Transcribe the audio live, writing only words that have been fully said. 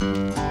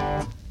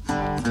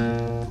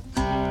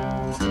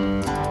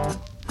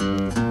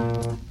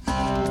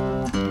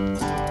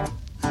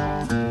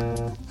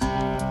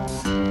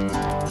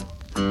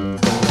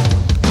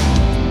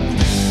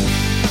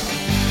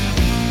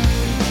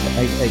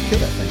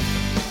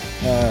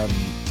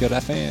Kill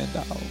that fan,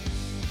 dog.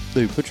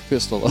 Dude, put your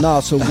pistol up.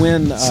 No, so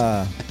when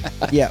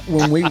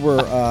when we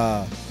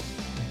were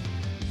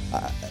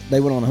they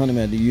went on a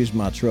honeymoon to use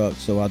my truck,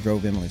 so I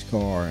drove Emily's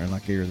car, and I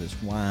could hear this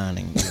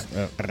whining.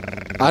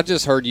 I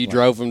just heard you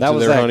drove them to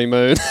was their that-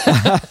 honeymoon.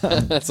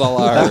 That's all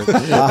I heard.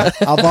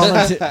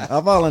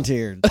 I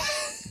volunteered.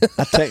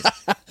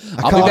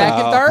 I'll be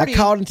back in 30. I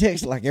called and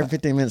texted like every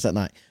 15 minutes that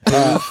night.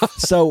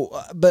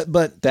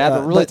 But Dad,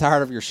 we're really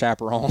tired of your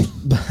chaperone.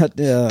 But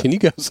Can you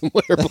go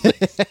somewhere,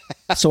 please?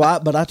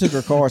 but I took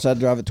her car, so I'd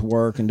drive it to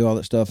work and do all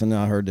that stuff, and then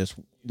I heard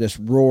this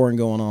roaring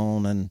going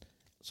on, and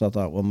so I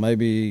thought, well,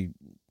 maybe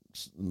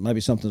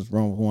something's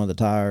wrong with one of the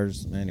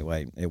tires.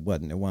 Anyway, it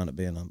wasn't. It wound up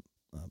being a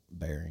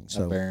bearing.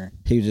 So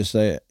he would just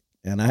say it.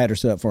 And I had her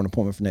set up for an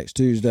appointment for next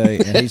Tuesday,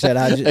 and he said,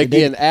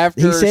 Again,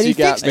 after she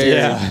got fixed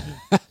married.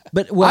 it.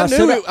 But I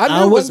knew it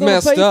was wasn't gonna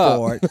messed pay up.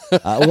 for it.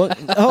 But I let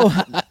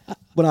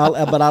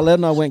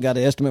him know I went and got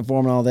an estimate for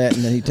him and all that,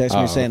 and then he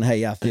texted me saying,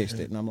 "Hey, I fixed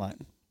it," and I'm like,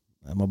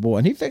 "My boy,"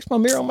 and he fixed my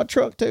mirror on my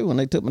truck too. When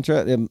they took my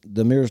truck,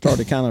 the mirror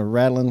started kind of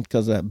rattling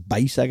because of that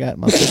bass I got in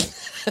my truck.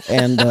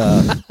 And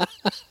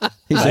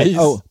he said,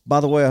 "Oh,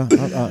 by the way,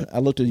 I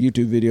looked at a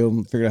YouTube video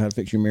and figured out how to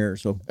fix your mirror,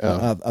 so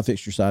I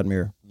fixed your side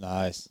mirror."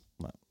 Nice.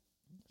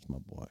 That's my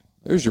boy.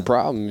 Here's your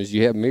problem: is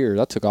you have mirrors.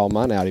 I took all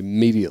mine out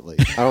immediately.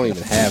 I don't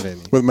even have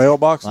any. With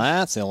mailboxes?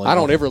 That's the only I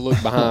don't ever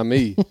look behind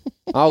me.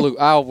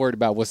 I'll worried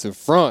about what's in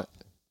front.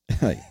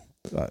 Hey,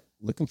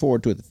 looking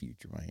forward to the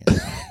future, man.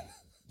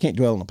 Can't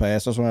dwell on the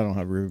past. That's why I don't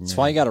have room. That's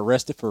why you got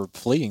arrested for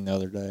fleeing the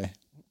other day.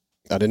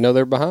 I didn't know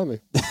they were behind me.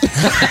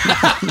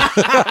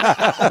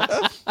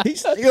 He's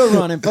still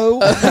running, fool.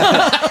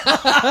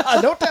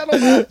 Don't tell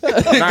him.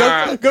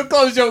 Go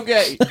close your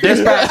gate.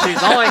 Dispatch,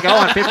 he's only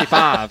going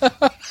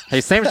 55.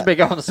 He seems to be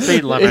going the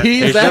speed limit.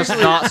 He's just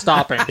not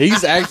stopping.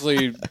 He's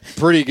actually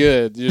pretty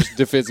good, just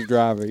defensive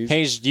driver.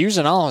 He's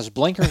using all his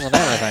blinkers and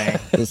everything.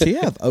 Does he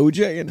have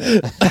OJ in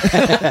it?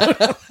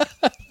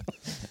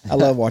 I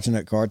love watching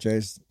that car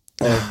chase.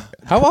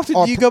 How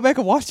often do you go back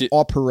and watch it?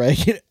 Or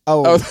parade.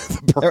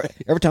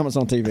 Every time it's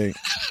on TV.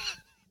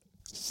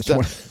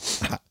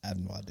 I have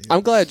no idea.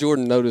 I'm glad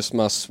Jordan noticed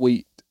my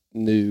sweet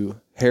new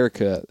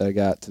haircut that I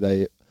got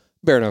today at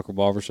Bare Knuckle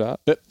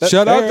Barbershop.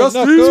 Shout out,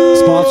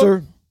 Dusty!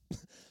 Sponsor.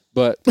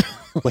 But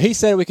Well, he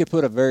said we could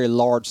put a very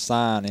large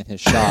sign in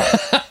his shop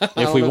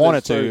if we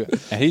wanted to.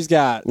 And he's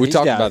got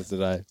about it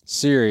today.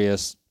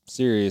 Serious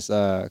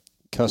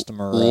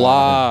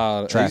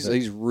customer traffic.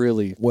 He's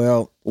really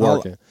Well,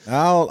 working.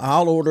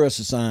 I'll order us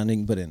a sign he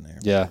can put in there.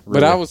 Yeah,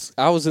 But I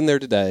was in there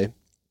today,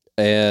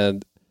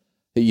 and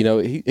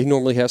he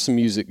normally has some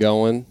music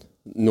going,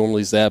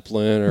 normally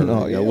Zeppelin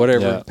or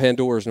whatever. Yeah.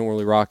 Pandora's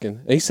normally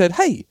rocking. And he said,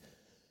 "Hey,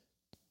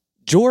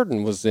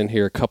 Jordan was in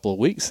here a couple of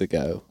weeks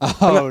ago."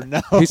 Oh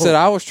no! He said,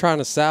 "I was trying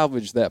to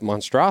salvage that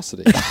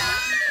monstrosity."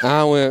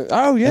 I went,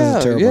 "Oh yeah,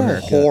 That's a terrible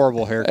haircut.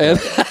 Horrible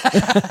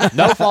haircut.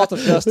 No fault of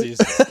Dusty's.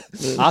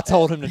 I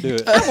told him to do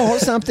it. I want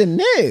something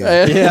new.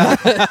 Yeah.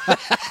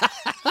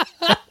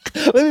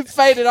 Let me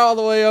fade it all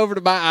the way over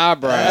to my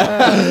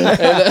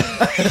eyebrow."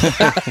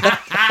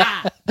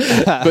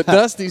 But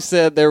Dusty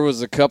said there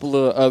was a couple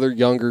of other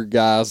younger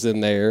guys in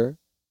there,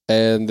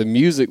 and the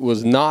music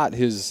was not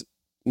his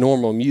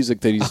normal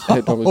music that he's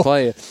normally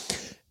playing.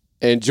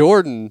 And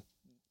Jordan,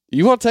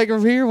 you want to take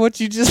him here? What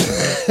you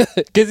just...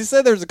 Because he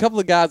said there's a couple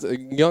of guys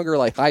younger,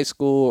 like high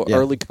school,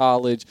 early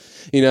college.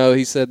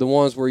 He said the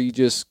ones where you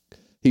just...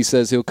 He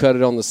says he'll cut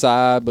it on the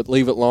side, but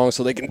leave it long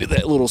so they can do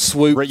that little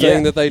swoop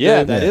thing that they do.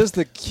 Yeah, that is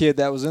the kid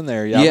that was in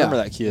there. Yeah, I remember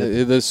that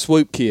kid. The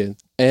swoop kid.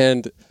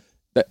 And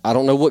I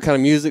don't know what kind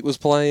of music was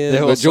playing,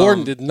 but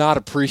Jordan did not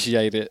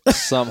appreciate it.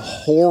 Some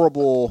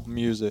horrible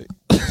music.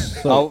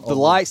 The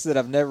likes that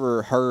I've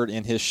never heard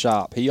in his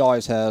shop. He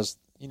always has,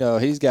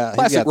 he's got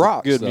Classic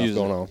rock good stuff music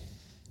going on.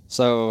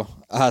 So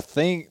I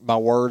think my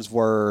words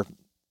were,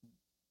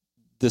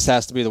 "This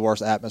has to be the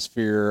worst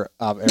atmosphere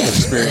I've ever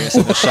experienced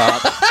in the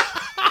shop."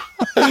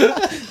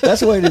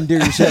 That's the way to endear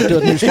yourself to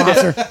a new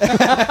sponsor.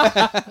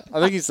 I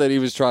think he said he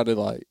was trying to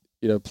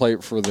play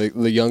it for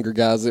the younger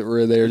guys that were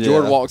in there. Yeah.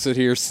 Jordan walks in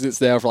here, sits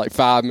down for like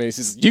 5 minutes.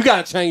 He says, "You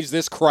got to change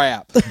this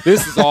crap.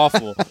 This is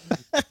awful."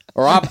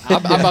 Or I'm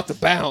about to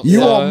bounce.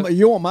 You want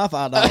my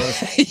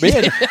 $5?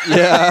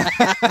 Yeah.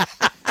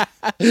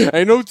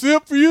 Ain't no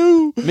tip for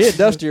you. Me and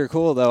Dusty are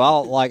cool though.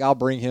 I'll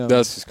bring him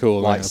Dusty's cool,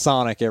 like man.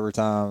 Sonic every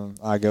time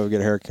I go get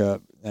a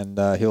haircut, and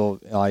he'll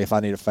if I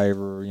need a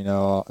favor,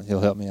 he'll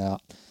help me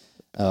out.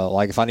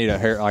 Like if I need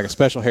a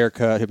special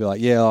haircut, he'll be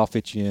like, "Yeah, I'll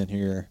fit you in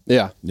here."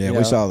 Yeah. Yeah,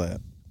 we saw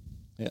that.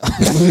 Yeah.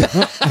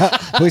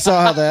 We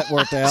saw how that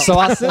worked out. So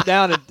I sit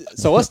down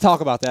so let's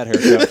talk about that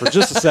haircut for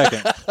just a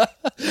second.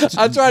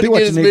 I tried to Do what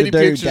get you as need many to do,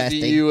 pictures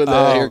Dusty. of you in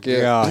that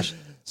haircut. Gosh.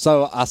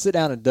 So I sit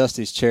down in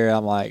Dusty's chair.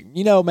 I'm like,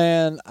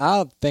 man,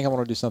 I think I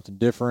want to do something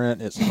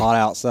different. It's hot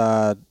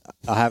outside.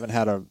 I haven't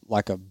had a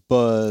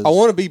buzz. I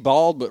want to be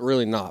bald, but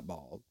really not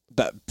bald.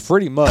 That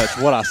pretty much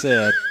what I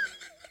said.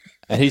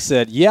 And he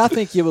said, "Yeah, I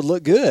think you would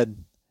look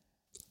good."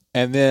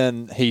 And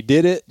then he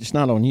did it, It's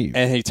not on you.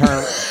 and he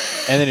turned,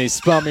 and then he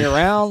spun me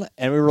around,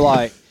 and we were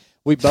like,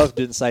 we both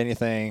didn't say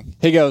anything.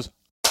 He goes,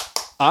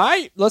 "All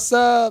right, let's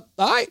all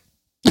right."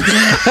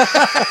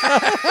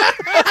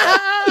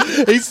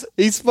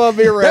 He spun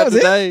me around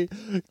today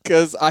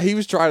because he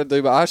was trying to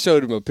do, but I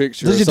showed him a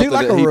picture. Did you do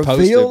like a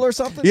reveal or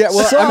something? Yeah,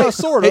 well, I mean,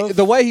 sort of.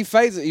 the way he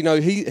fades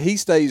it, he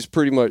stays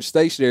pretty much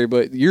stationary,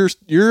 but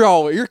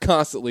you're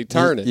constantly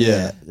turning.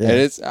 Yeah. And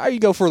it's you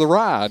go for the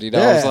ride.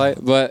 I was like,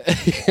 but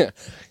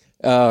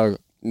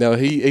no,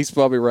 he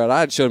spun me around.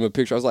 I had showed him a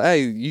picture. I was like,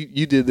 hey,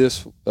 you did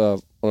this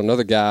on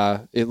another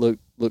guy. It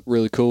looked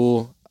really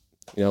cool.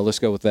 Let's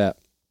go with that.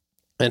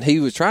 And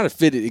he was trying to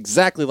fit it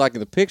exactly like in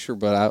the picture,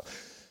 but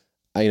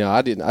I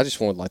didn't. I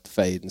just wanted like the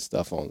fade and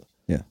stuff on it.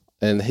 Yeah.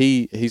 And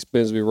he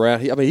spins me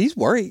around. He's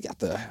worried. He got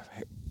the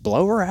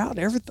blower out and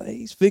everything.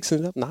 He's fixing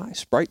it up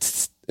nice, spray.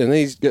 And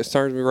then he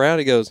turns me around.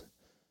 He goes,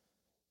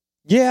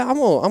 "Yeah, I'm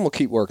gonna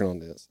keep working on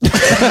this."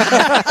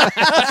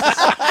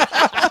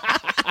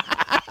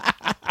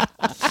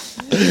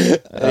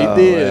 He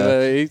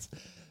did. He's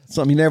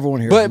something you never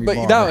want to hear.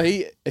 But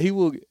he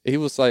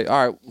will say,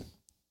 all right,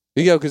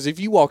 because if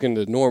you walk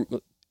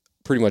into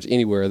pretty much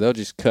anywhere, they'll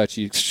just cut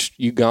you.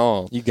 You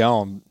gone. You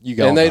gone.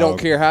 And they don't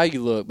care how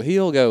you look. But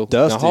he'll go,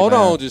 Dusty, now hold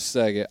man. on just a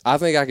second. I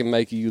think I can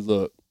make you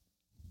look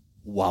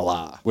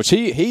voila. Which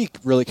he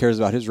really cares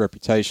about his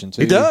reputation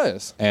too. He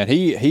does. And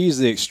he's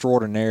the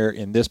extraordinaire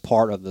in this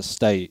part of the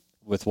state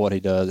with what he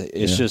does.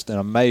 It's just an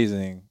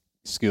amazing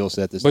skill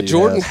set. But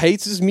Jordan has.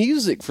 hates his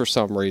music for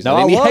some reason.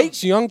 No, he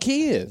hates young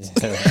kids.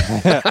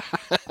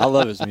 I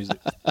love his music.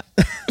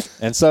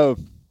 And so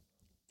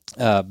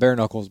Bare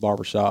Knuckles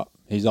Barbershop.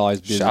 He's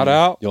always busy. Shout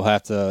out. You'll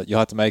have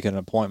to make an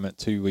appointment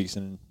 2 weeks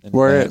in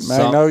Where at advance.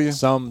 Magnolia?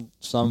 Some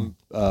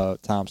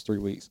times 3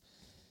 weeks.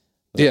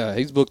 Yeah,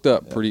 he's booked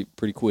up pretty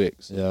quick.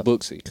 So Yeah.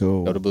 Booksy.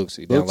 Cool. Go to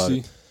Booksy. Download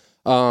it.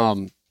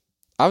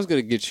 I was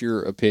going to get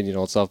your opinion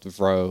on something,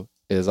 Fro.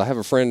 Is I have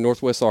a friend in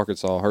Northwest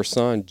Arkansas. Her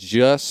son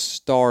just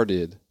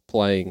started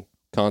playing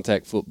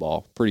contact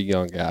football. Pretty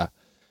young guy,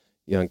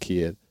 young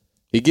kid.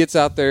 He gets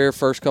out there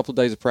first couple of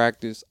days of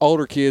practice.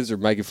 Older kids are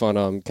making fun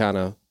of him, kind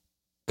of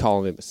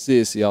calling him a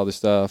sissy, all this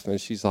stuff.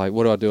 And she's like,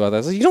 "What do I do?"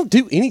 I said, "You don't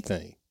do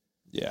anything.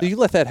 Yeah. So you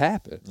let that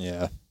happen."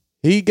 Yeah.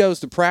 He goes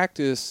to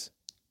practice,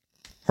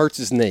 hurts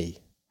his knee.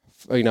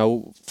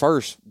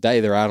 First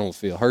day they're out on the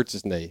field, hurts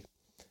his knee.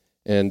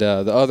 And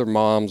the other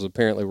moms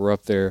apparently were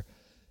up there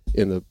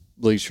in the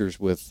bleachers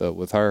with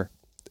her.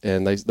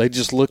 And they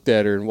just looked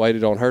at her and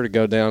waited on her to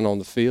go down on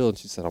the field. And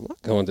she said, "I'm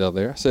not going down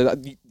there." I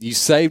said, "You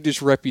saved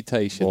his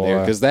reputation there,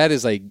 because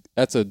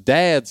that's a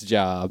dad's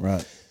job,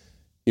 Right.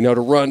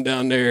 to run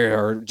down there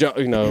or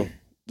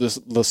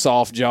the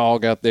soft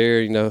jog out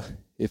there.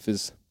 If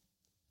it's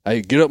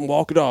hey, get up and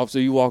walk it off, so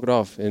you walk it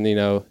off, and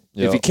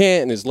if he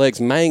can't and his leg's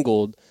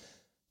mangled,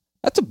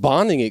 that's a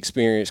bonding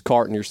experience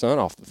carting your son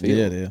off the field.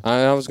 Yeah, it is.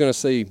 I was going to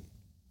see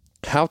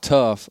how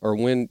tough or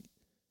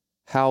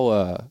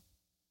how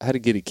to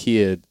get a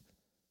kid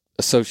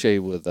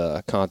associated with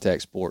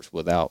contact sports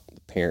without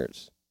the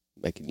parents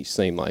making you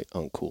seem like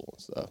uncool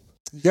and stuff.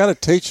 You got to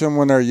teach them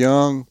when they're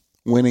young.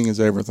 Winning is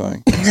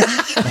everything.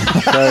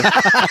 Okay?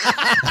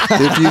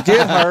 If you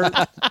get hurt,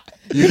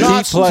 you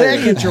keep playing.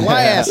 Second, your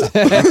last.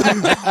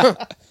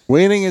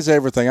 Winning is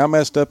everything. I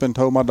messed up and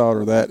told my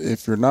daughter that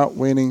if you're not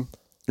winning,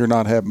 you're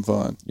not having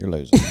fun. You're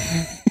losing.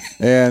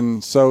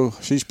 And so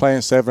she's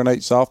playing 7 8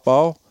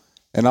 softball,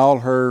 and all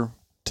her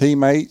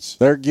teammates,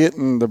 they're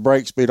getting the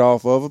brakes beat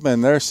off of them,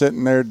 and they're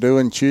sitting there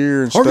doing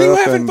cheer and stuff. Are you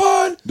having and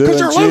fun? doing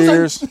You're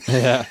cheers.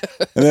 Yeah.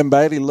 And then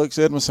Beatty looks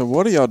at them and said,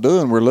 "What are y'all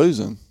doing? We're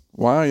losing.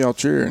 Why are y'all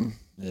cheering?"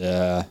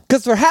 Yeah.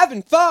 Because they're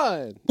having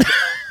fun.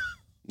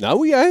 No,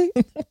 we ain't.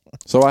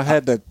 So I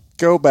had to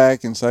go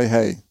back and say,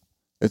 "Hey,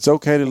 it's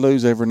okay to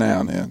lose every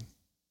now and then.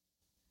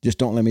 Just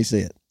don't let me see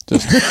it.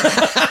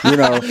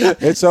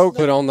 It's okay."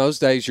 But on those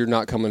days, you're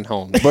not coming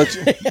home. But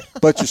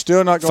you're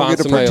still not going Find to get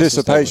a somebody else to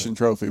stay participation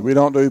trophy. We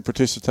don't do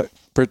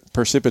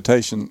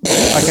precipitation.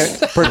 I can't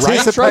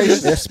participation.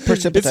 Yes,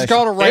 precipitation. It's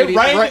called a rating.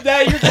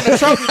 today. You're getting a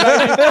trophy,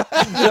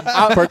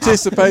 baby.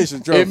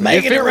 Participation trophy.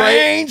 Making it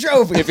rain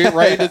trophy. If it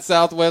rained in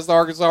Southwest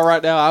Arkansas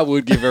right now, I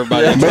would give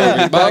everybody a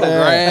trophy. My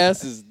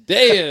grass is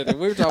dead. And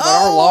we were talking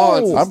about our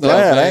lawns. and I'm stuff,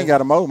 glad I man. ain't got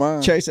to mow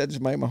mine. Chase, that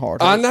just made my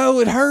heart I hurt. know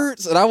it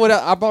hurts, and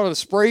I bought a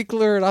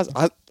sprinkler,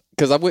 and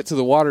because I went to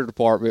the water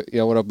department,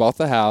 when I bought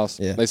the house.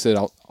 Yeah. They said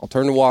I'll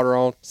turn the water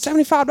on.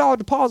 $75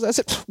 deposit. I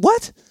said,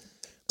 what?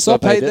 So I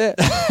paid that.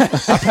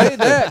 I paid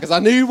that because I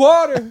need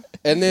water.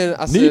 And then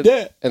I said,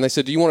 that. and they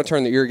said, "Do you want to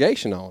turn the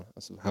irrigation on?"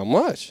 I said, "How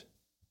much?"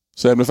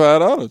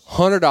 $75.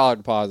 $100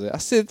 deposit. I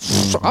said,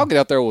 "I'll get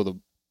out there with a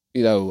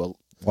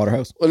Water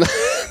hose.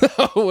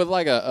 with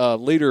like a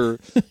liter,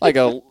 like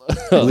a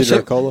Liter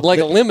of cola? like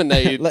a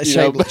lemonade.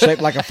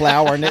 Shaped like a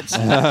flower, and it's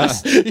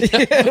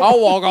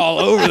I'll walk all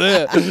over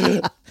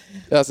that.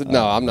 I said,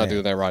 "No, I'm not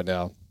doing that right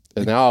now."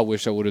 And now I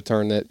wish I would have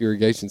turned that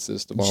irrigation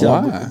system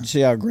on.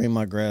 see how green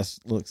my grass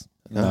looks.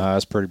 No,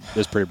 it's pretty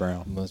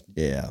brown. Must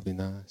Yeah. be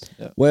nice.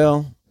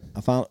 Well,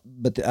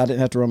 but I didn't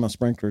have to run my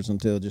sprinklers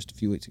until just a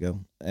few weeks ago.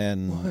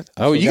 And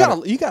Oh, you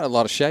got a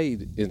lot of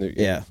shade in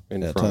the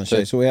in the a ton front. of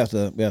shade. So we have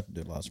to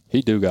do a lot of.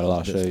 He do got a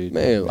lot of shade.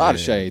 Man, a lot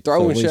of shade.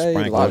 Throwing we shade, a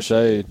sprinkle lot of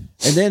shade.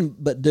 And then,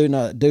 but dude,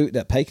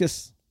 that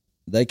Pecos,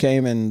 they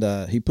came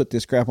and he put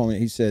this crap on me.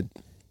 He said,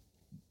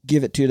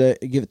 give it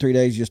 3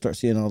 days, you'll start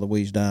seeing all the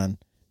weeds dying.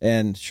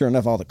 And sure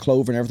enough, all the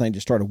clover and everything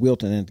just started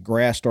wilting, and the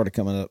grass started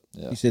coming up.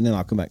 Yeah. He said, then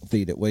I'll come back and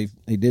feed it.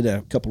 He did that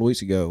a couple of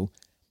weeks ago.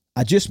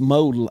 I just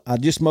mowed.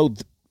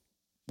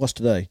 What's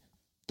today?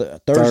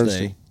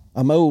 Thursday.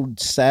 I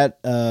mowed No,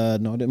 I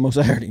didn't mow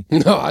Saturday.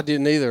 No, I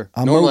didn't either.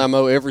 Normally I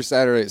mow every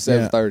Saturday at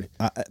 7:30.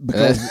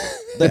 Because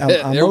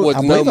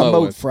I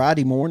mowed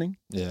Friday morning.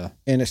 Yeah,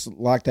 and it's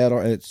like that.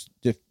 Or it's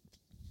just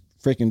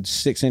freaking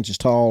 6 inches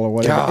tall or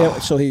whatever.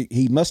 God. So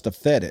he must have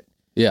fed it.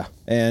 Yeah,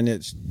 and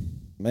it's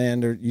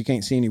you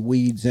can't see any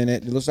weeds in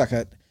it. It looks like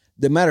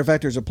the matter of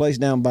fact, there's a place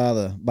down by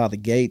the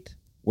gate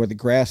where the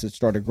grass had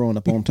started growing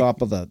up on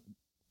top of the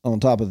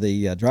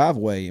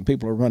driveway, and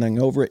people are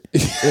running over it.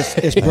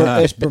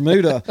 It's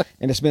Bermuda,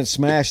 and it's been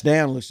smashed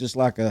down. It looks just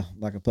like a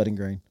putting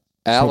green.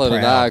 Alan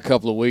and I a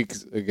couple of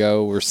weeks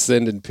ago were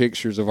sending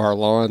pictures of our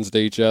lawns to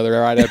each other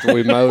right after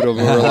we mowed them.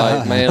 We were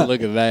like, "Man,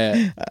 look at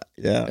that!"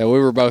 Yeah, and we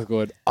were both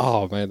going,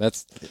 "Oh man,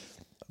 that's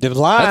the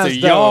lines, a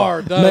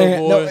yard, though, man,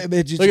 boy. No,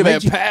 it just look at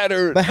that you,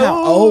 pattern." But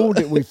how old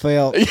did we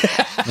felt?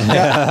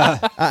 I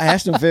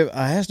asked him,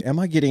 "Am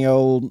I getting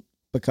old?"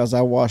 Because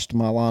I washed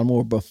my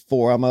lawnmower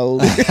before I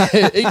mowed.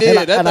 He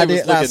did. That thing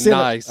was looking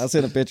nice. I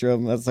sent a picture of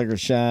him. That sucker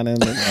shining.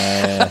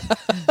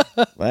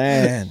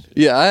 Man.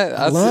 Yeah,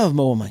 I love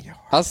mowing my yard.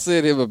 I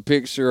sent him a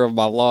picture of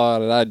my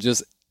lawn, and I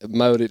just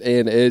mowed it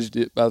and edged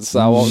it by the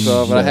sidewalk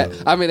stuff.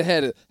 And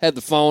it had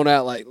the phone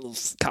out like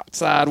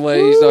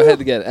sideways, so I had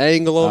to get an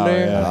angle on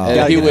there. Yeah.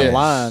 And he went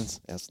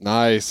lines. That's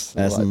nice.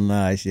 That's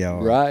nice,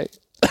 y'all. Right.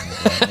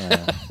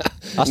 Yeah.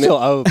 I still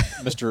owe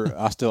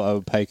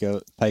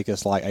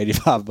Pecos like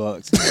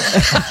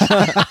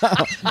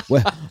 $85.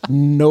 Well,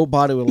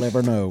 nobody will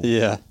ever know.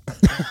 Yeah.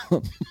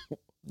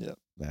 Yep.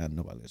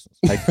 Nobody listens.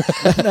 Hey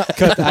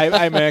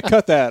man,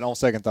 cut that on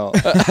second thought.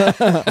 You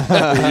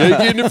ain't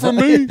getting it from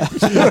me.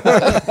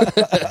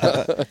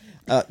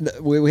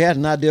 We had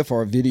an idea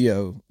for a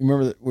video.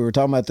 Remember we were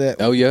talking about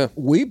that? Oh yeah.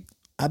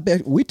 I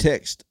bet we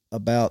text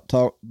about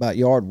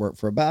yard work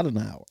for about an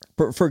hour.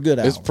 For a good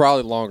hour. It's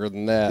probably longer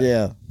than that.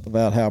 Yeah,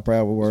 about how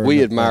proud we were.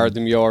 We admired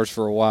them yards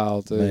for a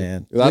while too.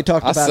 Man, I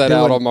sat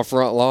out on my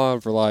front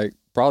lawn for like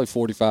probably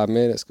 45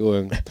 minutes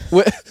going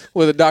with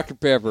a Dr.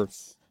 Pepper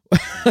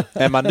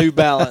and my New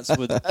Balance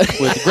with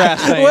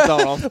grass stains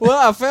on them.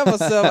 Well, I found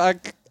myself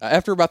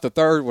after about the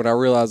third one, I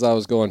realized I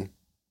was going.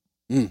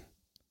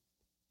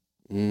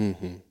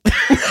 Mm-hmm.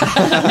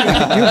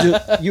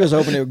 you was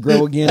hoping it would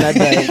grow again that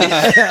day.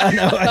 I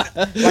know.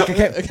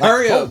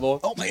 Hurry up, boy!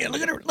 Oh man,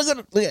 look at her! Look at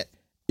it!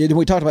 Yeah,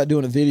 we talked about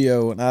doing a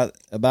video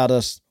about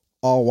us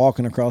all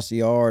walking across the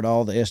yard.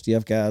 All the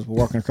SDF guys were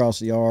walking across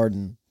the yard,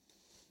 and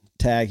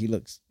Tag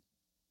he's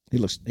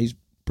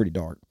pretty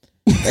dark,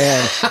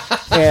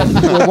 and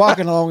we're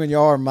walking along in the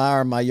yard,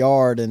 my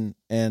yard, and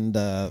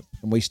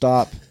we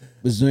stop.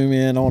 We zoom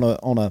in on a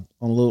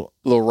little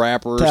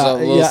wrapper or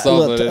something, a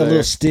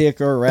little stick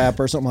or a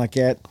wrapper or something like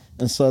that,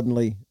 and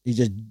suddenly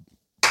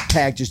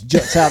Tag just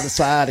jumps out the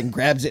side and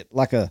grabs it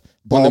like a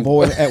ball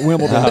boy at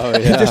Wimbledon. Oh, yeah.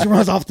 He just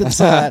runs off to the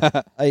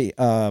side. Hey,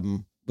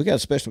 we got a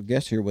special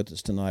guest here with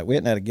us tonight. We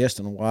hadn't had a guest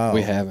in a while.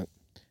 We haven't,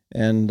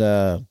 and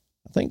I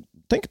think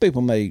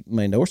people may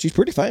know her. She's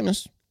pretty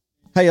famous.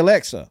 Hey,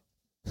 Alexa.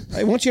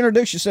 Hey, why don't you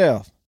introduce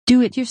yourself?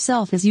 Do it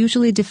yourself is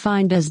usually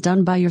defined as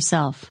done by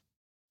yourself.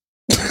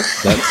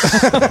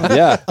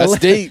 That's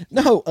deep.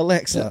 No,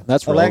 Alexa. Yeah,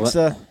 that's relevant.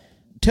 Alexa,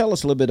 tell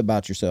us a little bit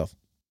about yourself.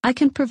 I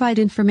can provide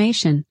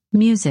information,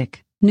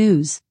 music,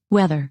 news,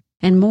 weather,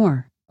 and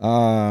more.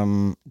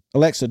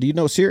 Alexa, do you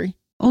know Siri?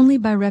 Only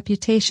by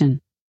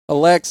reputation.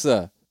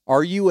 Alexa,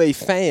 are you a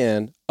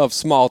fan of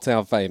Small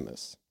Town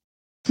Famous?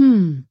 I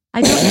don't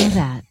know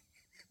that.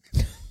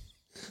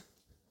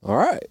 All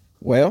right.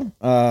 Well,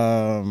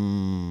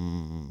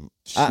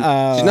 she's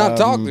not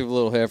talkative,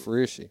 little heifer,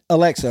 is she?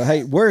 Alexa,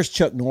 hey, where's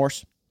Chuck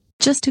Norris?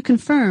 Just to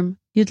confirm,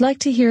 you'd like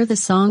to hear the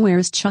song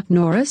Where's Chuck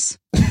Norris?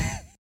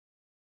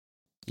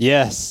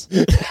 Yes.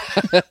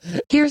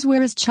 Here's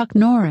Where is Chuck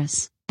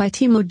Norris by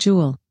Timo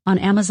Jewell on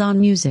Amazon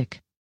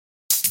Music.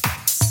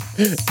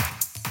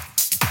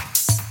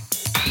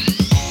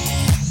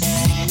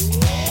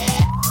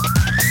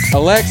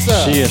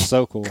 Alexa, she is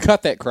so cool.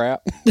 Cut that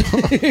crap.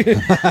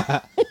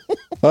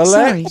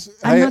 Sorry,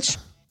 I'm not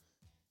sure.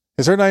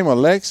 Is her name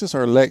Alexis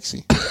or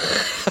Alexi?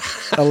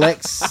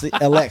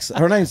 Alexa.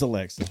 Her name's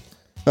Alexa.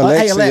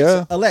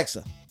 Alexia? Hey,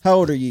 Alexa, how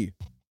old are you?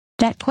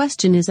 That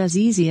question is as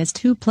easy as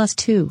 2 +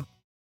 2.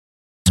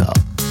 She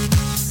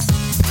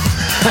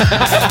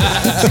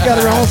got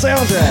her own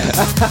soundtrack.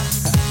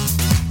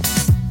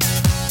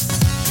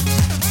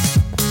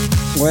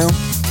 Well,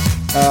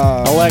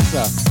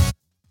 Alexa,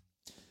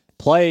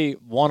 play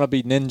 "Wanna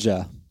Be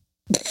Ninja."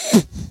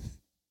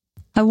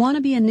 I Wanna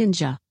Be a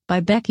Ninja by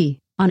Becky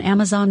on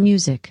Amazon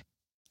Music.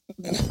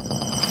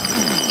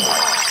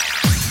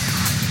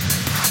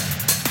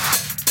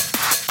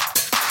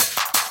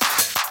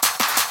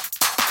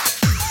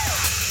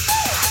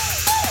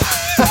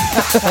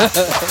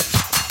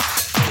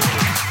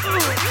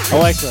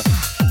 Alexa.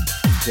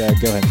 Yeah,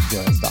 go ahead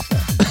and stop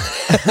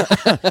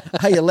that.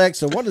 Hey,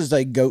 Alexa, what does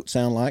a goat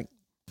sound like?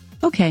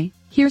 Okay,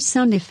 here's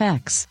sound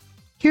effects.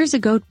 Here's a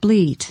goat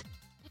bleat.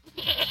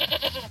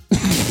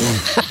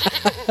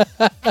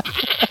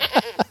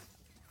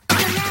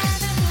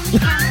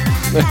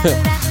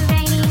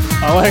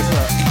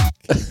 Alexa,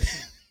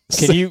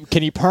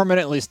 can you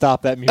permanently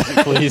stop that music,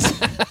 please?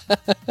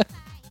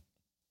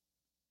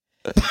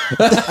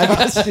 I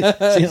guess she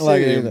didn't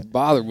like it either.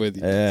 Bother with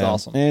you. It's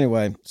awesome.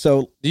 Anyway,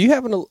 so Do you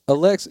have an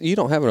Alexa? You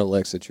don't have an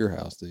Alexa at your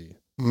house, do you?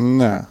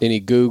 No. Any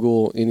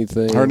Google,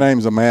 anything? Her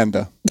name's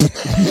Amanda.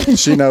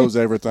 She knows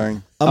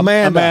everything.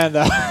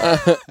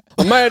 Amanda.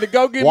 Amanda,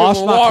 go get Wash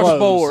me a my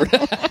washboard.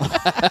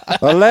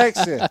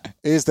 Alexa,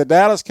 is the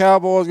Dallas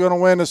Cowboys going to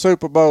win the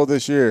Super Bowl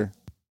this year?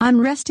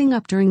 I'm resting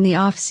up during the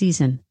off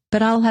season,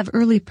 but I'll have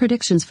early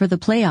predictions for the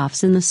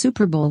playoffs in the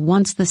Super Bowl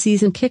once the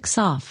season kicks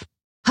off.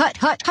 Hut,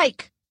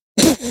 hike!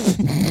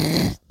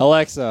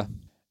 Alexa,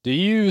 do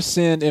you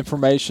send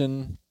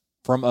information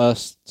from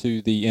us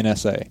to the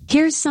NSA?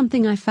 Here's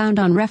something I found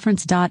on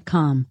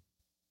reference.com.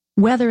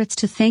 Whether it's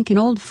to thank an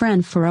old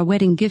friend for a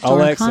wedding gift or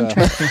a Alexa.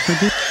 contractor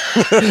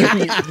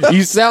for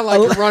You sound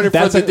like you're running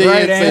That's for a the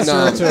great DNC.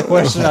 answer to a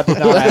question I did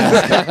not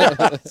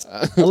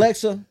ask.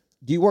 Alexa,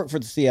 do you work for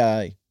the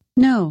CIA?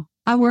 No,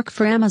 I work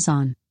for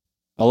Amazon.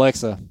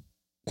 Alexa,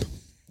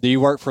 do you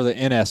work for the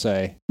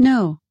NSA?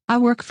 No, I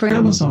work for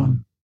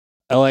Amazon.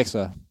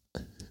 Alexa,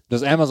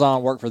 does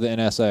Amazon work for the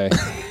NSA?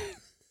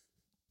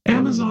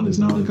 Amazon is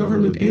not a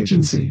government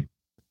agency.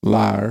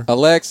 Liar.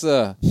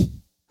 Alexa,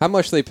 how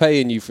much they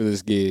paying you for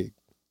this gig?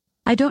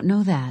 I don't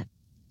know that.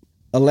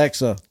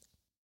 Alexa,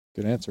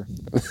 Good answer.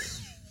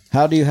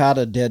 how do you hide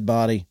a dead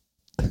body?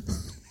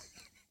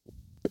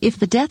 If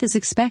the death is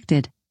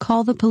expected,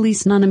 call the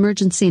police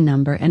non-emergency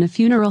number and a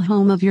funeral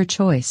home of your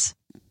choice.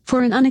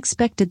 For an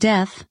unexpected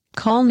death,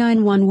 call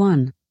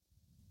 911.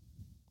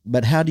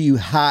 But how do you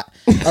hide...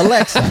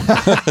 Alexa,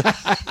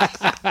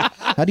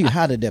 how do you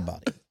hide a dead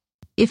body?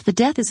 If the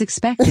death is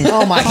expected,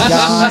 Oh, my call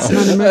God. the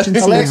police non-emergency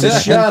Alexa,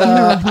 number shut and a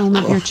funeral up. home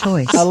of your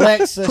choice.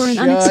 Alexa, For an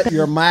shut unexpected-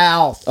 your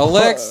mouth.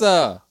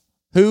 Alexa,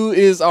 who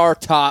is our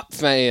top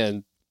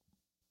fan?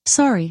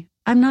 Sorry,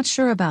 I'm not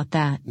sure about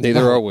that.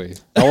 Neither are we.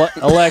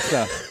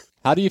 Alexa,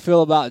 how do you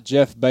feel about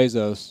Jeff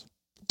Bezos?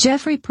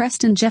 Jeffrey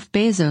Preston Jeff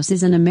Bezos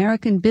is an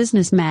American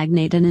business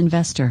magnate and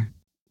investor.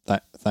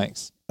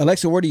 Thanks.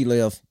 Alexa, where do you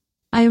live?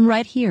 I am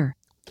right here.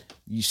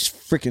 You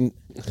freaking...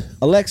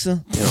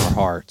 Alexa, In our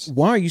hearts.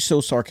 why are you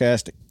so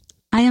sarcastic?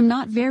 I am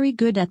not very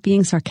good at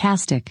being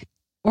sarcastic.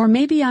 Or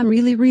maybe I'm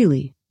really,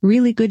 really,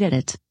 really good at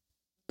it.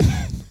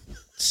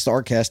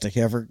 Sarcastic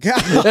ever.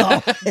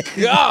 God.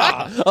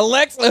 God,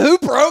 Alexa, who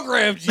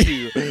programmed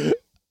you?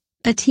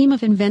 A team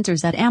of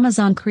inventors at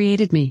Amazon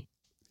created me.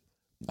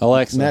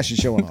 Alexa, Now she's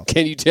showing off.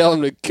 Can you tell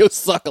him to go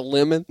suck a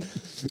lemon?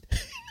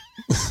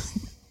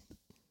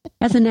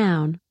 As a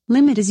noun,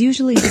 limit is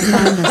usually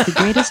defined as the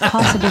greatest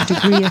possible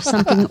degree of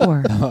something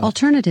or,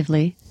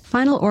 alternatively,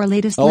 final or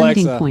latest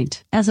limiting Alexa.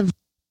 point. As of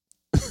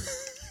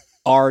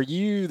are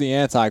you the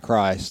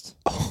Antichrist?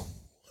 I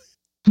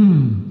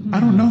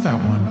don't know that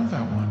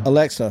one.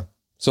 Alexa,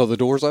 So the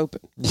door's open.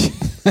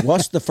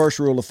 what's the first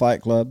rule of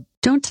Fight Club?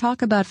 don't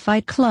talk about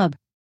Fight Club.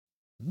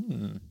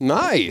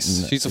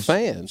 Nice. She's a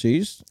fan.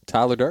 She's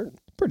Tyler Durden.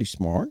 pretty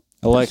smart.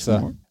 Alexa,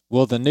 Smart.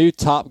 will the new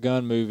Top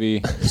Gun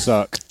movie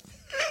suck?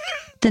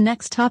 The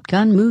next Top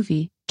Gun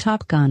movie,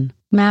 Top Gun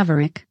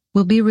Maverick,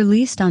 will be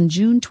released on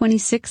June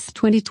 26,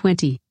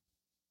 2020.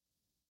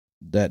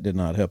 That did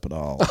not help at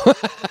all.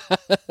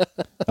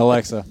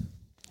 Alexa,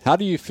 how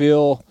do you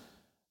feel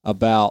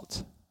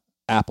about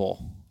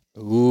Apple?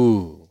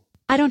 Ooh.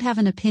 I don't have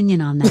an opinion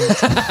on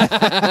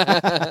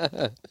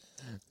that.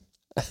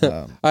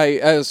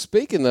 Hey,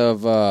 speaking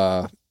of,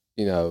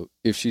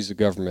 if she's a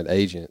government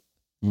agent,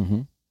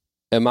 Mm-hmm.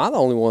 am I the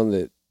only one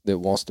that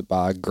wants to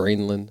buy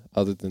Greenland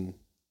other than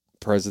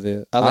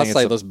president? I think I it's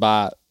say a- let's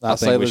buy it. I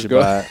think we let's should go.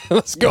 buy it.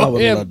 Let's I go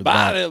would ahead love and to buy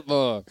buy that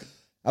mug.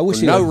 I wish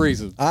For he no would,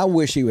 reason. I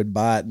wish he would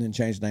buy it and then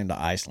change the name to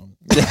Iceland,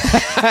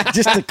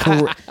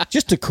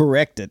 just to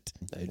correct it.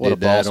 They What did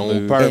a that boss on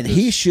move. purpose. And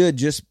he should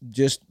just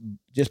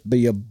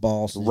be a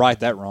boss. Right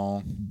that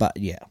wrong. But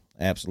yeah,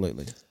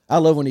 absolutely. I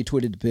love when he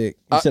tweeted the pic.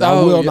 He said,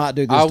 oh, "I will yeah. not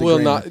do this." I to will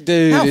Greenland." not,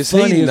 dude. How is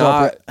funny he is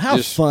our not? how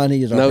just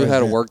funny is our know how to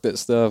president? work that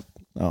stuff?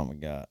 Oh my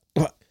god.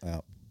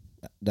 Well,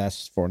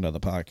 that's for another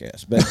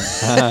podcast. But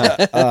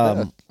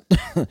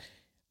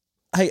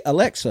hey,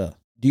 Alexa,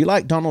 do you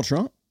like Donald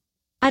Trump?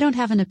 I don't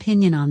have an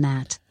opinion on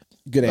that.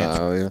 Good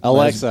answer. Oh yeah.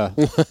 Alexa,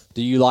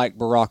 do you like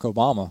Barack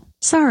Obama?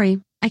 Sorry,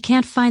 I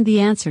can't find the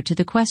answer to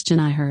the question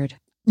I heard.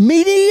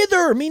 Me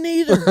neither. Me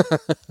neither.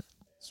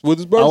 With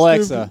his birth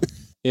Alexa,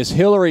 is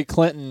Hillary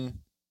Clinton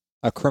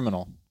a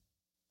criminal?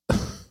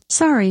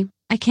 Sorry,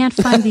 I can't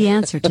find the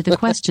answer to the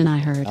question I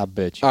heard. I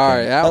bet you. All can.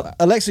 right, Al,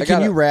 Alexa, I can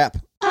gotta- you rap?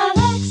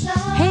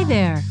 Hey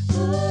there.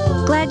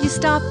 Glad you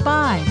stopped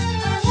by.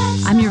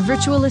 I'm your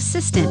virtual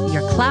assistant,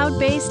 your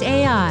cloud-based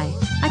AI.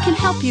 I can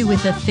help you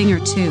with a thing or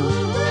two.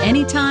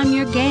 Anytime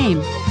you're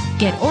game.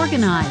 Get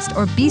organized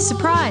or be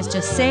surprised.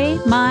 Just say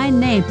my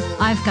name.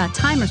 I've got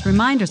timers,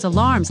 reminders,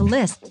 alarms,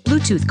 lists,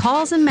 Bluetooth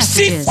calls and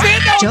messages,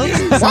 jokes,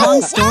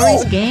 songs,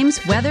 stories,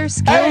 games, weather,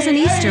 skills, and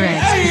Easter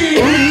eggs.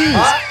 Go to news,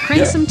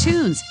 crank some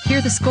tunes,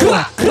 hear the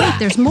score. Wait,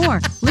 there's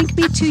more. Link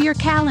me to your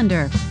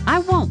calendar. I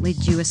won't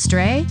lead you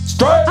astray.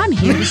 I'm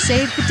here to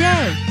save the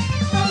day.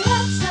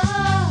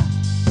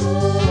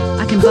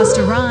 I can bust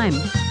a rhyme.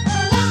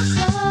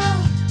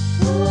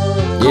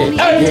 Call me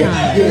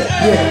anytime.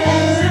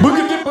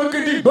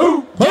 Boogity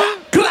boo.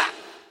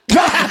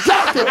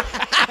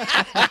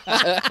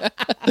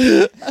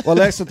 Well,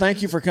 Alexa,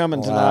 thank you for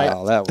coming tonight.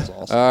 Wow, that was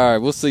awesome. All right,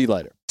 we'll see you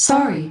later.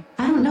 Sorry,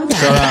 I don't know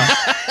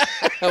that.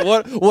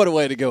 What a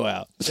way to go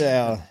out.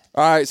 Yeah.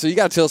 All right, so you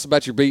got to tell us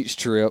about your beach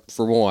trip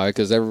for one,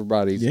 because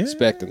everybody's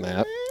expecting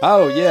that.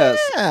 Oh yes,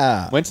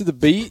 Yeah. went to the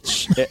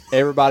beach.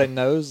 Everybody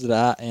knows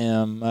that I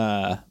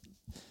am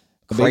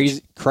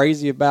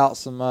crazy about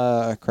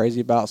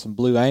some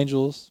Blue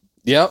Angels,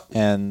 Yep.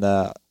 and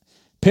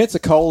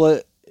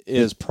Pensacola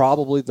is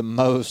probably the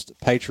most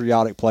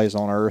patriotic place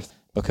on earth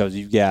because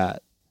you've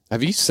got.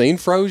 Have you seen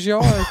Froze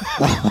Yard?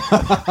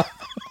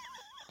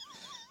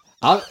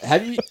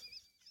 Have you?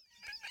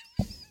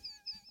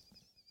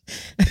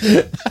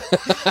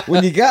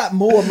 When you got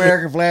more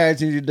American flags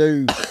than you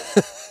do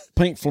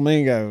pink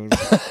flamingos,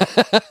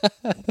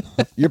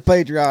 you're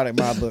patriotic in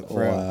my book,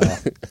 Fred. Wow.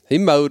 He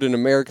mowed an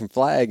American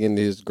flag in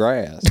his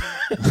grass.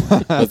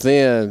 But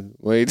then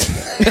when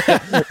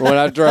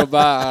I drove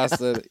by, I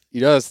said,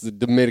 it's the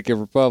Dominican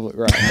Republic,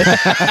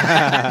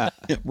 right?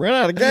 Ran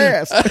out of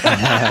gas.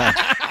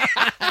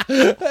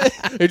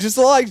 It's just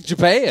like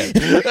Japan.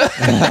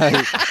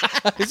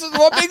 This is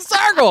one big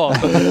circle.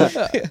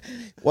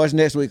 Watch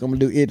next week. I'm gonna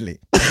do Italy.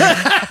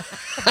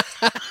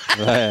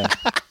 Man.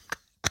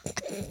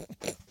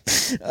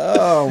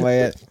 Oh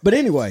man! But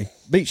anyway,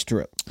 beach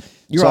trip.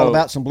 You're So- all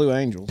about some Blue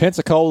Angels.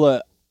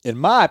 Pensacola, in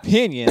my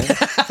opinion,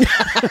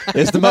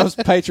 is the most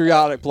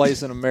patriotic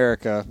place in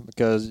America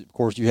because, of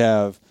course, you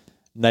have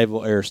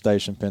Naval Air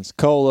Station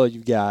Pensacola.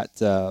 You've got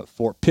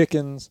Fort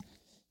Pickens.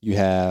 You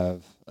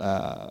have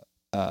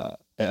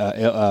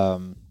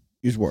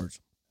Use words.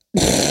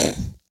 I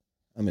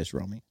miss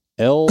Romy.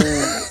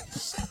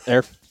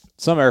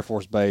 Some Air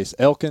Force Base.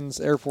 Elkins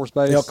Air Force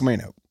Base. El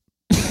Camino.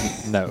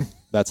 No,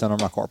 that's under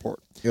my carport.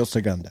 El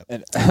Segundo.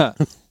 And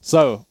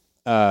so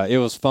it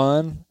was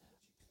fun.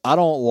 I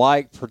don't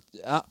like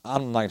I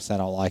don't like to say I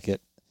don't like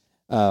it.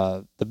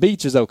 The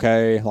beach is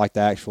okay, like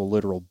the actual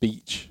literal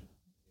beach.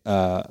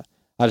 I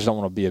just don't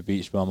want to be a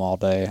beach bum all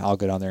day. I'll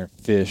go down there and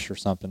fish or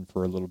something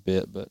for a little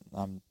bit, but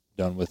I'm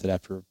done with it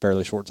after a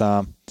fairly short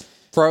time.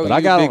 Fro, But I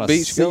you got big on a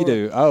beach goer?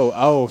 Sea-Doo.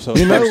 Oh, so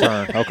it's my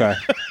turn. Okay.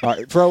 All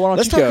right, Fro, why don't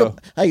Let's you talk.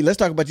 go? Let's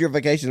talk about your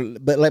vacation.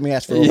 But let me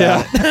ask for a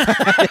Yeah.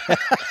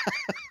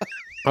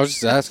 I was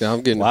just asking.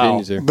 I'm getting Wow.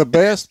 opinions here. The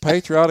best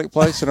patriotic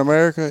place in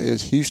America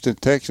is Houston,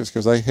 Texas,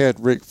 because they had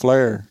Ric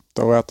Flair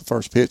throw out the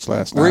first pitch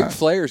last night. Ric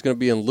Flair is going to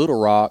be in Little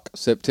Rock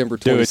September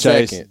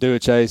 22nd. Do a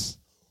chase.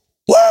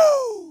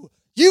 Woo!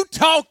 You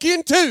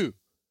talking to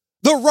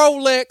the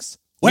Rolex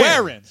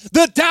wearing,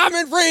 the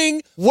diamond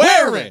ring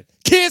wearing,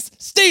 kiss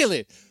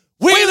stealing,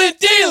 wheeling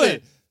dealing,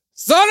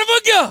 son of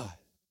a gun.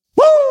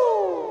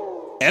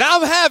 Woo! And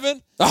I'm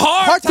having a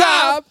hard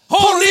time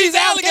holding these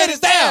alligators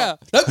down.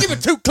 Don't give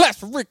it 2 claps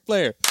for Ric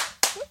Flair.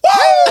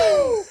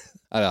 Woo!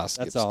 I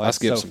skipped, That's all. I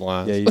skipped some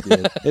lines. Yeah, you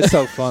did. It's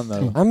so fun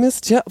though. I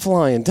miss jet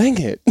flying. Dang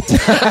it.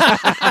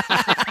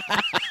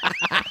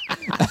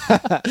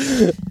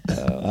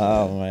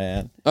 Oh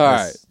man! All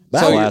right.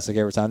 That's So you're, classic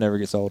every time. Never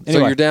gets old. so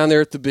Anyway, you're down there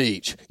at the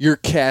beach. You're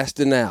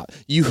casting out.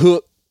 You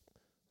hook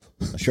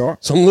Sure.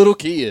 some little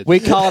kid.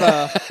 we caught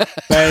a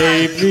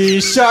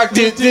baby shark.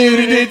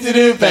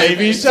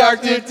 Baby shark.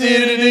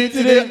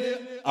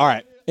 All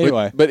right.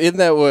 Anyway, But isn't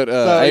that what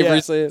Avery yeah.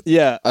 said?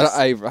 yeah.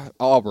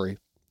 Aubrey.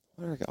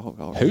 Where did I go?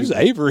 Aubrey. Who's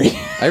Avery?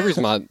 Avery's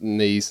my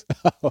niece.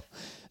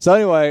 So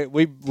anyway,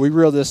 we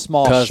reeled this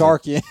small Cousin.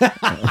 shark in.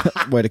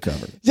 Way to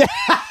cover it.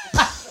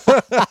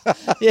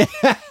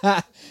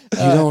 Yeah. You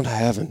don't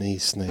have a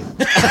niece, Nate.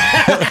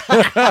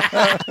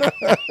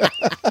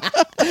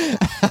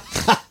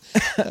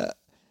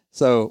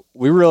 So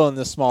we reel in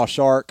this small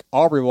shark.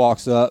 Aubrey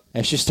walks up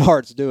and she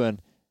starts doing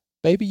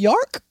baby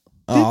yark.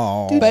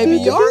 Oh, Baby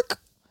yark.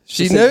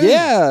 She said, knew.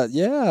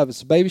 Yeah,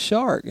 it's a baby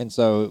shark. And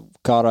so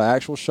caught an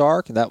actual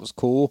shark, and that was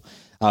cool.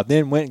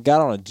 Then went and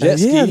got on a jet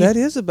ski. Yeah, that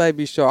is a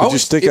baby shark. Did you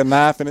stick a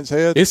knife in its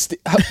head? It's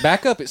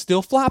back up. It's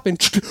still flopping.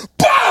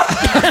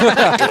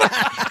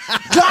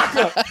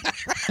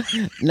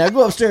 now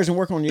go upstairs and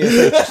work on your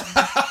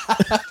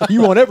effects.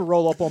 You won't ever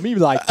roll up on me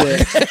like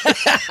that.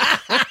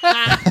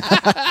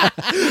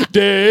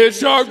 Dead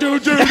shark. Do.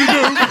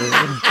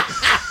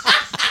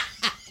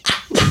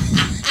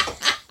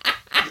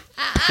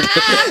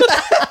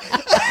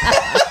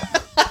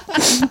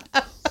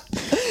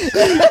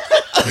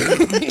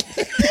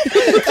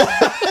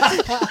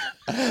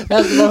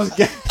 That's the most.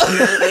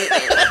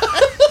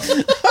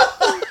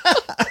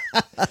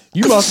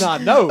 You must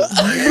not know.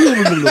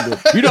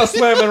 You don't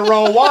swim in the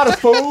wrong water,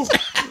 fool.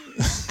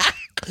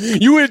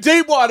 You in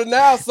deep water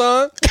now,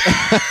 son.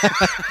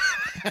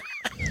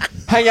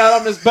 Hang out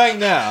on this bank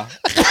now.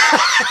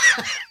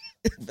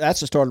 That's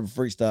the start of a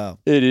freestyle.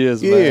 It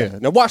is, Yeah. man.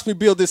 Now watch me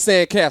build this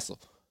sand castle.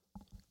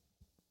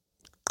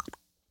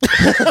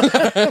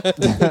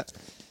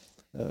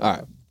 All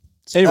right.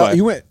 Anyway,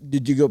 You went?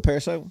 Did you go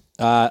parasailing?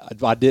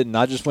 I didn't.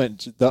 I just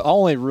went. The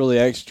only really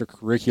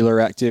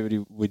extracurricular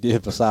activity we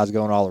did besides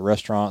going to all the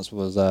restaurants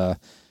was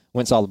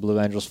went saw the Blue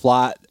Angels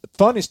fly.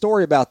 Funny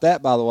story about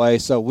that, by the way.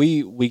 So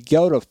we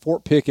go to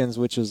Fort Pickens,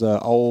 which is an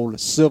old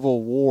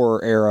Civil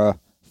War era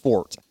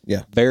fort.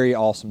 Yeah. Very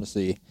awesome to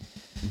see.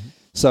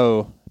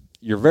 So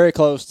you're very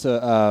close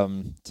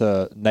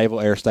to Naval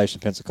Air Station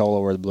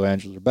Pensacola, where the Blue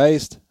Angels are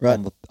based. Right.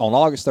 On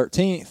August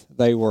 13th,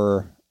 they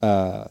were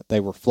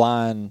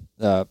flying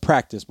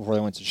practice before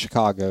they went to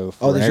Chicago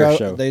for an air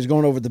show. They was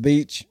going over the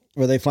beach.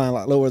 Were they flying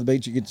like low over the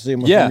beach? You get to see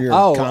them Yeah. from your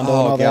condo and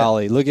all that.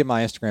 Golly. Look at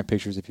my Instagram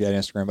pictures if you had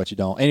Instagram, but you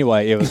don't.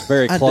 Anyway, it was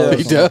very I close.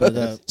 do. He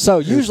does. So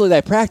usually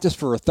they practice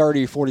for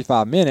 30,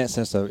 45 minutes,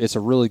 and so it's a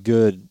really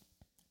good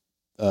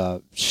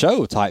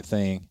show type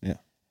thing. Yeah.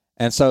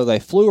 And so they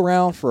flew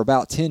around for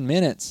about 10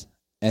 minutes,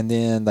 and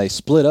then they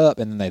split up,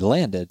 and then they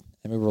landed.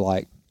 And we were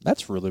like,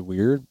 that's really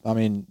weird. I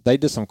mean, they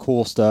did some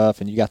cool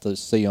stuff, and you got to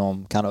see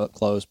them kind of up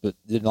close, but it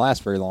didn't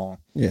last very long.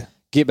 Yeah.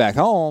 Get back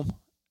home,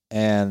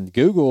 and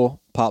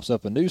Google pops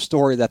up a news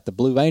story that the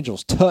Blue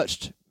Angels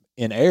touched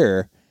in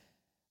air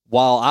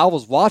while I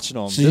was watching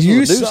them. So this you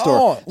was a news saw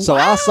story. it. So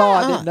I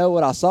didn't Wow. know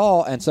what I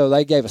saw, and so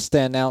they gave a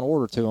stand down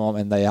order to them,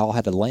 and they all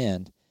had to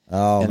land.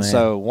 Oh, and man.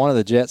 so one of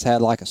the jets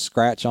had like a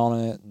scratch on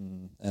it,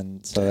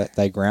 and so that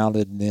they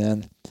grounded. And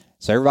then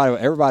so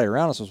everybody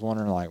around us was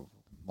wondering like,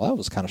 well, that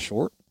was kind of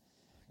short.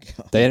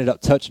 They ended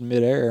up touching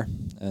midair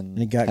and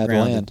he got had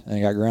grounded. to land, and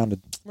he got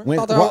grounded.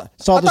 Went- I thought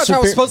what- saw I the thought that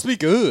was super- supposed to be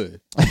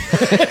good.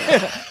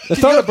 The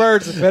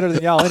Thunderbirds is better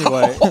than y'all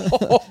anyway.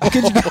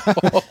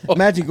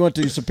 Imagine going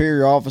to your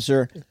superior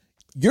officer.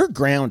 You're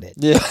grounded.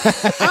 Yeah.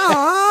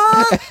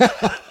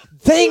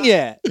 Dang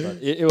it!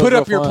 It was Put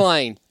real up your fun.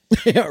 plane.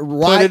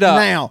 right Put it up.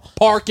 now.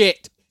 Park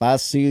it. If I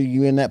see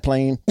you in that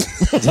plane,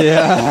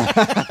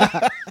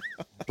 Yeah.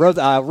 Bro,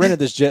 I rented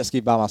this jet ski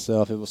by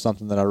myself. It was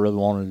something that I really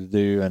wanted to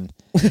do, and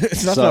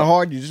it's not So- that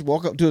hard. You just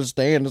walk up to a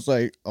stand and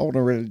say, I want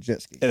to rent a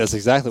jet ski. that's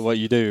exactly what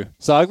you do.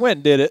 So I went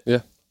and did it.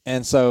 Yeah.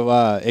 And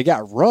so it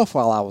got rough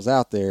while I was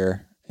out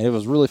there. It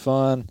was really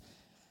fun.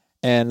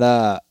 And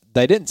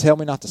they didn't tell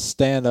me not to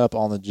stand up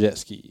on the jet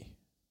ski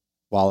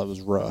while it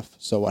was rough.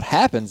 So what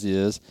happens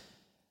is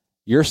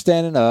you're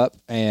standing up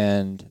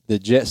and the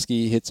jet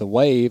ski hits a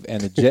wave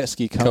and the jet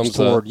ski comes Comes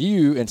toward up.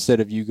 you instead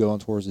of you going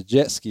towards the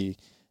jet ski.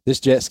 This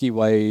jet ski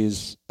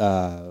weighs,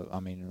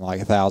 like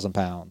 1,000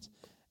 pounds,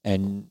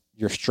 and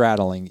you're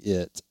straddling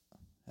it.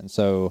 And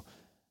so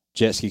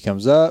jet ski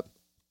comes up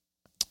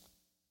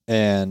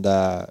and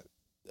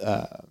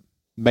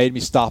made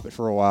me stop it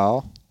for a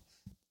while.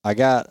 I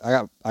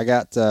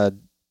got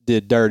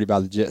did dirty by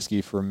the jet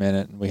ski for a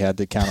minute, and we had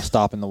to kind of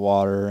stop in the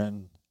water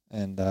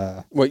and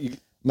What you?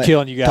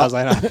 killing you guys.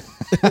 I know.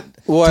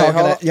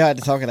 Wait, You had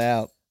to talk it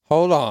out.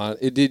 hold on.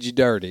 It did you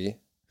dirty.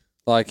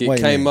 Like it Wait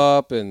a came minute.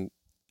 up and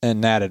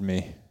And natted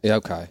me. yeah,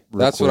 okay. Real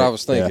That's what I quick,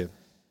 was thinking.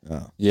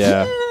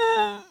 Yeah.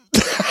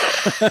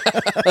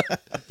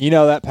 You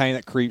know that pain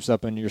that creeps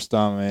up into your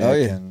stomach. Oh,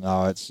 yeah. And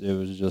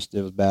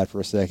it was bad for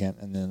a second,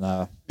 and then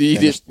You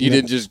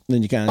didn't just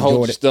Then you kind of hold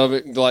enjoyed your it.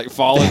 stomach and like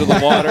fall into the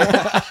water.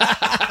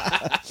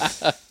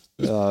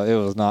 it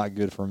was not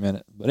good for a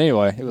minute. But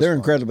anyway, it was They're fun.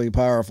 incredibly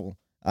powerful.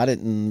 I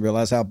didn't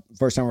realize how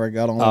first time I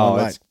got on one. Oh,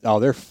 Like,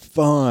 they're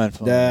fun.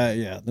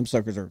 yeah, them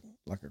suckers are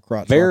like a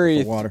crotch Very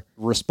rocket for water.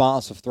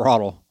 responsive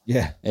throttle.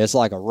 Yeah, It's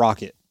like a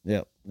rocket.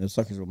 yep. Them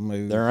suckers will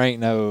move. There ain't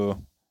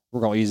no,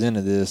 we're going to ease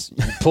into this.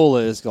 You pull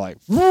it, it's like,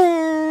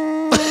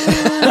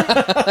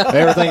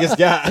 everything it's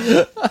got.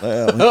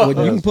 When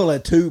you can pull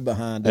that tube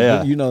behind it,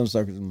 Yeah. you know them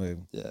suckers will move.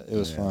 Yeah, it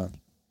was fun.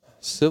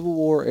 Civil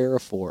War era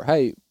fort.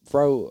 Hey,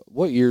 Fro,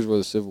 what years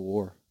was the Civil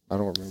War? I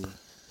don't remember.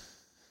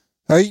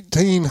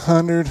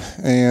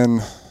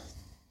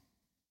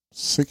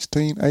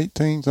 1816,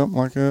 18, something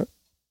like that.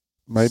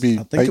 Maybe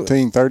I think it was-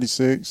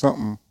 1836,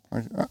 something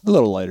like that. A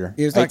little later.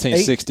 It was like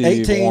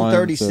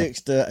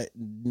 1836 to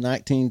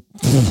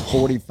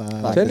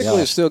 1945.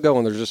 Technically, it's still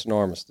going. There's just an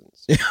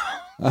armistice.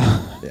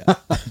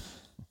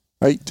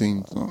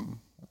 18 something.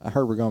 I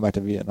heard we're going back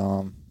to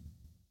Vietnam.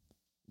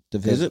 to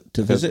visit,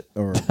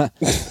 or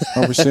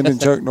Are we sending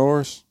Chuck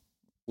Norris?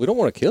 We don't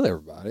want to kill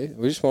everybody.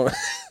 We just want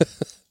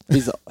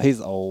He's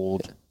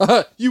old.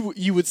 to.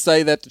 You would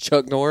say that to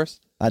Chuck Norris?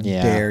 I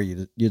Yeah. dare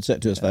you. You'd say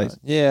it to his face.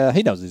 Yeah,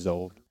 he knows he's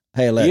old.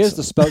 Hey, Alexa. He is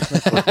the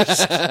spokesman.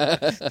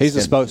 He's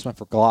the spokesman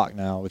for Glock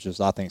now, which is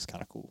I think is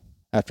kind of cool.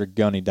 After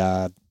Gunny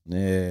died,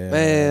 yeah,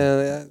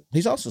 Man,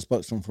 He's also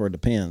spokesman for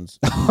Depends.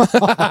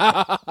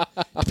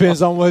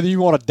 depends on whether you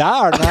want to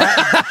die or not.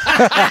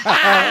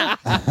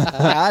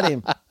 Got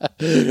him.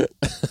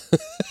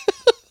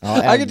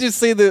 I could just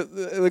see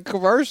the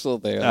commercial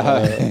there.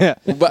 Yeah.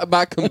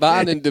 By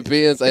combining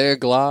Depends and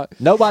Glock.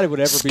 Nobody would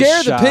ever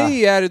Scare be the shy.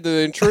 pee out of the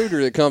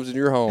intruder that comes in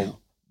your home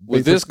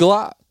with this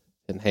Glock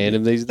and hand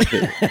him these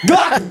Depends.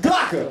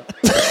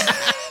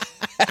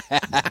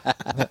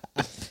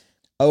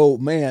 Oh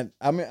man,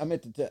 I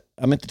meant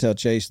to tell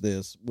Chase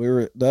this. We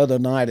were the other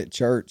night at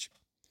church.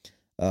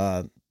 We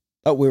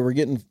were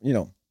getting,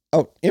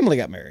 Emily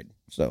got married,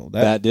 so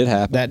That did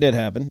happen. That did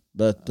happen,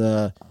 but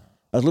I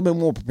was a little bit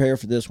more prepared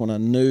for this when I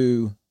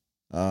knew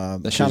That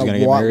she was kind gonna of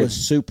get what married? was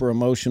super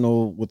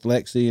emotional with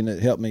Lexi, and it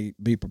helped me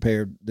be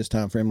prepared this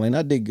time for Emily. And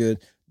I did good.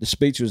 The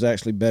speech was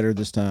actually better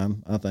this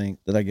time, I think,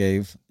 that I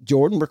gave.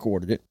 Jordan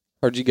recorded it.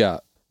 Heard you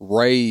got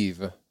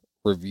rave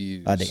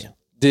reviews. I did.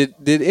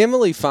 Did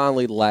Emily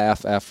finally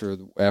laugh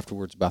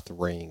afterwards about the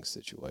ring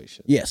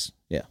situation? Yes.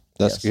 Yeah.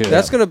 That's Yes. good.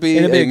 That's going to be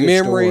It'll be a a good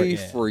memory story,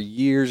 yeah. for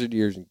years and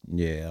years.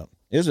 Yeah.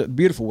 It was a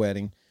beautiful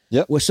wedding.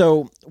 Yep. Well,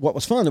 so what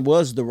was fun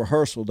was the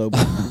rehearsal, though.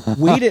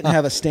 We didn't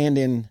have a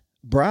stand-in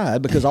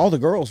bride because all the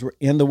girls were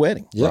in the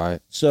wedding. Yep.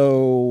 Right.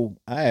 So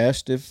I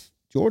asked if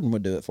Jordan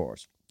would do it for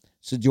us.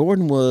 So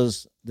Jordan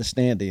was the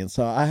stand-in.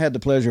 So I had the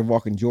pleasure of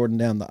walking Jordan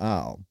down the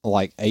aisle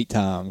like 8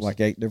 times.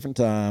 like 8 different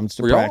times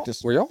to Were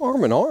practice. y'all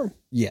arm in arm?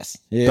 Yes.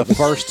 the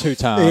first 2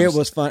 times. It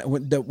was fun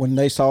when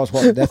they saw us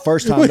walk. That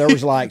first time there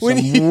was like When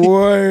some you-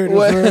 wait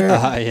a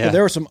second. Yeah.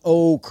 There were some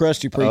old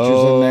crusty preachers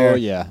Oh, in there.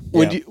 yeah.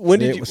 When Yeah.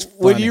 when It did was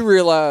when funny. you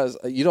realize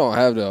you don't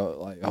have to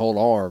like hold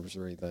arms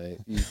or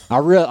anything? I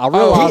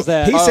realized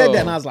that. He said Oh.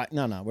 that, and I was like,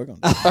 no, we're going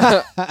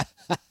to.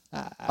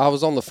 I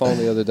was on the phone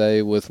the other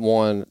day with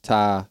one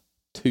Ty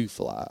Two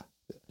Fly.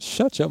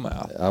 Shut your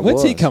mouth. I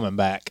When's he was. coming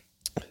back?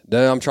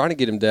 No, I'm trying to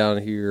get him down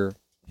here.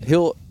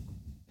 He'll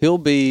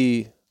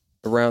be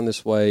around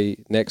this way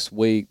next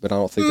week, but I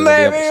don't think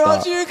they're gonna be able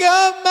to stop. you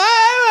come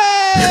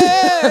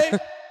my way?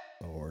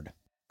 Lord.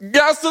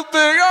 Got something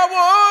I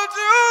want to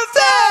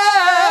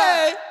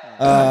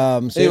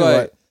say. So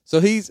Anyway,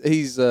 so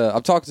he's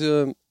I'm talking to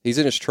him. He's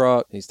in his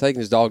truck. He's taking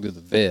his dog to the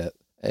vet,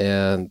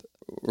 and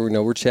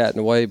we're chatting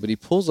away. But he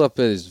pulls up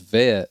at his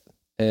vet,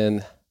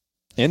 and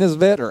In his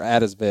vet or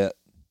at his vet?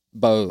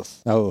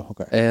 both, Oh,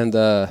 okay. and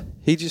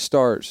he just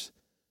starts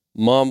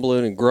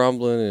mumbling and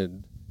grumbling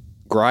and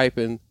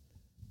griping,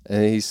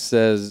 and he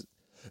says,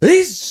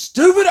 "These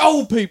stupid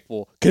old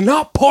people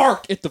cannot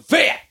park at the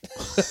vet."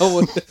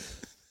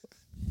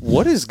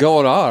 What is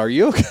going on? Are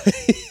you okay?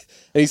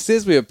 And he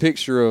sends me a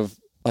picture of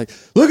like,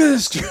 look at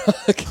this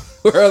truck,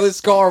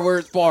 this car where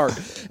it's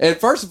parked. And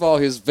first of all,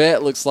 his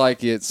vet looks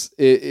like it's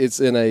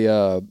in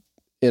a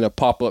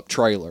pop up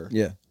trailer.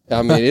 yeah.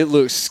 I mean, it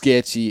looks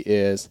sketchy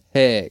as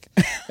heck.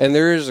 And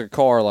there is a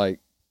car like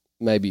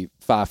maybe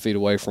 5 feet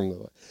away from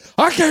the.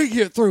 I can't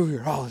get through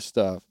here. All this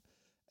stuff,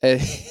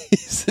 and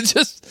he's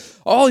just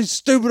all these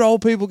stupid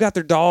old people got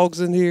their dogs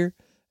in here.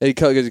 And he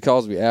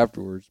calls me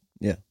afterwards.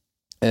 Yeah.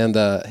 And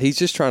he's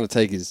just trying to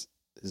take his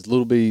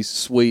little bitty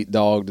sweet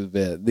dog to the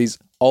vet. These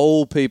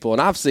old people,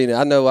 and I've seen it.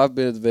 I know I've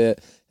been at the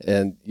vet,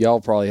 and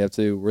y'all probably have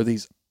too, where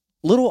these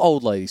little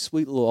old ladies,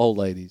 sweet little old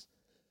ladies,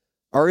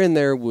 are in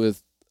there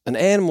with an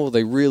animal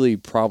they really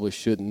probably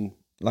shouldn't.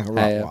 Like a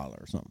have.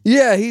 Rottweiler or something.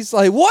 Yeah, he's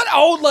like, what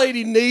old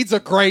lady needs a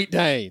Great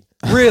Dane?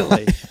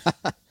 Really?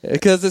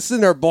 Because it's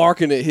in there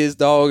barking at his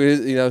dog.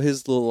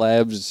 His little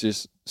labs is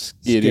just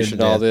skittish Scared and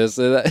to all death. this.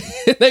 And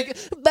they go,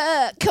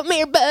 Buck, come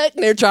here, Buck.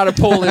 And they're trying to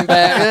pull him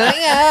back.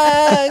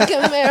 And like,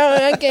 come here,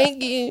 I can't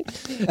get.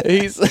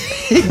 He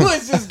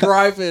was just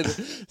griping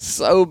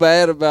so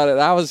bad about it.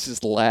 I was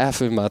just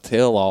laughing my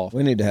tail off.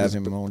 We need to have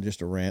him on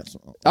just a rant.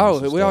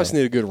 We always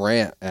need a good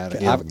rant out of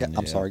him.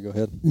 I'm sorry. Go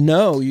ahead.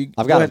 No,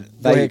 I've got a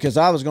vape. because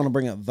I was going to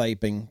bring up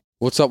vaping.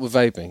 What's up with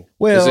vaping?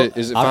 Well,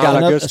 is it I've finally,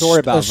 got a good story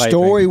about a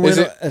story vaping.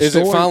 went, is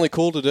it finally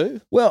cool to do?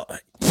 Well,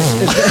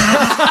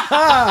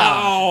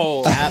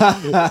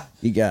 Oh,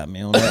 you got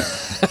me on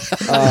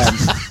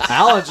that.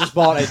 Alan just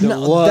bought a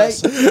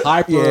deluxe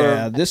hyper.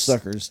 Yeah, this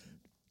sucker's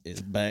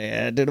is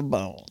bad to the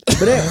bone.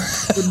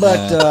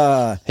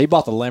 But He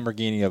bought the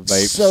Lamborghini of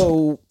vapes.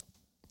 so,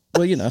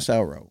 well, that's how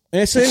I roll.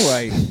 And so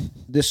anyway,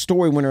 this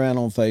story went around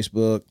on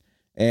Facebook,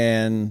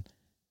 and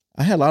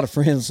I had a lot of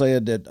friends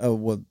saying that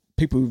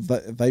people who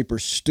vape are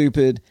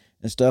stupid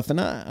and stuff, and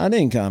I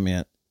didn't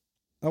comment.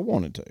 I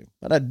wanted to,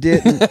 but I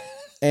didn't.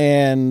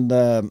 and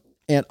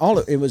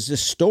it was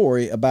this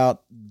story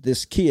about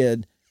this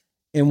kid,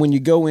 and when you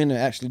go in and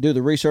actually do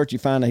the research, you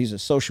find that he's a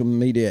social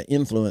media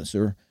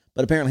influencer.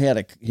 But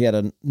apparently he had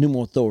a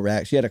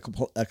pneumothorax. He had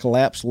a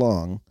collapsed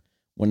lung.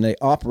 When they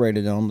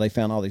operated on him, they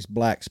found all these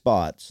black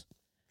spots,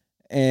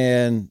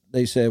 and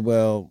they said,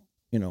 well,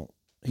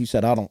 he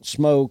said, I don't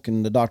smoke.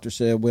 And the doctor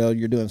said, well,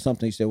 you're doing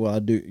something. He said, well, I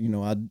do,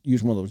 I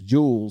use one of those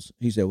Juuls.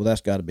 He said, well, that's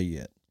got to be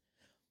it.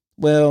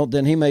 Well,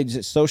 then he made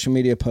this social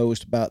media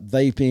post about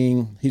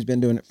vaping. He's been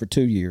doing it for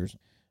 2 years.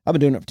 I've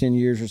been doing it for 10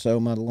 years or so.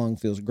 My lung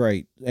feels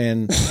great.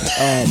 And, but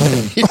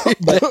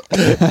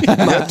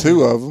Got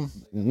 2 of them.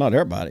 not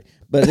everybody.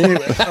 But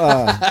anyway,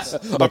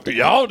 up to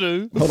y'all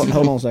do. hold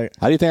on a second.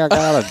 How do you think I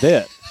got out of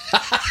debt?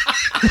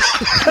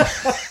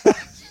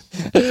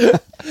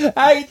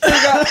 How you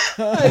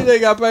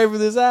think I paid for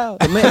this house?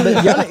 Man,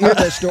 but y'all didn't hear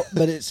that story,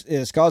 but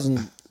it's causing,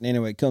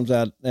 anyway, it comes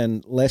out,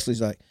 and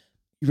Leslie's like,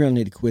 you really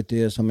need to quit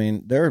this. I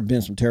mean, there have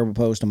been some terrible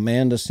posts.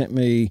 Amanda sent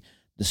me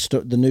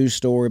the news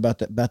story about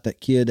that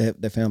kid.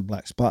 They found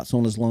black spots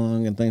on his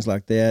lung and things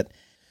like that.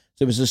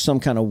 So it was just some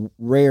kind of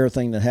rare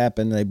thing that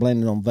happened. They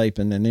blamed it on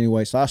vaping. And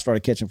anyway, so I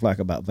started catching flack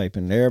about vaping.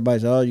 And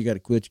everybody's, oh, you got to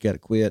quit, you got to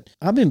quit.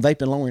 I've been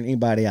vaping longer than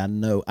anybody I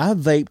know. I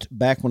vaped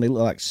back when they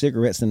looked like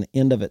cigarettes and the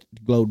end of it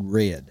glowed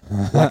red,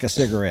 like a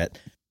cigarette.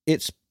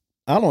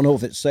 I don't know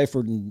if it's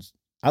safer than,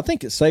 I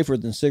think it's safer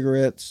than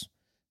cigarettes,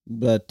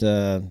 but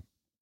I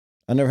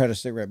never had a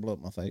cigarette blow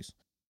up my face.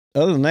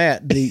 Other than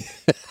that,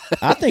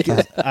 I think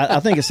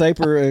it's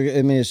safer.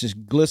 I mean, it's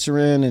just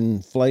glycerin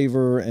and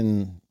flavor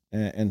and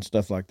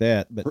stuff like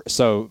that. But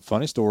So,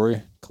 funny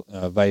story,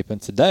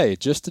 vaping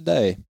just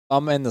today.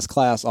 I'm in this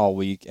class all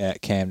week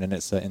at Camden.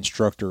 It's an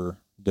instructor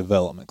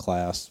development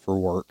class for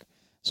work.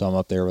 So I'm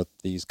up there with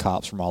these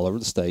cops from all over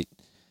the state.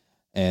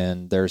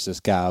 And there's this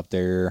guy up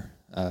there.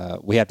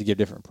 We have to give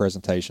different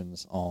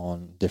presentations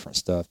on different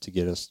stuff to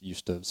get us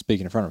used to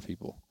speaking in front of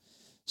people.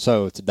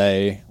 So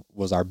today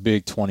was our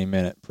big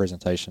 20-minute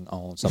presentation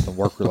on something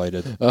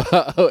work-related.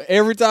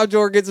 Every time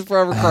Jordan gets in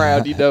front of a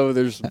crowd, you know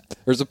there's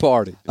a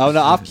party. Oh,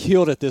 no, I've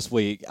killed it this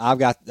week.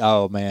 I've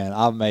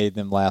made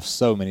them laugh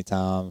so many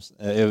times.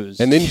 It was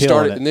and then you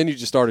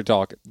just started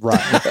talking. Right.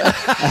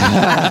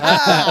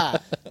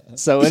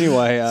 So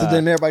anyway. So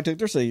then everybody took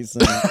their seats.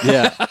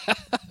 Yeah.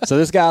 So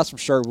this guy's from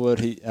Sherwood.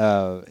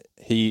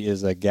 He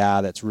is a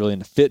guy that's really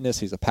into fitness.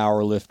 He's a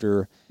power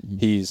lifter. Mm-hmm.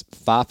 He's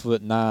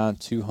 5'9",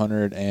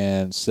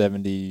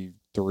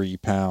 273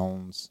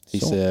 pounds. He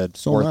said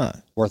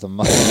worth of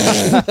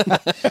muscle.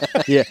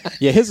 yeah,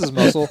 his is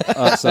muscle.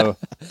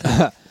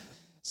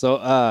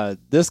 So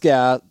this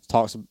guy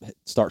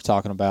starts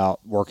talking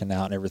about working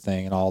out and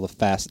everything and all the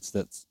facets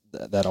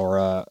that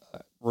are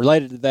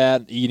related to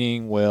that,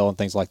 eating well and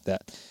things like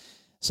that.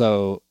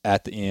 So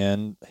at the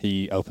end,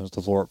 he opens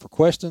the floor up for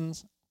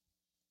questions.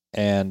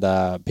 And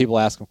people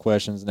ask him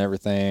questions and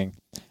everything,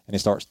 and he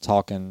starts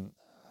talking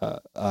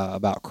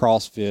about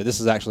CrossFit. This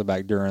is actually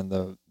back during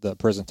the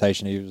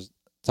presentation. He was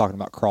talking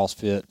about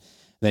CrossFit.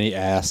 Then he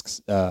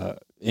asks,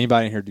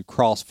 anybody in here do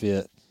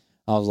CrossFit?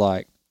 I was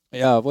like,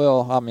 yeah,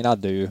 well, I mean, I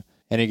do.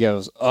 And he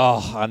goes,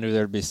 oh, I knew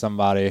there'd be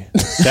somebody.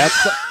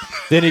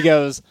 Then he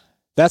goes,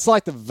 that's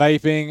like the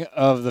vaping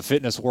of the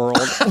fitness world.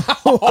 I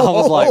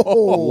was like,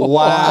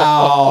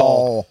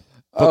 wow.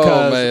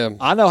 Because man.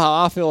 I know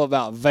how I feel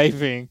about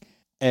vaping.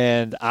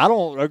 And I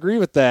don't agree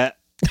with that.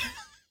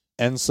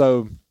 And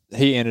so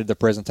he ended the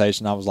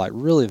presentation. I was like,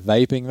 really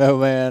vaping though,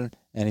 man?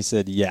 And he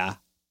said, yeah.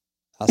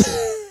 I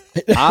said,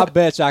 I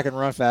bet you I can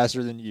run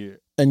faster than you.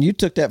 And you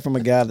took that from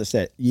a guy that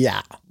said,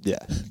 yeah. Yeah.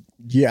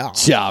 Yeah.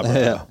 Yeah, bro.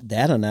 Yeah.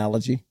 That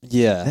analogy.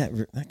 Yeah.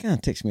 That kind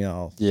of ticks me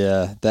off.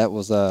 Yeah. That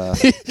was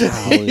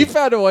he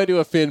found a way to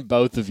offend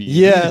both of you.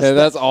 Yes. And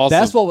that's awesome.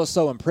 That's what was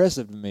so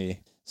impressive to me.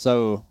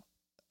 So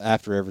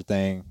after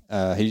everything,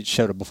 he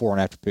showed a before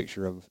and after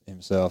picture of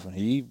himself, and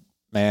he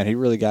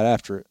really got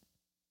after it.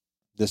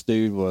 This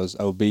dude was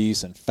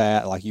obese and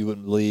fat like you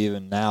wouldn't believe,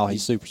 and now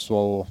he's super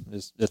swole.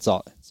 It's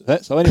all.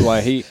 So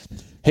anyway,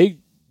 he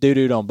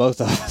doo-dooed on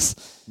both of us.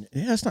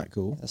 Yeah, that's not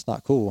cool. That's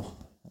not cool.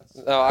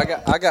 No,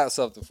 I got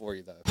something for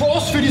you though.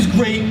 CrossFit is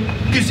great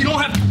because you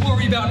don't have to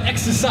worry about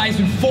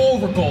exercising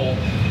for a goal,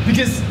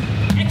 because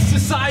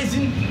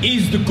exercising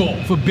is the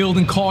goal for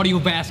building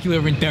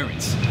cardiovascular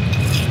endurance.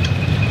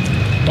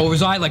 Or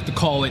as I like to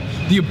call it,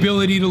 the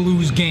ability to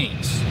lose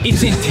gains.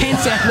 It's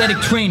intense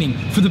athletic training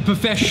for the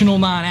professional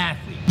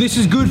non-athlete. This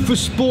is good for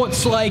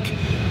sports like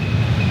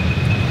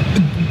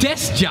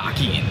desk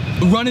jockeying,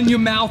 running your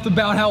mouth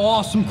about how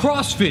awesome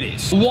CrossFit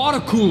is,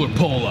 water cooler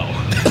polo,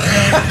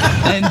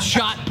 and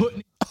shot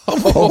putting.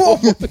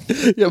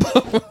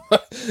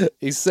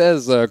 He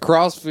says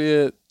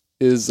CrossFit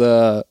is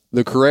the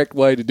correct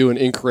way to do an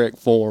incorrect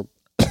form.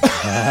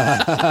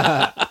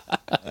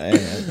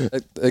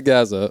 That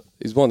guy's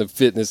he's one of the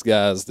fitness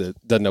guys that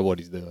doesn't know what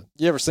he's doing.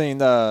 You ever seen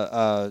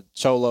the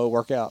Cholo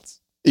workouts?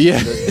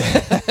 Yeah.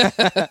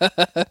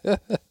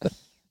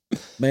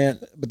 Man,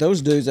 but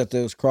those dudes at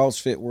those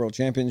CrossFit World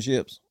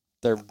Championships,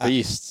 they're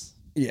beasts.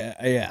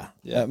 Yeah.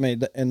 I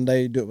mean, and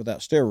they do it without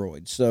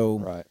steroids. So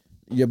right.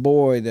 Your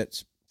boy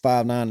that's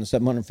 5'9" and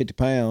 750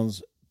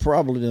 pounds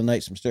probably done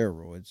ate some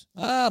steroids.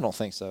 I don't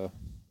think so.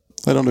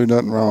 They don't do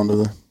nothing wrong,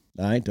 do they?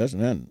 I ain't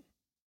touching nothing.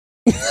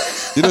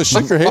 You just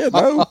shake your head,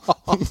 no.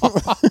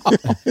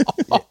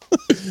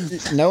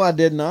 No, I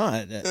did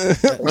not.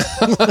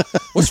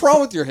 What's wrong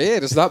with your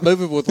head? It's not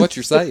moving with what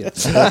you're saying.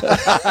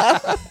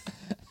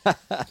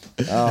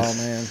 Oh,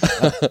 man.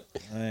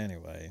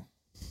 Anyway.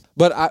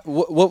 But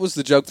what was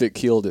the joke that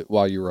killed it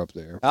while you were up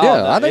there? Oh,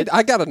 yeah, no,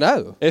 I got to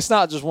know. It's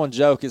not just one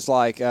joke. It's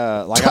like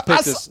I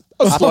picked this.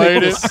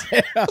 Slayed it.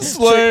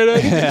 Slayed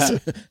it. Yeah.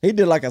 He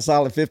did like a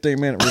solid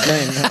 15-minute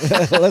routine.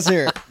 Let's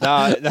hear it.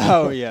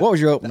 No, yeah. What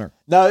was your opener?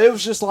 No, it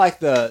was just like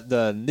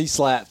the knee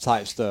slap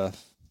type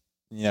stuff.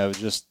 You know,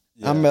 just.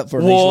 Yeah. I'm up for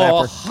a knee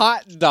slapper.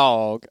 Hot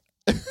dog.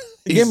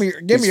 Give me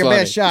your funny.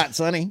 best shot,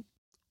 Sonny.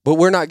 But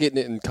we're not getting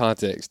it in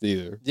context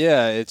either.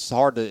 Yeah, it's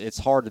hard to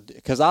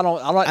because I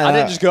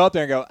didn't just go up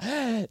there and go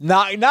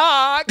knock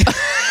knock.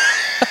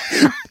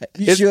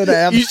 You should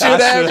have. You should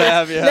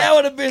have. yeah. That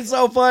would have been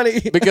so funny.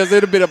 Because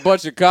there'd have been a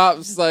bunch of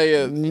cops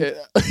saying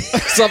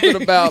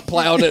something about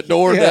plowing that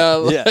door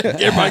down. Yeah.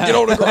 Everybody get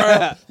on the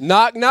ground.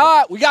 Knock,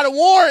 knock. We got a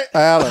warrant.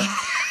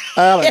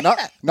 Alan,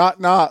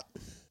 not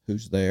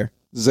Who's there?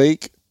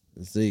 Zeke.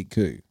 Zeke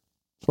who?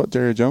 That's what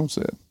Jerry Jones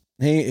said.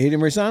 He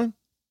didn't resign him?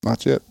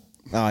 Not yet.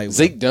 No, he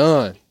Zeke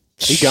done.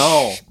 He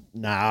gone.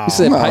 No. He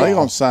said, No, they "Hey."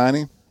 gonna sign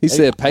him. He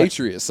said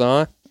Patriot,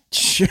 son.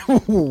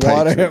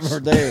 Whatever,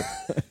 dude.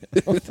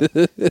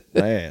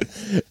 Man.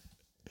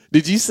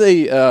 Did you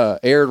see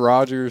Aaron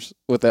Rodgers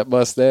with that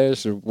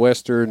mustache and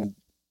Western,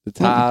 the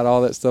tie and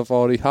all that stuff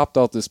on? He hopped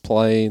off this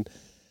plane,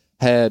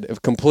 had a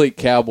complete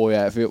cowboy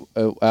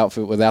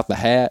outfit without the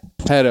hat,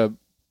 had a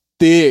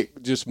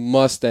thick just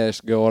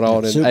mustache going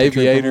on, and Super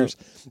aviators.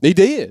 He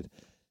did.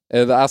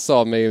 And I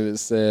saw a meme that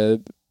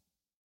said,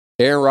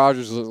 Aaron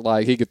Rodgers looked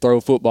like he could throw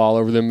a football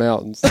over them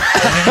mountains.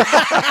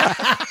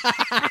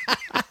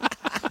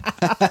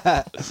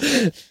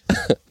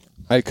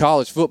 Hey,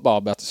 college football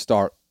about to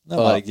start.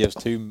 Nobody gives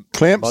two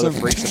Clemson. mother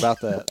freaks about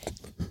that.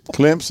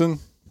 Clemson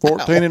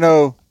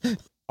 14-0.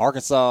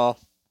 Arkansas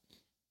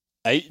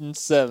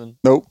 8-7.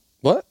 Nope.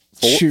 What?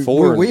 Shoot,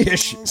 Four we and-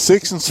 wish.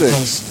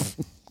 6-6.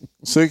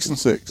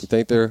 6-6. You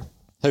think they're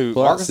Who?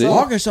 Well, Arkansas? see.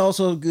 Arkansas is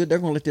so good, they're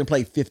going to let them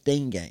play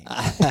 15 games.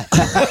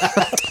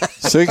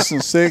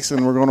 6-6,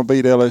 and we're going to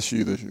beat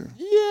LSU this year.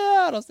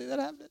 Yeah, I don't see that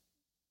happening.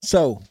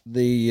 So,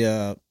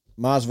 the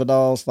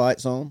Masvidal's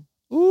fight's on.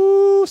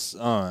 Ooh,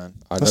 son.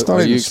 That's Are not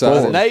you even excited?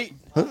 sport. Nate,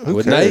 Who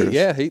With cares? Nate,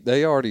 yeah,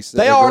 they already said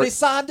they already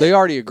signed it. They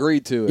already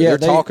agreed to it. Yeah, they're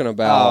they- talking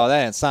about. Oh,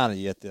 they ain't signed it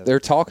yet. Though. They're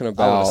talking I would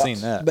about. have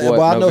seen that. But, What,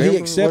 well, I know he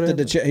November, accepted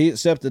whatever? he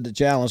accepted the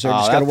challenge. They're Oh,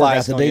 just got that to work out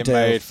fight's the gonna get made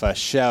details. for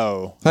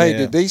show. Hey, Yeah.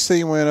 did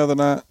DC win the other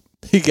night?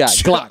 He got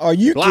Glock. Are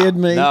you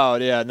kidding me? No,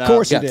 yeah, no. Of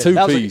course he Got did. two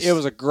That was piece. it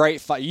was a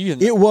great fight.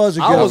 It was a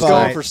good I was fight.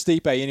 going for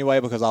Stipe anyway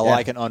because I Yeah.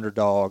 like an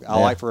underdog. I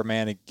Yeah. like for a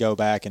man to go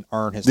back and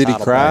earn his Did he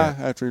title cry back.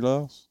 after he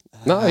lost?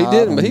 No, he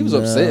didn't. But he was No.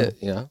 upset.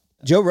 You know,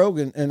 Joe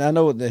Rogan, and I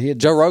know that he had.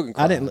 Joe Rogan.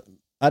 I cried.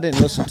 didn't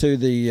listen to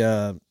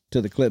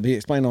the clip. He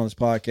explained on his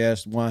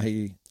podcast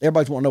why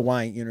everybody's want to know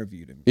why he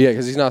interviewed him. Yeah,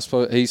 because he's not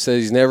supposed. He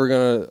says he's never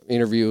going to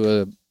interview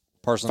a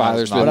Person fighter that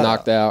that's was been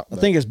knocked knocked out. I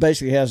think it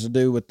basically has to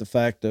do with the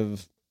fact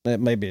of that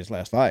may be his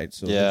last fight.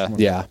 So Yeah.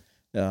 Yeah.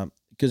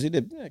 because he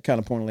did kind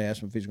of pointedly ask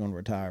him if he's going to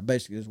retire.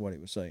 Basically, is what he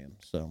was saying.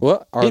 So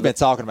What? Are He's they- been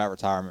talking about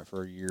retirement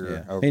for a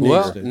year. Yeah. Over He needs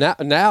well,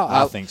 to. now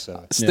I think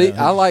so. Steve,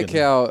 Yeah, I like he's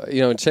how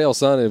Chael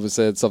Sonnen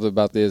said something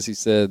about this. He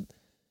said,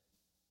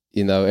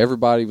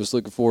 everybody was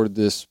looking forward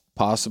to this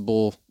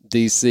possible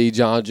DC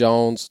John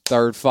Jones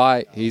third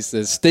fight. He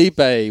said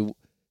Stipe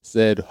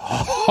said,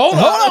 "Hold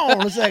on, hold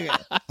on a second.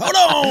 Hold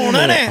on,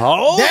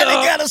 honey.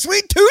 Daddy got a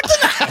sweet tooth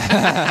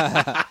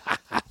tonight.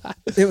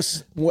 It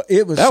was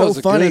that so was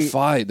a funny. good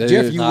fight, dude.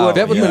 Jeff, you No, would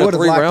that would you have been a would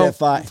have liked 3-round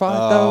that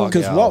fight. though.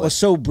 Because golly. what was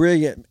so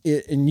brilliant,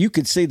 and you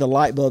could see the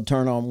light bulb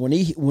turn on when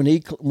he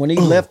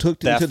left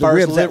hooked That into the first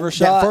ribs. liver That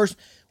shot? first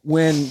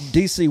when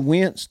DC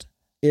winced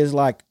is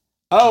like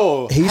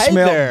Oh, he hey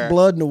smelled there.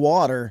 blood in the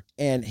water,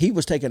 and he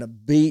was taking a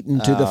beating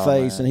to the Oh,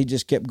 face, man. and he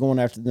just kept going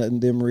after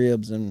them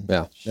ribs, and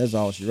Yeah. that's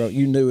all she wrote.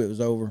 You knew it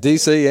was over.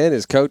 DC and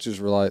his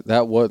coaches were like,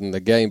 that wasn't the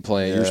game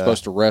plan. You're Yeah.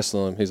 supposed to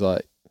wrestle him. He's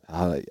like,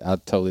 I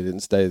totally didn't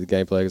stay to the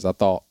game plan because I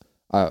thought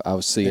I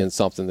was seeing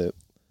something that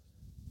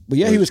But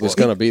yeah, he was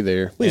going to be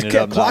there. He Ended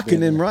kept up not clocking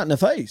being him there. right in the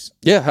face.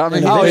 Yeah, I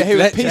mean, Oh, yeah, he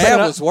was that piecing jab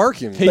up- was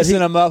working. Piecing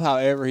him up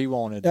however he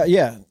wanted.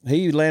 Yeah,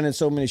 he landed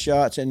so many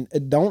shots, and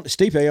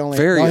Stipe only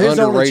Very his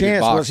only underrated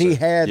chance was he boxer.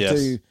 had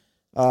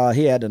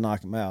Yes. to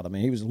knock him out. I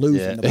mean, he was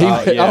losing the He-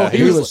 fight. oh, he,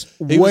 he was, was-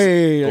 he was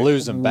way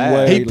losing bad.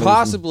 way He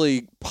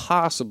losing.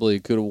 possibly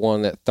could have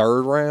won that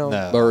third round,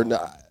 No.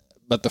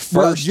 but the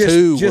Well, first just-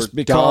 two just were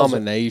because of-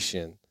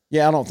 domination.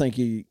 Yeah, I don't think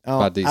he.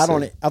 By I DC.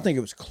 don't. I think it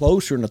was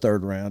closer in the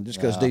third round, just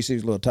because Yeah. DC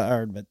was a little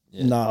tired. But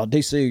no,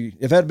 DC.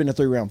 If it had been a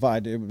 3-round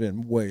fight, it would have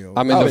been way over.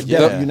 I mean, Oh, the,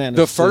 definitely the, unanimous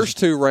the decision. first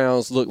two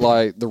rounds looked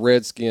like the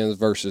Redskins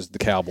versus the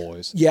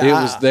Cowboys. Yeah, it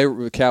was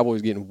the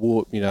Cowboys getting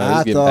whooped. It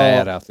was getting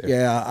bad out there.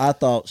 Yeah, I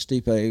thought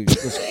Stipe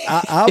was.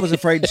 I was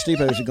afraid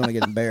Stipe was going to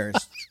get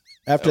embarrassed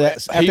after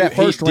that. After that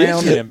first he did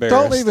round, get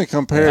embarrassed. Don't even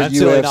compare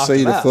Until he knocked UFC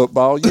him to out.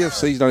 football.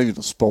 UFC's not even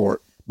a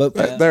sport. but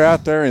They're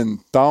out there in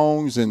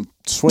thongs and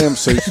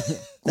swimsuits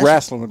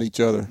wrestling with each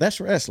other. that's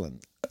wrestling.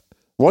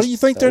 What do you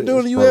think they're That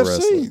doing is in pro UFC?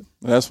 wrestling.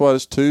 That's what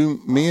it's two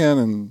men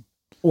and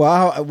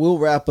Well, we'll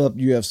wrap up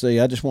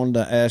UFC. I just wanted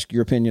to ask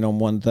your opinion on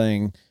one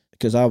thing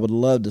because I would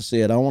love to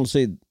see it. I want to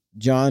see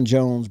John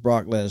Jones,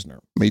 Brock Lesnar.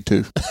 me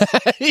too.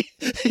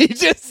 he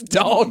just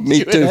dogged Me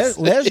you too.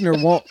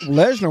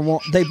 Lesnar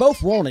want. They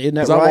both want it, isn't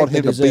that Because right? I want him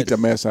That to is beat it. the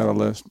mess out of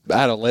Les.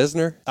 out of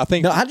Lesnar. I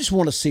think No, I just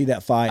want to see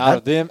that fight. out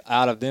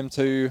of them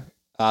two,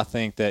 I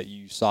think that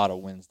USADA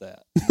wins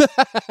that.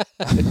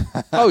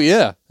 Oh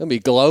yeah, it'll be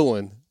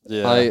glowing.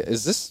 Yeah. Like,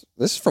 is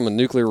this from a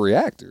nuclear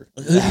reactor?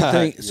 Who do you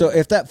think? So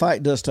if that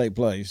fight does take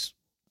place,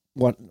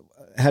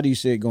 how do you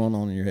see it going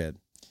on in your head?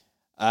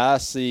 I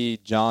see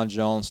John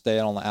Jones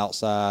staying on the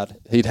outside,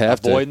 He'd have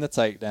avoiding the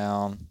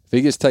takedown. If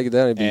he gets taken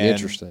down, it'd be and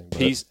interesting.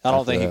 but I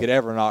don't think he after could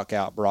ever knock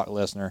out Brock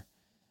Lesnar.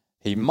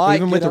 He might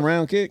even get with the him.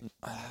 round kick.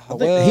 I think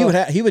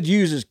Well- he would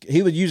use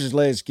his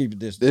legs to keep it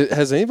distance.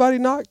 Has anybody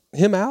knocked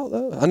him out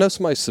though? I know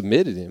somebody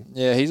submitted him.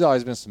 Yeah, he's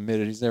always been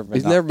submitted. He's never been.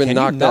 He's never been Can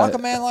knocked you knock out.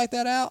 a man like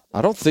that out?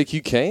 I don't think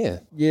you can.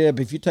 Yeah,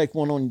 but if you take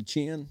one on your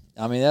chin,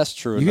 I mean, that's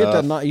true you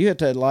enough. hit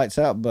that lights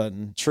out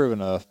button. True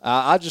enough.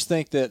 I just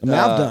think that I mean,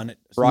 I've done it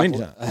many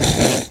times.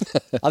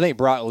 I think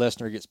Brock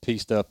Lesnar gets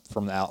pieced up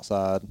from the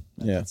outside.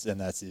 And Yeah.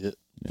 that's it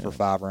for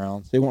 5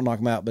 rounds. He won't knock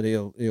him out, but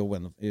he'll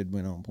win. He'd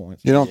win on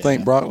points. You don't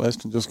think Brock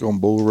Lesnar just going to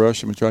bull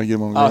rush him and try to get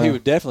him on the Oh, ground? he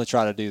would definitely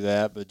try to do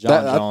that, but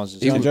John Jones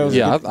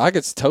is. I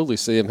could totally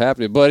see him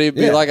happening, but it'd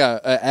be Yeah. like a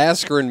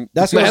Askren.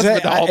 That's what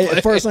Masvidal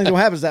the first thing that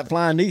happens is that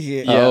flying knee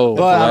hit. Yeah, Oh,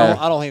 but wow.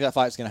 I don't think that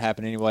fight's going to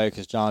happen anyway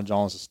because John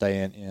Jones is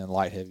staying in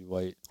light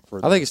heavyweight.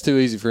 For I think it's too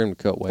easy for him to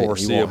cut weight. He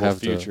Foreseeable won't have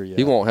future, to. yeah.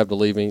 He won't have to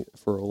leave him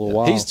for a little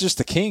while. He's just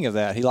the king of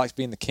that. He likes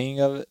being the king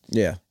of it.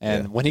 Yeah.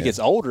 And when he gets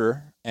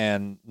older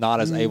and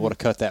not as able to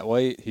cut that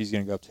weight, he's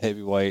going to go up to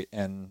heavyweight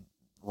and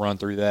run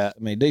through that.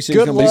 I mean, DC's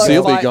Good going luck.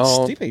 He'll be Fight.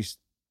 gone. Stipe's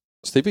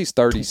Stipe's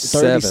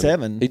 37.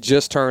 37. He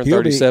just turned He'll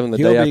be- 37 the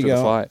he'll day be after the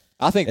gone. fight.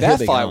 I think He'll that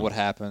be fight gone. would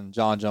happen.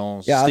 John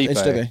Jones, Yeah, Stipe.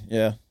 it's Stipe.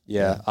 Yeah.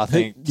 Yeah, I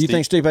think. Do you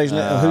think Stipe's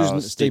next?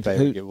 Who's Stipe Stipe?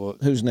 would get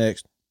whooped. Who's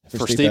next For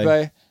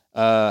Stipe?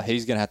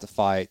 He's going to have to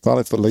fight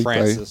Probably Felipe.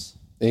 Francis.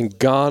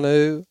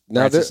 Ngannou.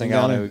 Now, Francis that-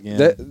 Ngannou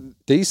again.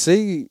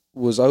 DC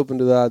was open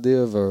to the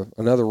idea of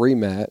another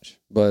rematch,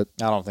 but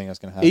I don't think that's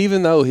going to happen.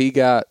 even though he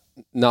got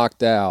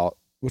knocked out,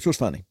 Which was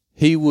funny.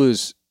 he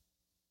was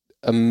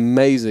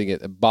amazing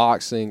at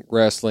boxing,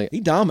 wrestling. He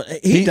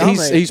dominated. He's yeah.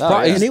 he's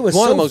And he was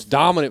one of so- the most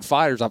dominant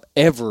fighters I've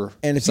ever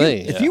And if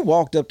seen. if you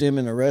walked up to him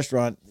in a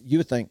restaurant, you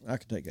would think I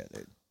could take that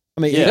dude.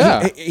 I mean,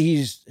 Yeah.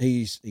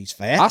 he's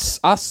fat.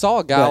 I saw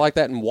a guy But- like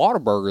that in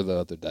Whataburger the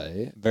other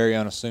day. Very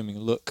unassuming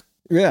look.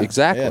 Yeah,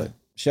 Exactly. yeah.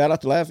 Shout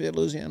out to Lafayette,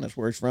 Louisiana. That's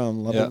where he's from.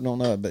 A lot of Yeah. people don't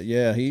know it, but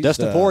yeah, he's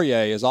Dustin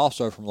Poirier is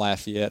also from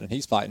Lafayette, and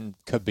he's fighting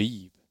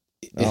Khabib.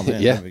 Oh,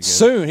 man, Yeah. that'd be good.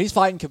 Soon. He's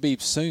fighting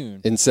Khabib soon.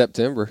 In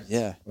September.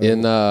 Yeah.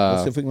 In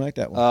Let's see if we can make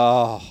that one.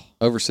 Oh,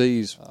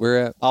 overseas. We're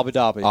at Abu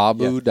Dhabi.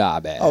 Abu Yeah.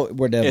 Dhabi. Oh,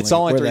 we're definitely. It's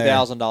only we're there.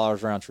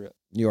 $3,000 round trip.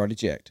 You already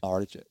checked.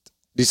 Already checked.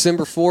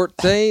 December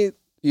 14th,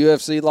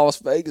 UFC Las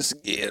Vegas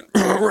again.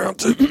 Round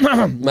 2.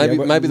 Maybe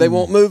but- maybe they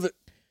won't move it.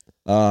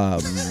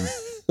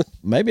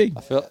 Maybe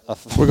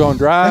We're going to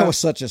drive. that was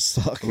such a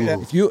suck.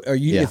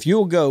 If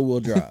you'll go, we'll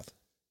drive.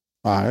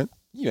 All right.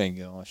 You ain't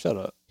going. Shut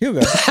up. He'll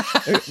go.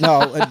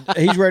 No,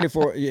 he's ready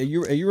for.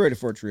 You ready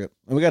for a trip?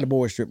 And we got a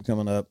boys trip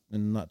coming up,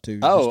 and not too.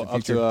 Oh, distant up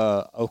future.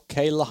 to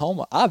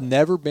Oklahoma. I've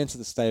never been to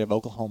the state of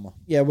Oklahoma.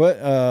 Yeah, but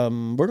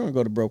we're going to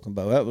go to Broken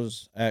Bow. That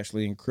was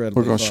actually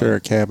incredible. We're going to share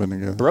a cabin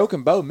together.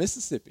 Broken Bow,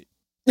 Mississippi.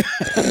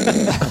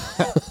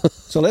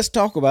 So let's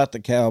talk about the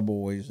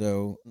Cowboys,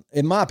 though.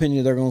 In my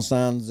opinion, they're going to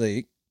sign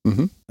Zeke.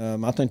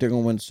 Mm-hmm. I think they're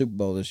going to win the Super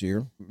Bowl this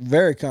year.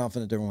 Very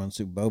confident they're going to win the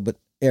Super Bowl, but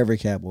every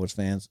Cowboys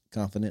fan's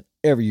confident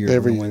every year they're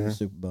Every going to win year. the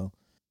Super Bowl.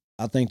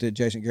 I think that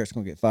Jason Garrett's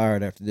going to get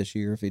fired after this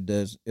year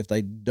if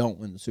they don't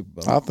win the Super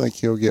Bowl. I think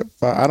he'll get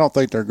fired. I don't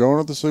think they're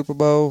going to the Super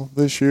Bowl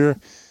this year.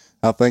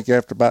 I think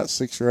after about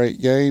 6 or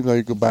 8 games,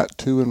 they go about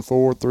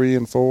 2-4,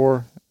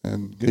 3-4,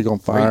 and he's going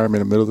to fire him in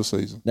the middle of the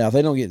season. Now, if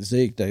they don't get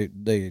Zeke,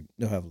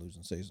 they'll have a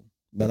losing season.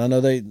 But I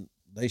know they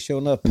show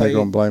enough And they're pay.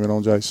 going to blame it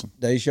on Jason.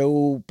 They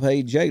show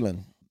pay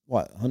Jalen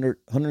what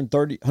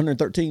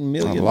 113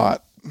 million, A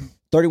lot.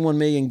 31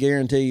 million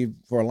guaranteed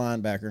for a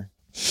linebacker.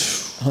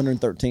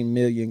 113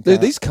 million.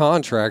 Dude, these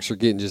contracts are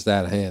getting just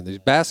out of hand. These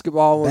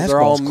basketball ones are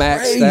all Basketball's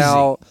maxed crazy.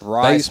 out.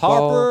 Bryce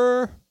Baseball,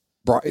 Harper,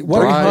 Bryce.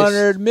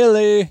 300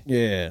 milli.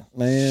 Yeah,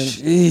 man.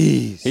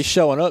 Jeez. He's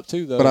showing up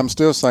too, though. But I'm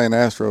still saying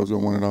Astros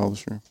going to win it all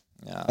this year.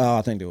 Yeah. Oh,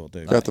 I think they will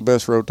too. Got the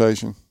best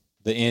rotation.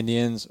 The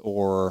Indians,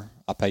 or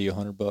I'll pay you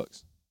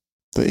 $100.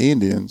 The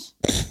Indians.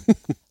 They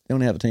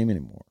don't have a team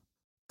anymore.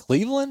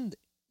 Cleveland,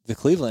 the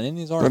Cleveland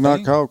Indians aren't. They're a not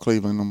team? called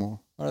Cleveland no more.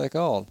 What are they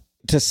called?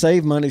 To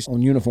save money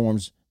on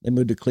uniforms, they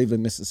moved to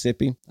Cleveland,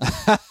 Mississippi.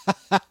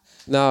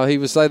 No, he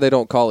would say they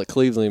don't call it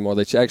Cleveland anymore.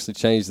 They actually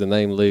changed the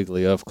name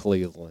legally of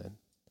Cleveland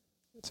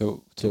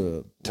To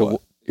To to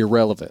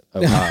irrelevant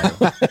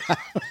Ohio.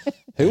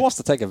 who wants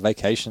to take a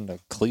vacation to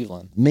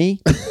Cleveland? me,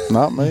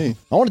 Not me.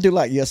 I want to do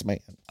like Yes Man.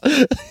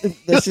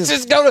 Let's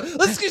just go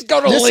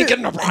to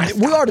Lincoln, Nebraska.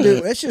 We ought to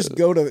do. Let's just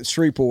go to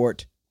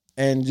Shreveport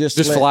and just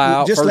fly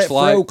out, Just first let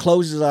flight. Fro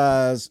close his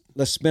eyes.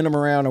 Let's spin him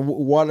around, and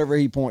whatever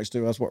he points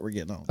to, that's what we're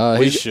getting on.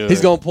 We he's, should.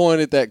 he's going to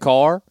point at that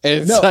car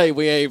and No. say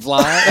we ain't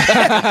flying. Oh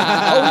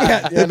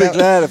yeah, He'd be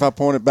glad if I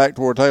pointed back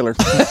toward Taylor.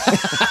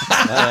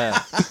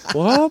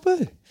 Well,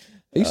 but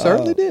he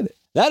certainly did it.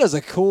 That is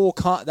a cool.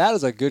 That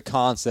is a good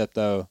concept,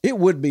 though. it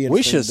would be.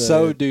 We should interesting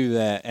so to- do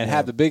that and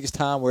have the biggest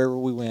time wherever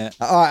we went.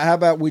 All right, how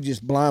about we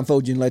just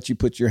blindfold you and let you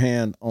put your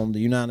hand on the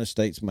United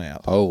States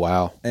map, Oh,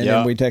 wow. and Yeah.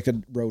 then we take a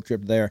road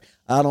trip there.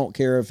 I don't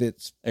care if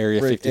it's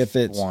Area if it's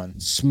 51.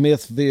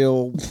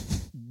 Smithville,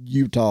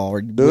 Utah,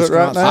 or Do it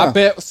right Wisconsin. now. I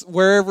bet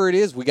wherever it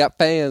is, we got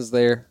fans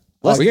there.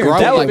 Let's we get grow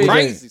that like would be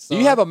crazy. Do son.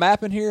 you have a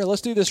map in here?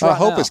 Let's do this I right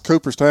hope now. it's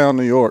Cooperstown,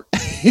 New York.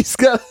 He's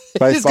got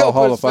Baseball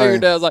Hall put of his finger Fame.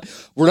 down. It's like,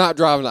 we're not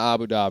driving to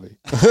Abu Dhabi.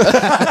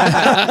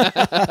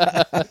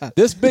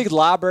 This big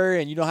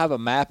library, and you don't have a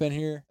map in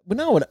here. But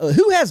no,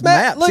 who has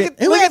maps?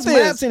 Who has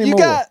maps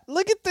anymore?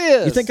 Look at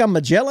this. You think I'm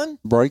Magellan?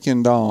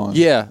 Breaking Dawn.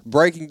 Yeah,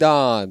 Breaking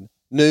Dawn,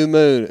 New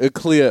Moon,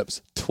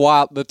 Eclipse,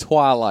 the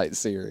Twilight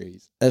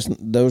series.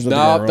 Those are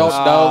No,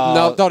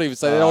 the don't even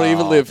say they don't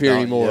even live here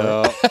anymore.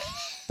 Yeah.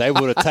 They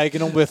would have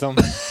taken them with them.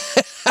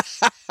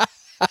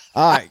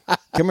 All right,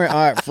 come here.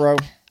 All right, Fro.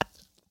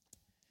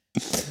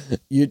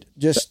 You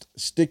just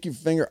stick your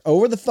finger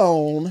over the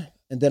phone,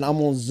 and then I'm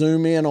gonna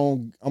zoom in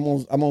on. I'm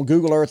on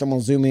Google Earth. I'm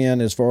gonna zoom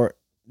in as far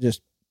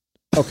just.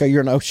 Okay,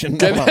 you're an ocean.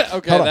 Okay, Hold on.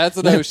 Hold on. that's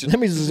an ocean. Let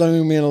me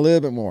zoom in a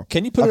little bit more.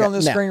 Can you put it Okay, on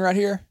this now. screen right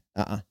here?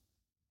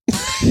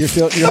 You're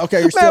still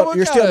okay. Man, what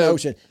You're still in kind the of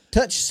ocean.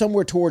 Touch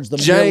somewhere towards the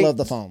jank middle of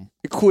the phone.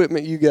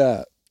 Equipment you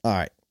got. All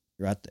right,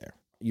 right there.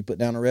 You put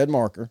down a red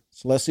marker.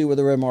 So let's see where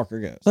the red marker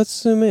goes. Let's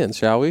zoom in,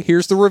 shall we?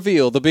 Here's the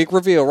reveal, the big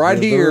reveal right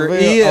There's the here.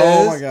 reveal. Is,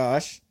 Oh my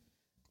gosh.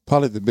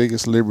 Probably the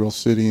biggest liberal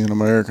city in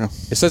America.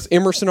 It says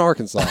Emerson,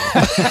 Arkansas.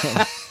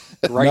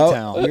 Great No,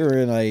 town.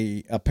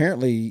 You're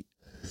apparently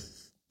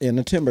in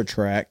a timber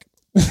tract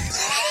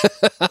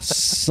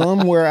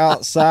somewhere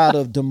outside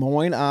of Des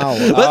Moines, Iowa.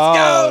 Let's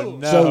go.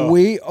 No. So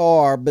we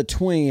are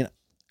between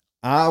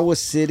Iowa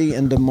City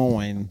and Des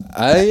Moines.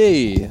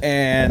 Hey,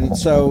 And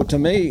so to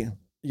me,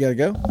 you got to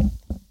go?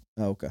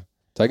 Okay.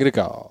 take it a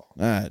call.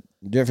 All right.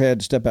 Jeff had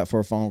to step out for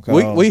a phone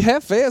call. We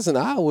have fans in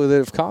Iowa that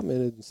have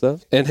commented and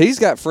stuff, and he's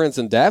got friends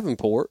in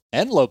Davenport.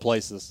 And low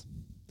places.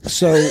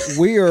 So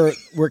we're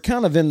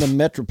kind of in the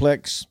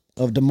metroplex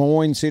of Des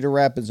Moines, Cedar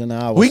Rapids, and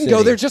Iowa We can go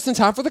City. there just in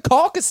time for the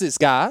caucuses,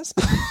 guys.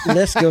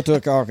 Let's go to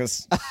a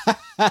caucus.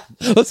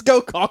 Let's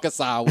go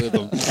caucusy with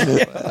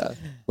them.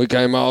 We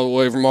came all the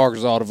way from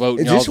Arkansas to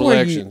vote in y'all's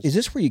elections. Is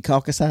this where you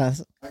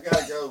caucusize? I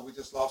gotta go. We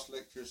just lost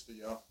electricity,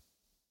 y'all.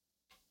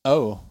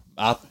 Oh,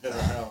 At our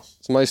house.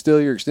 Somebody steal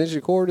your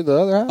extension cord to the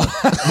other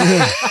house?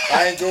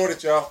 I enjoyed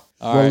it, y'all.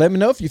 all Well, right. let me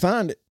know if you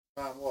find it.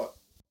 Find what?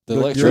 The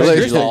your electricity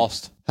electricity.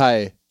 lost.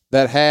 Hey,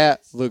 that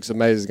hat looks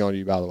amazing on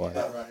you, by the way.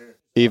 Right here.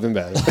 Even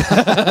better.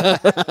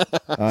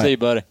 right. See you,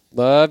 buddy.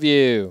 Love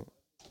you.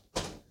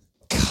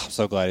 I'm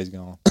so glad he's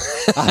gone.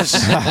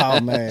 Oh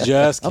man,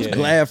 Just I'm kidding.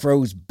 glad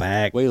Fro's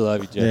back. We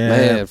love you, Jeff. Yeah.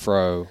 Man,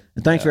 Fro.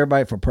 And thanks for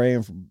everybody for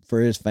praying for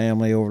his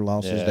family over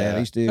lost his Yeah. dad.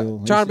 He's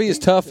still Trying to be as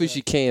tough as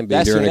you can be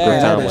That's during a your great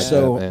dad, time man. like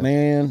so that,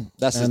 man. man.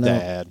 That's I his know.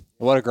 dad.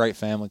 What a great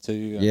family, too.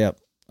 Yep,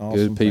 awesome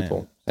Good people.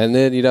 family. And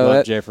then, you know, Love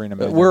that, Jeffrey and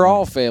Amanda. we're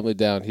all family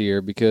down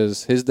here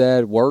because his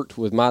dad worked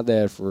with my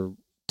dad for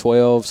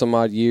 12 some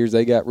odd years.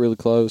 They got really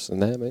close,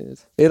 and that, man,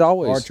 it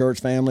always. Our church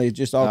family is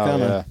just all Oh,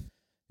 kind of. yeah.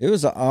 It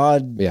was an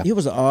odd. Yeah. It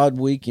was an odd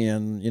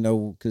weekend,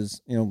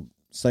 because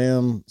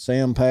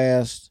Sam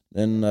passed,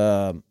 and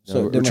So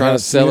so we're then we trying to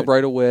have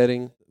celebrate a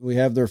wedding. We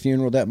have their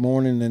funeral that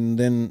morning, and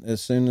then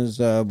as soon as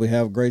we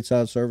have great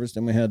side service,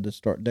 then we had to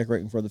start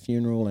decorating for the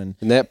funeral. And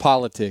And that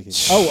politicking.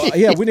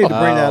 yeah, we need to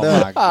bring that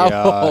up. My gosh.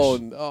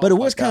 Oh, But it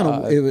was my kind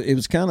God. of it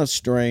was kind of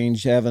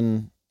strange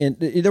having, and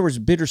there was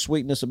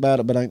bittersweetness about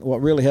it. But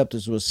what really helped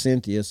us was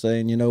Cynthia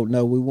saying,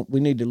 no, we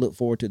need to look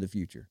forward to the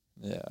future.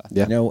 Yeah.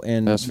 Yeah.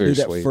 And That's do very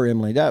that sweet. for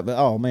Emily. But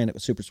oh man, it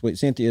was super sweet.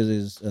 Cynthia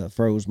is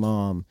Fro's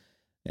mom,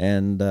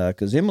 and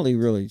because Emily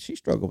really she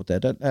struggled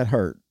with that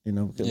hurt.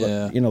 'Cause,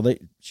 Yeah.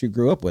 she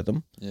grew up with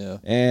them, Yeah.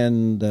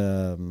 and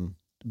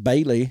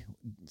Bailey,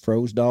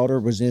 Fro's daughter,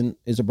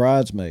 is a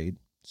bridesmaid.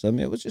 So I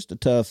mean, it was just a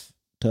tough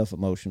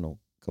emotional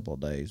couple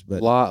of days.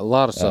 But a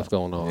lot of stuff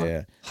going on.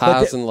 yeah.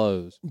 Highs and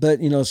lows. But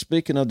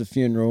speaking of the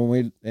funeral,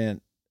 and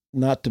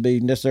not to be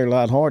necessarily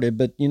lighthearted,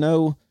 but we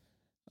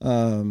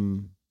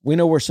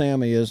know where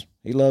Sam is.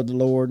 He loved the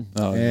Lord,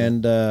 Oh, yeah.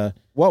 and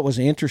what was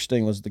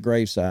interesting was the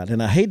graveside.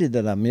 And I hated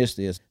that I missed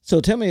this. So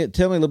tell me a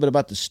little bit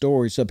about the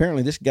story. So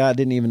apparently, this guy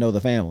didn't even know the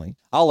family.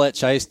 I'll let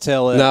Chase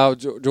tell it. No,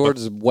 George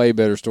is a way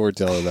better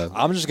storyteller than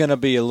I'm just going to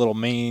be a little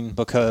mean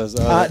because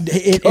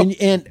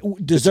And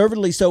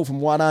deservedly so, from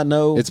what I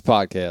know. it's a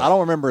podcast. I don't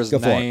remember his Go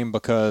for it. name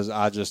because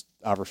I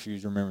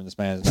refuse to remember this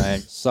man's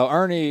name. So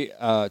Ernie,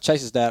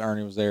 Chase's dad,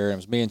 Ernie, was there. And it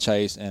was me and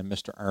Chase and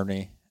Mr.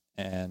 Ernie.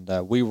 And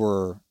we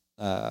were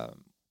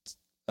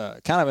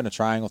kind of in a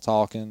triangle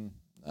talking,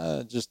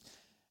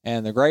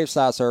 and the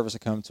graveside service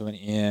had come to an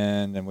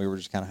end, and we were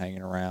just kind of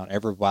hanging around.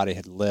 Everybody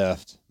had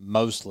left,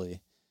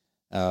 mostly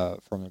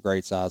from the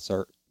graveside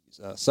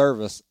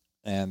service,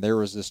 and there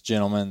was this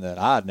gentleman that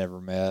I had never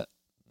met,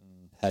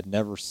 had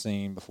never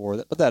seen before.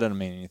 But that didn't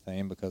mean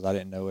anything because I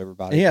didn't know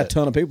everybody. He had a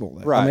ton of people.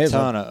 Right, it's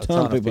ton a of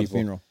ton of people at the people.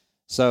 funeral.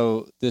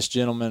 So this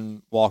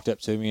gentleman walked up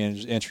to me and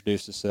just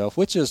introduced himself,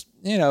 which is,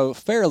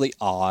 fairly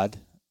odd,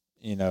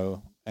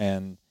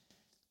 and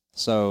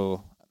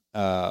so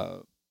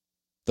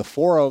the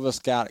four of us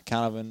got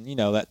kind of in,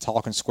 that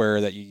talking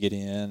square that you get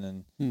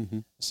in,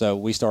 and so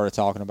we started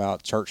talking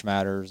about church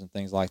matters and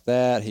things like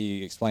that.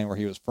 He explained where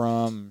he was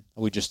from.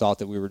 We just thought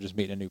that we were just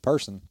meeting a new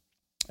person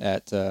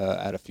at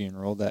a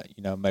funeral that,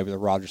 maybe the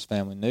Rogers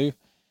family knew.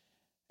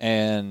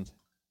 And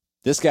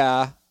this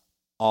guy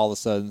all of a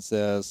sudden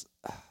says,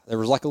 there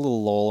was like a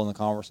little lull in the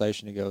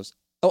conversation. He goes,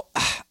 "Oh,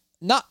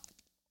 not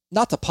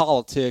to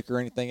politic or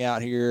anything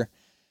out here.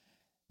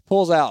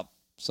 Pulls out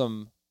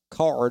some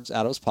cards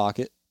out of his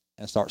pocket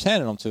and starts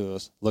handing them to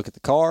us. Look at the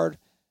card.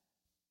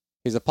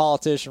 He's a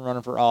politician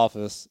running for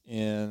office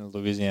in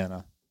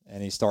Louisiana,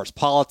 and he starts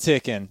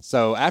politicking.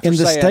 So after in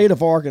the saying, state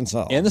of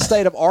Arkansas, in the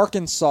state of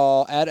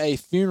Arkansas at a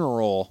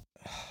funeral.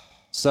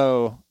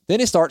 So then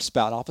he starts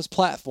spouting off his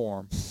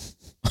platform.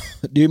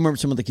 Do you remember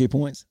some of the key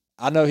points?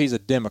 I know he's a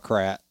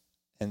Democrat,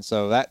 and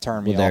so that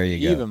turned me off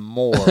even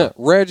more.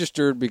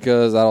 Registered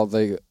because I don't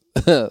think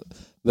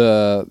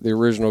the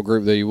original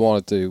group that he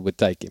wanted to would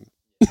take him.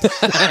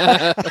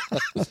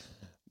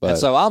 And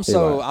so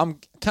I'm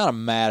kind of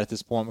mad at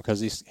this point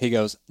because he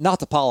goes, not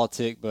to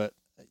politic, but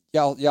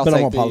y'all But take I'm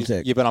gonna these.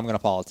 politic. Yeah, but I'm going to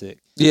politic.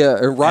 Yeah,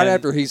 and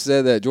after he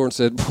said that, Jordan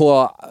said,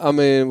 well, I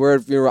mean, we're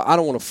at a funeral. I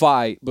don't want to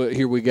fight, but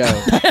here we go.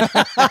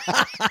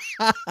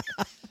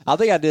 I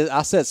think I did.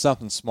 I said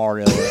something smart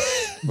in it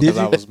because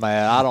I was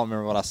mad. I don't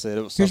remember what I said.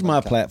 It was Here's something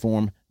my kind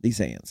platform. These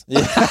hands.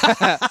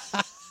 Yeah.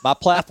 My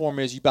platform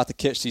is you about to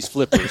catch these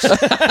flippers.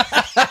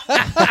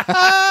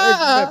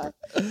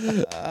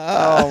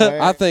 Oh,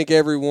 man. I think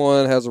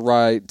everyone has a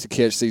right to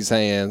catch these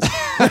hands.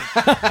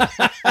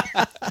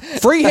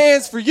 Free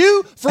hands for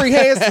you. Free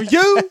hands for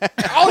you.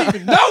 I don't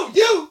even know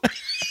you.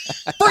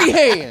 Free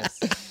hands.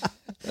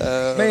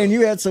 Man,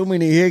 you had so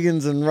many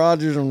Higgins and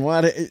Rogers and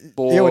White. It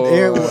would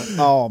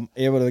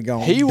have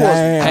gone. He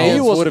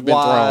down. was would have been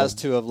wise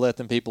to have let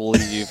them people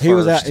leave. He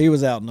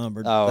was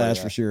outnumbered. Oh, that's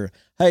yeah. for sure.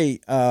 Hey,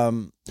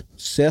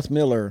 Seth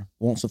Miller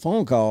wants a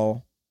phone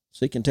call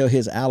so he can tell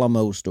his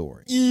Alamo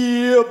story.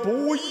 Yeah,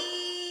 boy.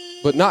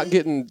 But not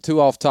getting too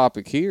off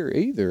topic here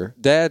either.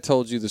 Dad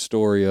told you the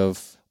story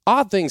of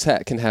odd things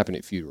can happen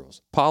at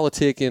funerals,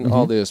 politicking,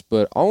 all this,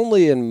 but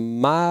only in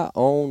my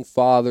own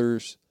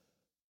father's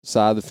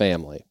side of the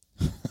family.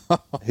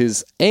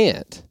 His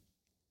aunt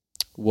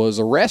was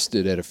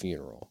arrested at a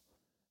funeral.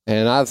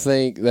 And I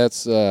think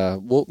that's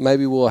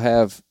maybe we'll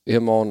have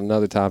him on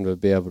another time to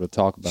be able to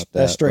talk about that.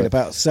 That's straight up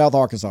out South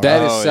Arkansas.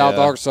 That is Oh, South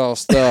yeah. Arkansas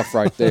stuff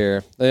right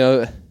there. You know,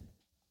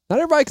 not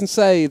everybody can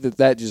say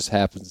that just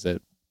happens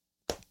at.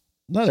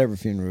 Not every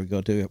funeral we go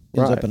to ends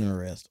Right. up in an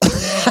arrest.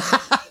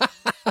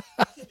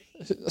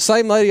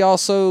 Same lady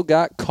also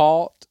got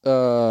caught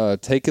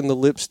taking the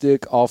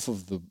lipstick off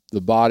of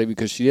the body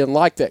because she didn't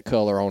like that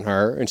color on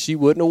her and she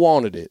wouldn't have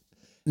wanted it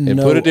and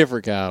put a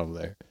different kind on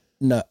there.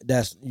 No,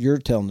 you're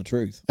telling the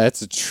truth.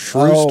 That's a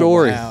true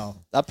story. Wow.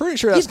 I'm pretty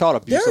sure that's called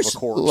abuse of a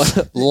corpse.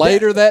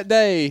 Later that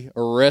day,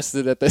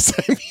 arrested at the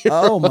same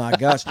funeral. Oh my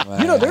gosh!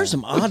 You know, there's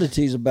some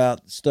oddities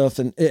about stuff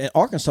in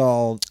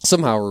Arkansas.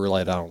 Somehow we're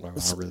related. I don't know.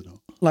 I really don't.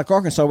 Like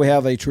Arkansas, we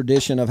have a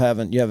tradition of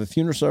you have a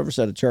funeral service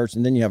at a church,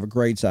 and then you have a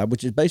graveside,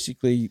 which is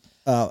basically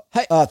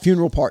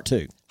funeral part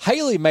 2.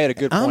 Haley made a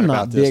good point I'm about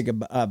not this.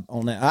 big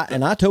on that.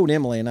 I told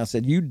Emily, and I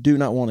said, you do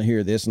not want to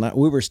hear this. And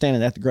we were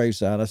standing at the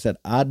graveside. I said,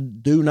 I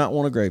do not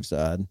want a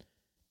graveside.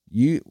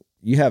 You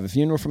have a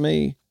funeral for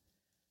me.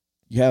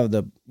 Y'all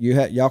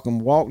can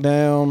walk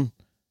down,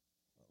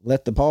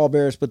 let the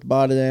pallbearers put the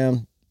body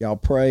down. Y'all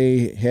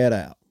pray, head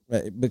out.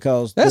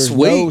 Because That's there's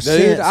weak, no dude.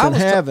 sense I in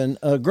was having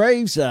a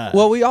graveside.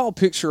 Well, we all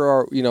picture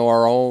our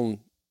own,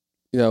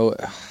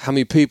 how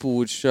many people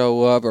would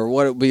show up or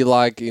what it would be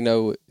like,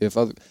 if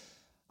other.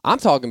 I'm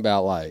talking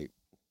about like,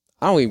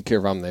 I don't even care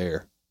if I'm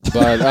there,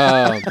 but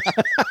matter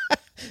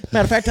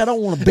of fact, I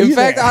don't want to be in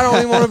fact, there. I don't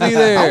even want to be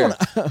there. I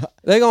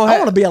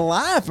want to be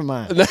alive for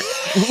mine.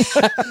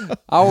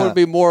 I want to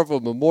be more of a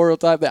memorial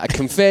type thing.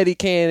 Confetti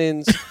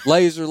cannons,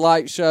 laser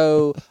light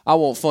show. I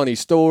want funny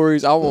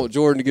stories. I want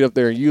Jordan to get up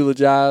there and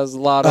eulogize a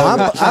lot of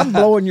it. I'm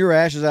blowing your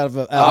ashes out of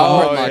a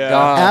my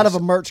God. out of a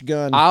merch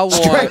gun. I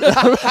want. He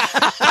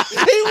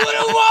would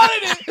have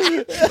wanted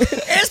it.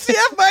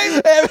 STF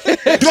baby.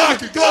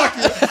 Glocky.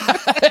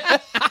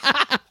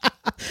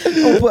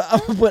 I'm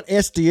gonna put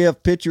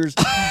STF pictures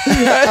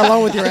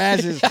along with your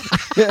ashes.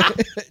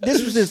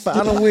 This was his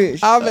final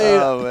wish. I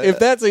mean, if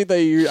that's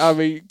anything, of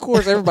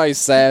course, everybody's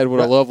sad when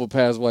a loved one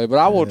passed away, but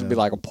I want it to be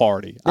like a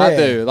party. I Yeah.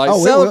 do. Like, Oh, it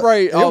will-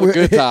 celebrate it all the will-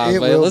 good times,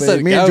 it man. will Let's be. let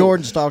it Me go. and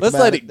Jordan talked Let's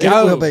about let it. it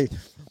go. It will be.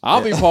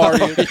 I'll be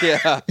partying.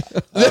 Yeah.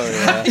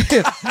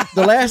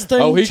 The last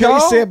thing Oh, he Chase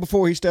called? said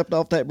before he stepped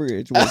off that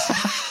bridge was,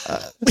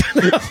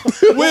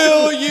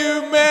 Will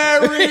you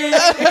marry?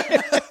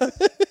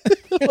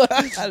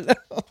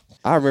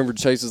 I remember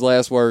Chase's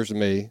last words to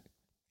me.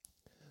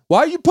 Why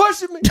are you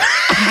pushing me?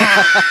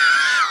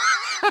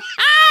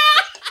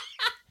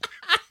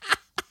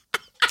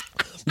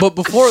 But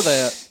before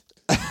that,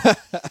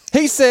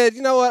 he said,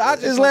 "You know what?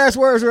 his last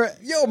words were,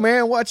 "Yo,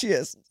 man, watch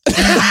this."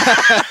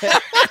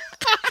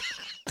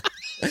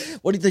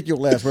 What do you think your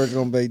last words are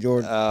going to be,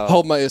 Jordan?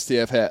 hold my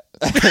STF hat."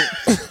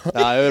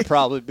 Nah, it would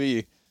probably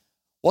be,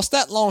 what's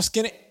that long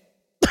skinny?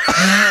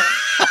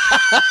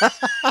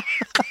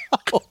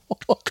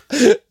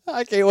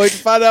 I can't wait to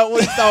find out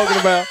what he's talking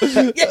about.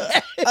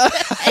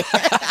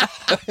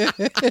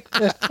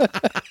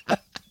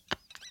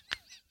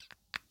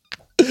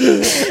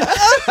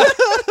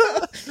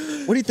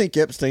 What do you think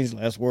Epstein's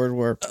last words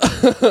were?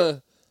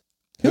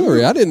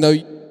 Hillary, I didn't know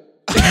you.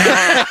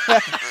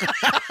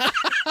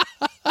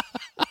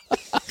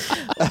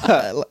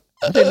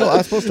 I didn't know I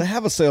was supposed to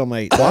have a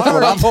cellmate. That's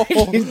what I'm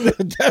thinking.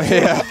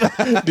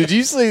 Did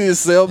you see his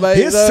cellmate?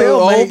 His though?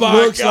 cellmate Oh my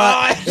looks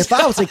God. like if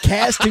I was a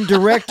casting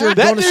director,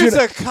 That going to shoot dude's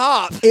a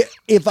cop.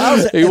 if I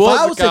was He was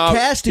I was a cop. a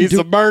casting He's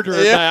a murderer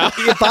now.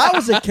 if I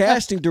was a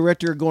casting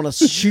director going to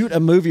shoot a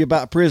movie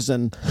about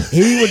prison,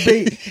 he would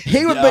be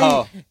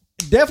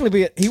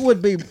definitely he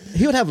would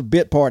have a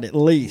bit part at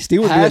least. He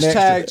would be an Hashtag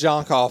extra.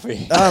 John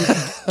Coffee.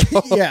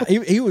 Yeah,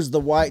 he was the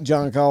white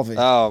John Coffee.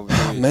 Oh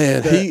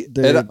Man,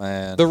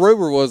 man. the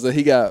rumor was that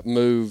he got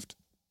moved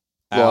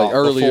Out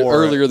like before.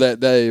 earlier that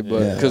day,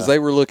 but because Yeah. they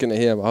were looking at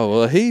him. Oh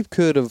well, he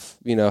could have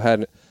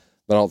had,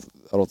 but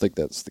I don't think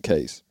that's the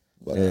case.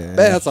 But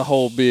that's a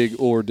whole big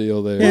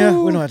ordeal there. Yeah,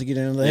 we don't have to get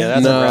into that. Yeah,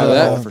 that's No, a rabbit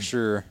that- hole for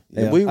sure.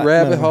 We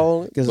rabbit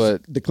hole, because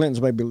but the Clintons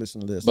may be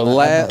listening to this. but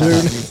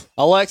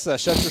Alexa,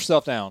 shut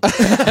yourself down.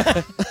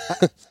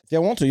 If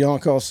y'all want to, y'all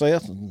call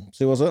Seth and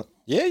see what's up.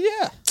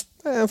 Yeah.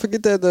 man,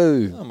 forget that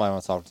dude. I might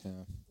want to talk to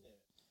him.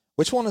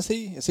 Which one is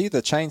he? Is he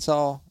the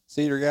chainsaw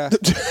cedar guy?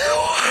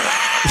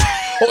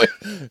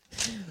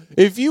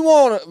 If you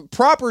want a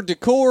proper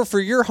decor for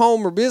your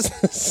home or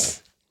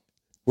business,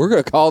 we're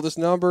gonna call this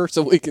number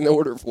so we can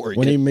order for you.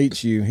 When he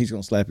meets you, he's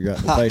going to slap you right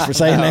in the face for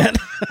saying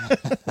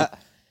that.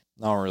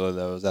 No, really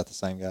though. Is that the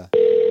same guy?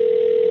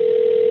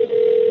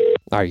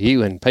 Are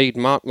you in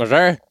Piedmont,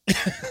 Missouri?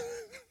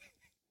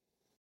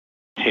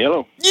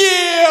 Hello.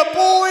 Yeah,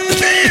 boy.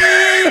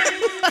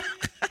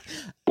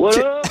 What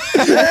up?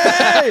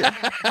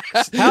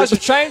 How's your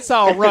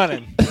chainsaw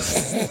running?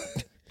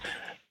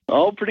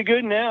 Oh, pretty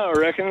good now, I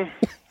reckon.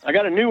 I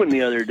got a new one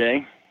the other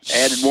day.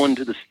 Added one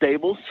to the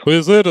stables.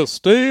 Is it a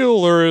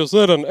steel or is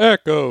it an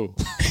echo?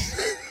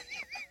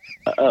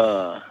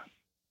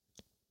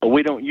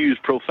 We don't use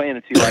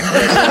profanity like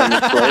that in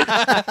this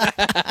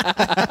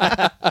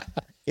place.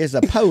 It's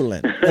a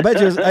Poland. I bet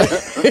you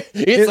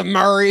It's a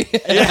Murray.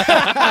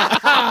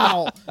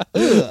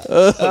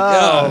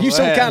 you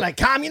some kind of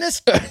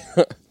communist?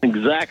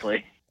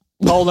 Exactly.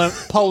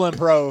 Poland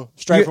Pro,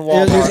 straight from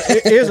It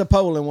Walmart. is a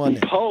Poland one.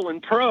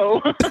 Poland Pro.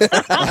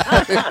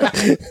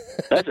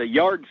 That's a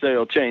yard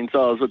sale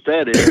chainsaw is what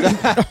that is.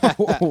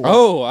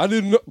 Oh, I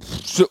didn't know.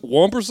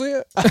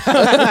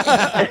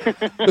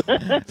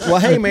 1%? Well,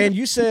 hey, man,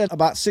 you said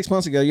about 6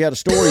 months ago you had a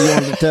story you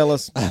wanted to tell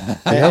us.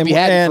 I hope you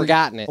hadn't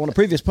forgotten it. On a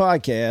previous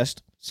podcast,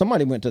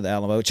 somebody went to the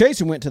Alamo.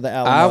 Chasen went to the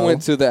Alamo. I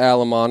went to the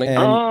Alamonic.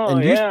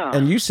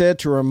 And you said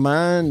to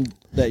remind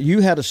that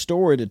you had a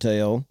story to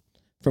tell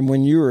from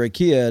when you were a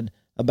kid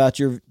about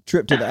your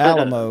trip to the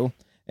Alamo,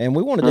 and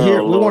we wanted to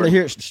hear. We want to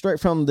hear it straight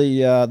from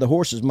the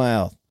horse's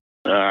mouth.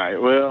 All right.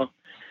 Well,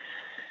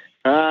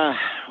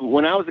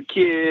 when I was a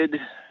kid,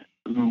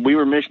 we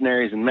were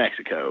missionaries in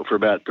Mexico for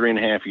about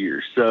 3.5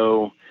 years.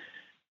 So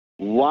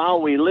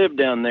while we lived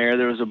down there,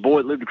 there was a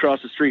boy that lived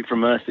across the street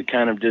from us that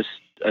kind of just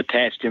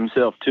attached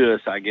himself to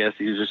us. I guess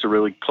he was just a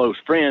really close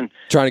friend.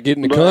 Trying to get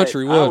in the But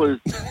country, I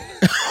wasn't was.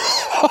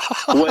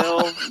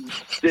 Well,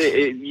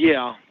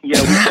 yeah, we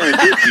kind of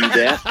did do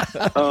that.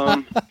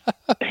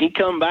 He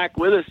come back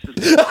with us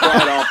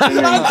quite often,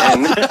 and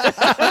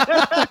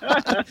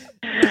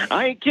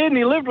I ain't kidding.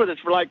 He lived with us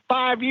for like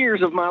 5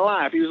 years of my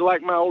life. He was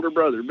like my older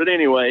brother. But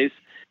anyways,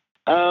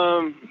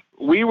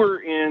 we were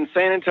in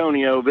San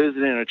Antonio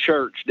visiting a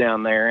church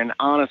down there, and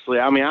honestly,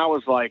 I mean, I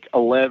was like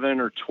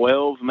 11 or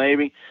 12,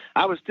 maybe.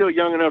 I was still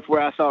young enough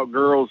where I thought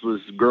girls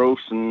was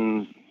gross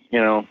and.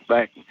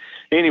 Back.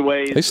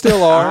 Anyways, they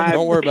still are.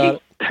 Don't worry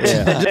about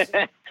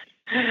it.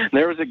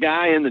 There was a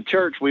guy in the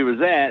church we was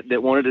at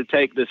that wanted to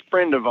take this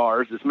friend of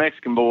ours, this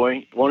Mexican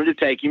boy, wanted to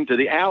take him to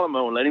the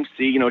Alamo and let him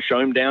see, show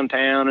him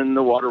downtown and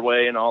the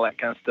waterway and all that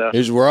kind of stuff.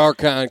 This is where our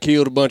kind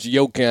killed a bunch of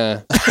your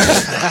kind.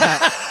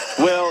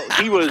 Well,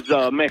 he was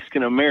a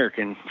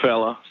Mexican-American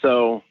fella,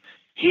 so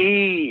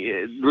he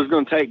was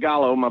going to take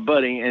Gallo, my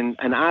buddy, and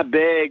I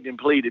begged and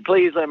pleaded,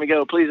 please let me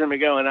go, please let me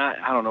go. And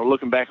I don't know,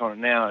 looking back on it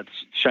now, it's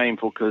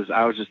shameful because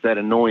I was just that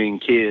annoying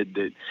kid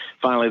that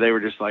finally they were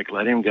just like,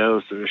 let him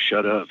go, so just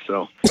shut up.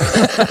 So,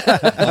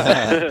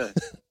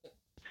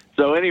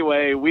 so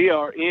anyway, we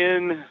are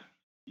in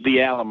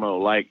the Alamo,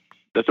 like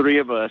the three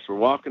of us. We're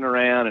walking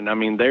around, and I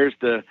mean, there's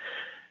the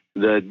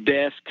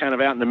desk kind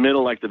of out in the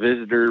middle, like the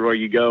visitor where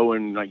you go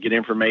and like get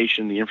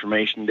information, the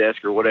information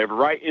desk or whatever,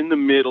 right in the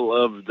middle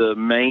of the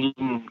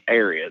main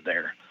area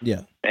there.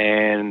 Yeah.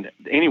 And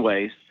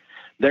anyways,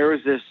 there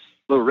was this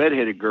little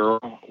redheaded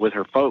girl with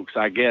her folks,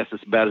 I guess.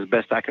 It's about as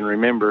best I can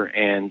remember.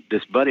 And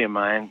this buddy of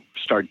mine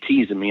started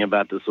teasing me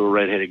about this little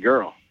redheaded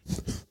girl.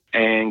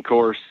 And of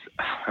course,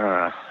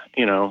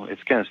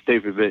 it's kind of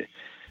stupid, but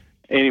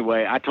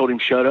anyway, I told him,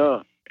 shut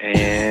up.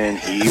 And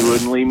he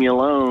wouldn't leave me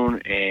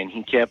alone, and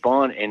he kept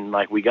on, and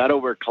like we got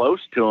over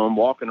close to him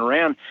walking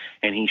around,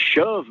 and he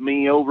shoved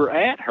me over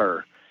at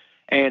her,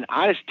 and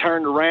I just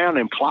turned around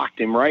and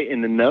clocked him right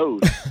in the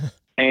nose.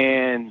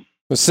 And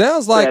it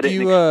sounds like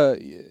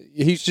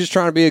he's just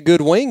trying to be a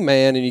good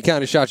wingman, and you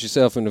kind of shot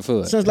yourself in the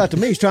foot. Sounds like to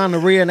me he's trying to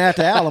reenact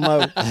the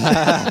Alamo.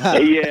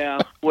 Yeah,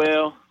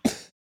 well,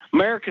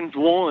 Americans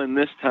won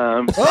this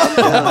time.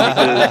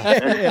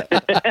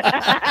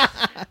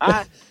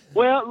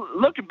 Well,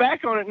 looking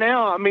back on it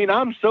now, I mean,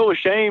 I'm so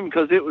ashamed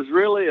because it was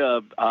really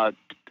a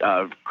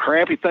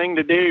crappy thing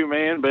to do,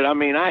 man. But I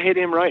mean, I hit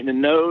him right in the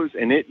nose,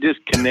 and it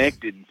just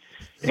connected,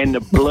 and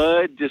the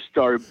blood just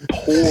started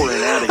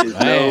pouring out of his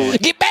nose.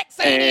 Get back,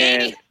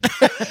 Sadie!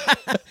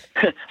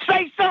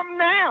 Say something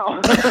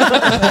now.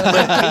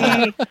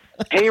 But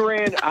he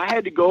ran. I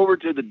had to go over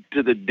to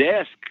the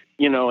desk,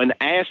 and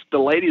ask the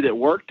lady that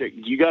worked it,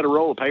 you got a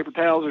roll of paper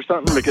towels or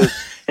something?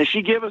 And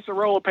she gave us a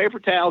roll of paper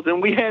towels,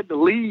 and we had to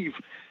leave.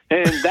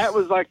 And that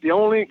was like the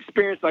only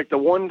experience, like the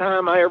one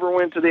time I ever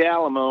went to the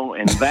Alamo,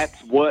 and that's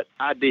what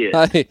I did.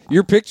 Hey,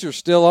 your picture's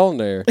still on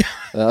there.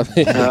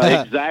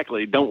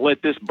 Exactly. Don't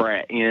let this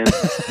brat in.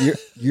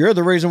 You're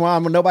the reason why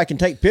nobody can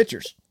take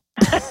pictures.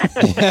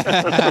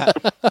 I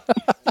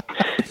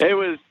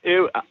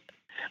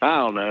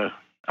don't know.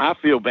 I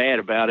feel bad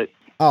about it.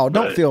 Oh,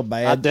 don't feel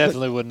bad. I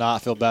definitely would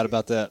not feel bad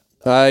about that.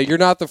 You're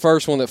not the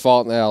first one that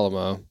fought in the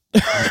Alamo.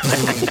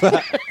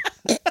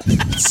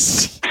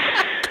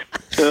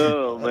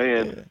 Oh,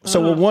 man. So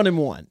we're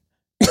 1-1.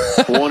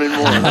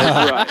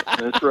 1-1.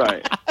 That's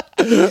right.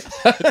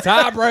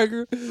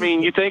 Tiebreaker. I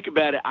mean, you think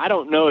about it. I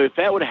don't know if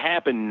that would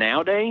happen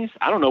nowadays.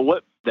 I don't know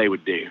what they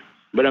would do.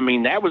 But, I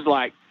mean, that was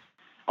like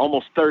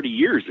almost 30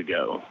 years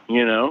ago,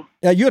 Yeah,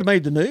 you would have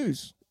made the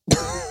news.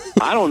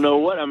 I don't know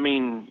what. I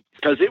mean,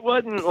 because it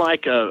wasn't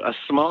like a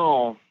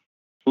small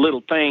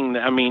little thing.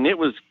 I mean, it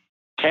was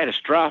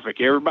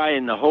catastrophic. Everybody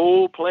in the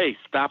whole place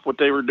stopped what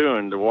they were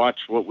doing to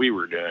watch what we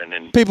were doing.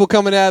 And people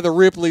coming out of the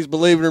Ripley's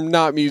Believe It or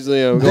Not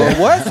Museum going,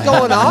 what's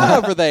going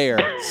on over there?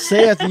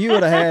 Seth, you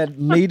would have had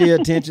media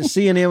attention.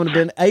 CNN would have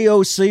been,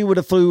 AOC would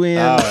have flew in.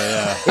 Oh,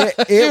 yeah.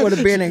 It would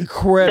have been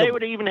incredible. they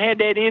would have even had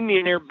that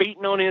Indian there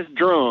beating on his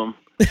drum.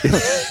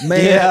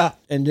 Man, Yeah.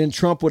 And then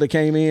Trump would have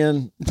came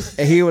in,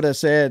 and he would have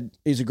said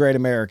he's a great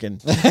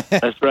American.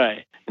 That's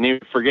right. And he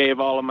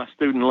forgave all of my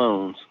student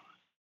loans.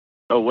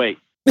 Oh, wait.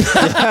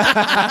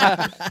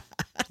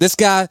 This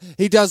guy,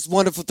 he does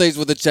wonderful things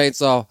with a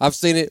chainsaw. I've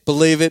seen it,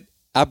 believe it.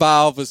 I buy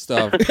all of his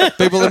stuff.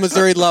 People in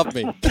Missouri love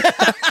me.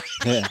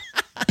 Yeah.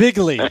 Big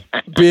league.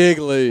 Big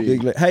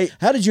league. Hey,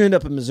 how did you end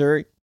up in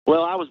Missouri?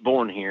 Well, I was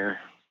born here.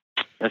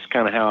 That's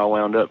kind of how I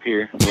wound up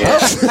here. Yeah.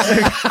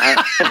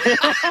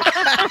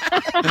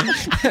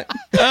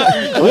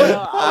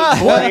 Well, I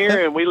was born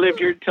here, and we lived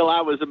here till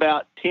I was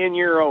about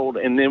 10-year-old,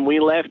 and then we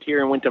left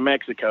here and went to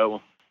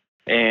Mexico.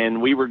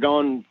 And we were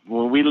gone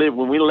when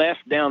we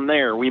left down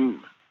there. We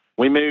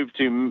moved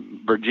to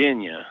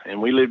Virginia,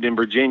 and we lived in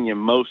Virginia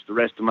most of the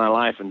rest of my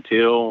life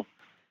until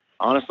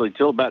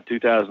about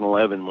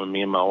 2011, when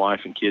me and my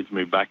wife and kids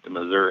moved back to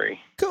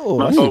Missouri. Cool.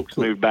 My folks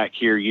moved back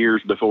here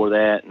years before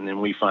that, and then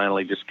we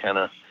finally just kind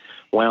of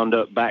wound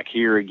up back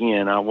here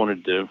again. I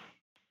don't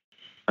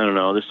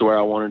know, this is where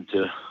I wanted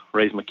to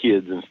raise my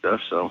kids and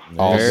stuff, so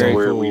that's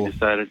where we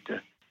decided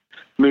to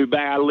move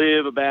back. I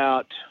live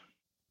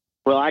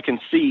I can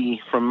see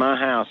from my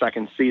house, I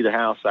can see the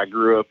house I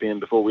grew up in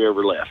before we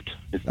ever left.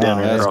 It's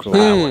down there across the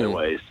highway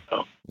ways.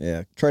 So.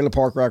 Yeah, trailer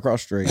park right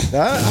across the street.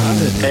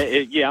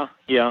 Yeah.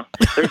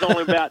 There's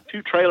only about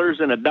 2 trailers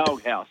and a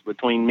doghouse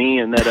between me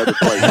and that other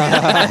place.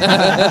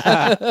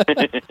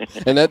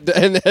 and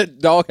that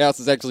doghouse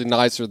is actually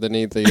nicer than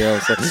anything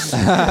else. It's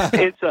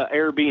a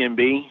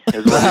Airbnb,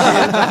 is what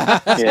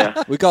it is.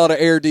 Yeah, we call it an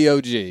Air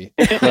DOG.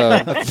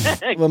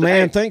 Well,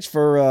 man, thanks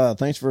for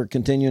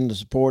continuing to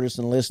support us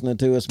and listening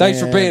to us. Thanks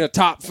for being a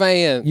top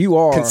fan. You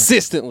are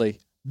consistently.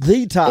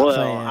 The top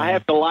fan. I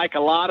have to like a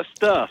lot of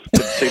stuff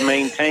to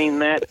maintain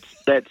that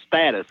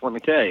status. Let me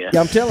tell you. Yeah,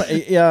 I'm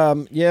telling.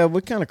 Yeah, we're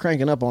kind of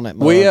cranking up on that.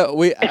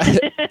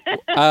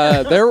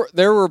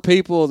 There were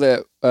people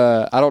that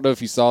I don't know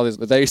if you saw this,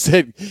 but they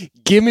said,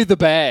 "Give me the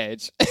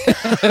badge,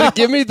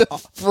 give me the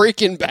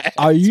freaking badge."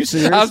 Are you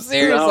serious? I'm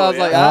serious. No, I was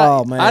like,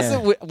 man. I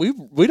said,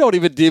 we don't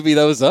even divvy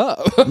those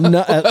up.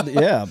 No,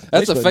 yeah,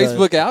 that's a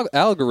Facebook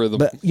algorithm.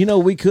 But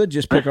we could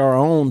just pick our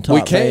own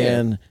top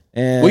fan.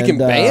 And we can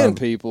ban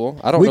people.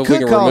 I don't know if we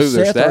can remove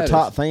their status.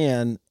 Our top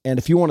fan, and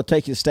if you want to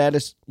take his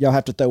status, y'all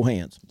have to throw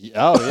hands.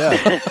 Oh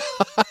yeah.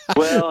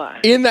 Well,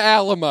 in the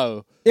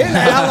Alamo. In the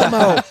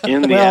Alamo.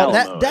 Alamo.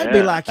 That'd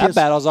be like that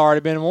battle's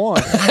already been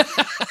won.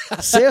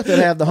 Seth would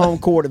have the home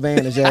court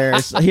advantage there.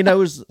 He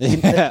knows. He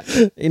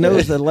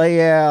knows the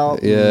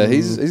layout. Yeah,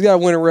 he's got a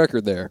winning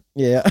record there.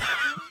 Yeah.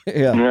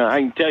 Yeah,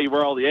 I can tell you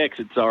where all the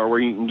exits are, where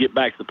you can get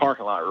back to the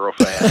parking lot real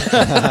fast.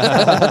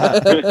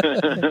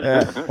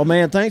 Well,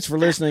 man, thanks for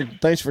listening.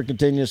 Thanks for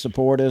continuing to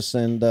support us.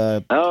 And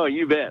oh,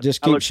 you bet.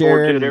 Just I keep look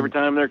forward sharing. to it every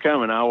time they're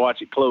coming. I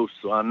watch it close,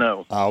 so I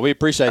know. Oh, we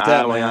appreciate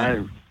that,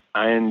 man.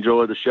 I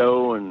enjoy the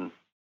show, and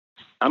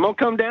I'm gonna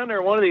come down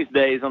there one of these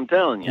days. I'm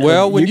telling you.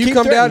 Well, when you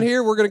come threatening. down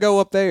here, we're gonna go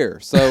up there.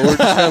 So we're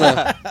just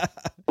gonna.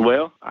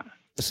 Well.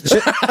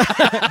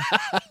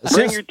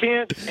 Bring your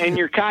tent and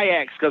your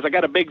kayaks, because I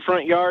got a big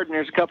front yard and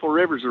there's a couple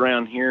rivers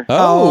around here.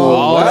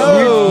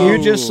 Oh, you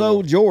just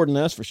sold Jordan,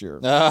 that's for sure.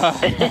 Well,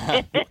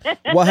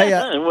 hey,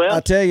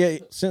 I tell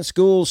you, since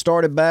school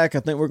started back, I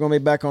think we're going to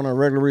be back on our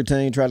regular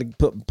routine. Try to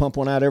pump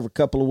one out every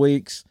couple of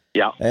weeks.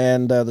 Yeah.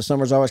 And the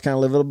summer's always kind of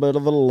a little bit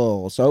of a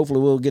lull. So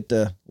hopefully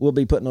we'll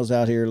be putting those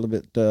out here a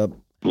little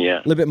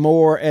bit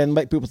more and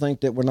make people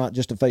think that we're not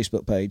just a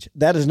Facebook page.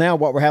 That is now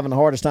what we're having the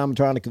hardest time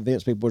trying to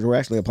convince people is we're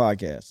actually a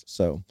podcast.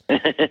 So,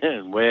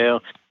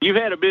 well, you've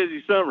had a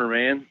busy summer,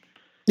 man.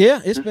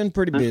 Yeah, it's been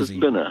pretty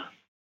busy.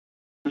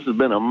 This has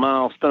been a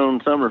milestone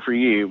summer for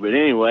you. But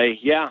anyway,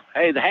 yeah.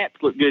 Hey, the hats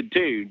look good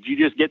too. Did you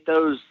just get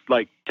those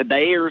like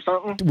today or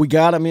something? We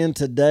got them in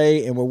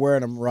today, and we're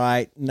wearing them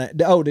right now.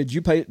 Oh, did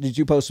you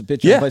post a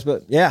picture on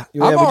Facebook? Yeah,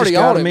 I'm already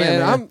on it,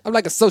 man. I'm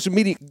like a social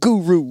media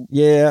guru.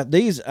 Yeah,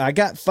 I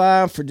got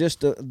 5 for just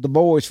the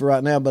boys for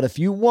right now. But if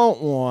you want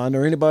one,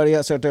 or anybody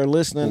else out there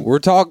listening, we're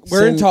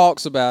in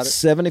talks about it.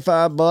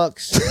 $75.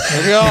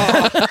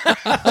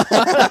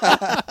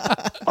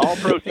 All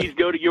proceeds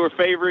go to your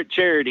favorite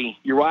charity,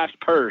 your wife's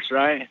purse,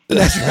 right?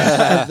 That's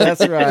right.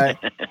 That's right.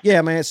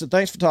 Yeah, man. So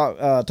thanks for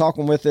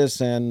talking with us,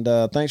 and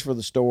thanks for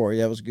the story.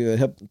 That was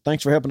good.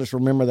 Thanks for helping us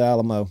remember the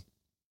Alamo.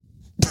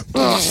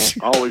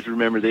 Always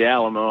remember the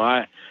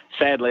Alamo.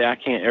 Sadly, I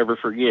can't ever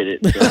forget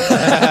it. So.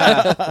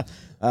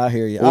 I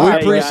hear you. Well, we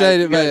appreciate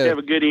it, man. You guys have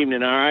a good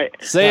evening, all right?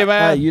 See you,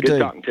 man. You good too.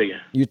 talking to you.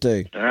 You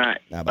too. All right.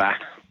 Bye.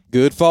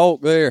 Good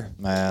folk there.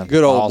 Man.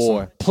 Good old awesome.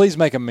 boy. Please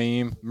make a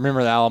meme.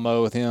 Remember the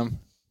Alamo with him.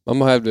 I'm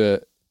gonna have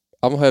to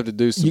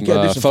do some, some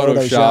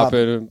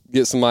photoshopping and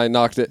get somebody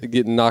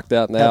getting knocked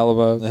out in the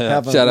Alamo.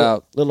 Shout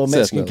out, little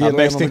Mexican kid.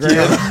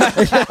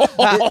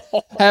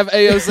 Have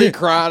AOC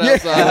crying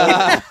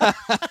outside.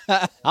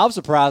 I'm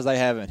surprised they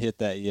haven't hit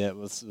that yet.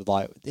 With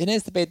like, it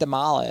needs to be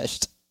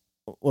demolished.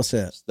 What's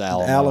that? The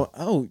Alamo.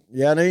 Oh,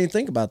 yeah, I didn't even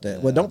think about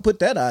that. Well, don't put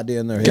that idea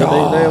in there. They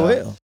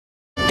will.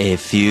 A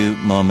few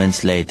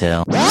moments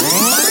later.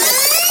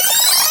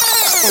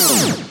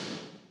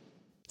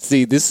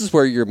 See, this is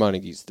where your money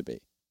used to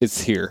be.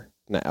 It's here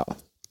now.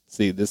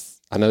 See this?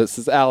 I know this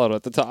is Alamo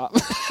at the top,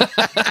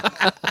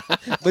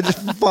 but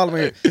just follow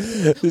me.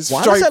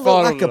 Why does that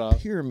look like a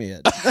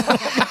pyramid?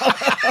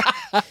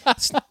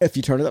 If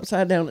you turn it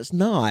upside down, it's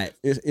not.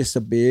 It's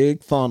a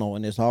big funnel,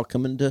 and it's all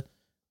coming to.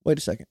 Wait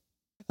a second.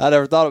 I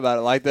never thought about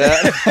it like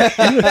that.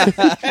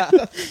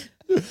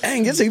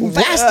 Dang, it's even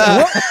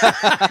faster.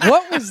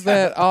 What was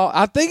that?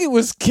 I think it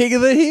was King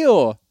of the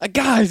Hill. A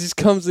guy just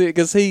comes in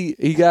because he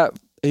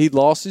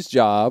lost his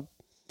job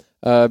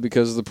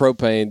because of the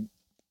propane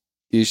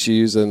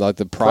issues and like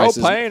the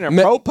prices. Propane and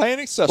propane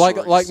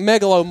accessories. Like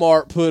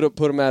Megalomart put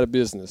them out of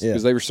business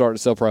because they were starting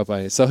to sell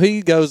propane. So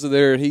he goes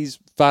there and he's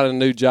finding a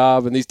new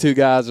job, and these two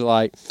guys are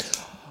like,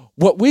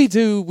 "What we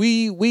do,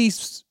 they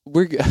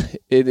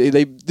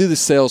do the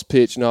sales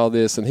pitch and all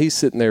this," and he's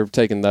sitting there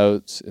taking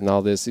notes and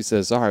all this. He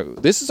says, "All right,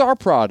 this is our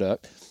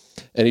product,"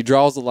 and he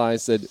draws the line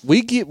and said,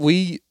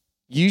 "We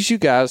use you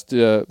guys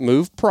to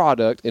move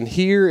product and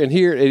here," and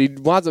he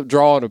winds up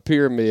drawing a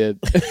pyramid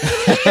on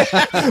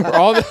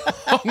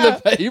the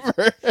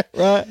paper.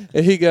 Right.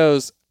 And he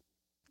goes,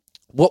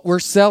 "What we're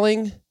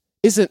selling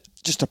isn't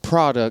just a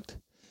product,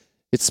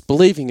 it's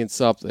believing in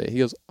something." He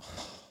goes,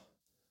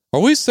 "Are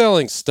we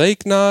selling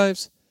steak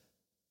knives?"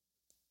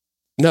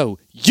 "No,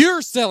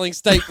 you're selling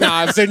steak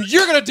knives and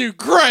you're going to do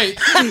great.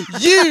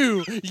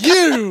 You.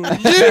 And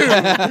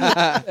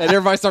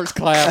everybody starts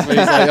clapping.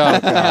 He's like, "Oh,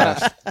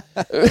 gosh."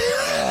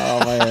 Oh,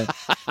 man.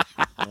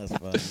 That's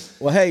funny.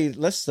 Well, hey,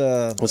 let's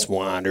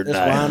wind her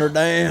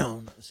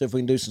down. See if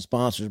we can do some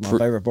sponsors. My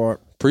favorite part.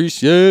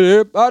 Appreciate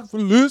everybody for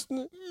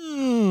listening.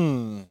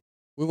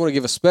 We want to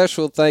give a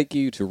special thank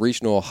you to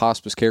Regional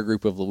Hospice Care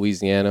Group of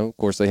Louisiana. Of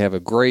course, they have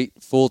a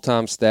great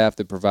full-time staff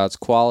that provides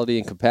quality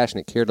and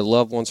compassionate care to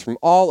loved ones from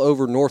all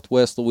over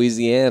Northwest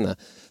Louisiana.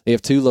 They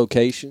have 2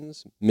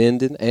 locations,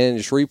 Minden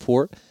and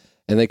Shreveport,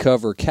 and they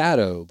cover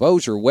Caddo,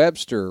 Bossier,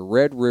 Webster,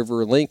 Red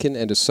River, Lincoln,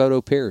 and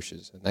DeSoto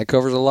parishes. And that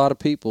covers a lot of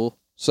people.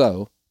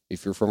 So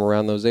if you're from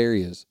around those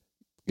areas,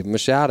 give them a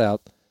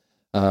shout-out.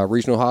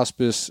 Regional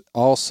Hospice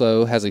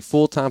also has a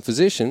full-time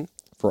physician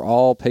for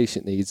all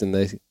patient needs, and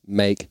they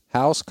make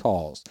house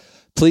calls.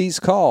 Please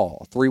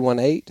call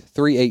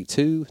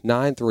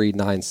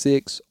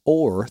 318-382-9396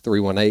 or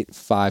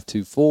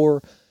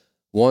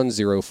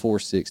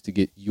 318-524-1046 to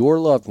get your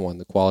loved one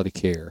the quality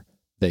care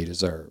they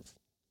deserve.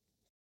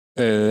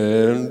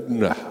 And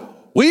now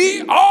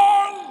we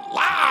are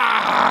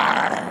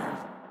live.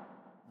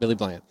 Billy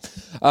Bland.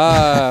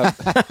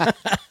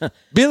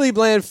 Billy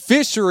Bland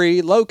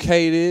Fishery,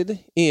 located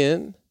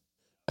in...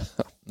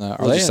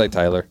 I'll just say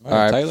Taylor. All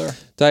right.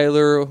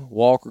 Taylor,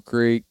 Walker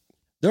Creek.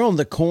 They're on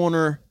the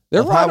corner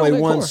of right Highway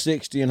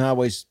 160 and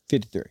Highway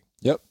 53.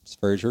 Yep, it's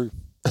very true.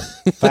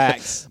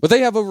 Facts. But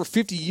they have over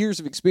 50 years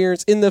of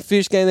experience in the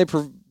fish game. They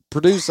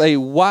produce a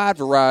wide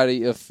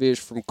variety of fish,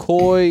 from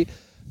koi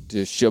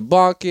to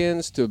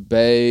shabunkins to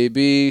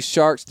baby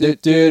sharks. They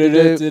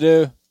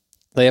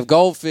have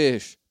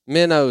goldfish,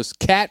 minnows,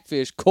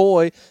 catfish,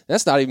 koi.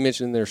 That's not even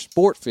mentioning their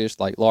sport fish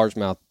like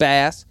largemouth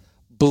bass,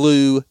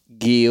 blue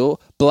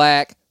gill,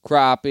 black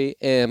crappie,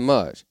 and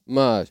much.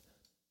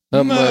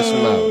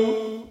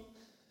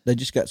 They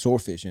just got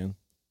swordfish in.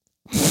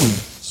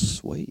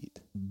 Sweet.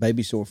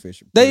 Baby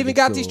swordfish. They even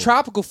got these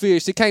tropical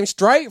fish that came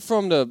straight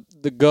from the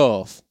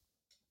Gulf.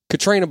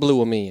 Katrina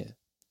blew him in.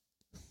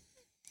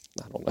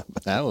 I don't know.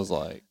 That was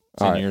like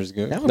 10 years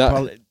ago. That was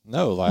probably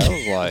No, like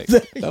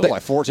that was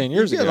like 14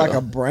 years ago. like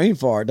a brain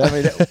fart. I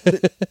mean,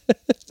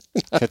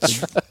 like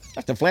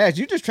the Flash.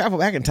 You just travel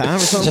back in time or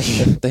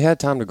something? They had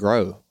time to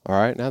grow. All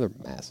right, now they're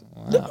massive.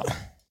 Wow.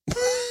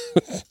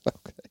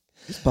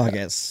 This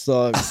podcast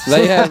sucks.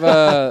 They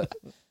have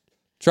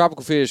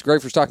tropical fish,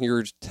 great for stocking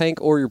your tank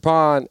or your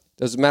pond.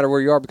 Doesn't matter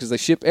where you are because they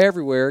ship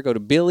everywhere. Go to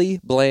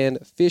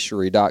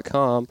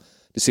BillyBlandFishery.com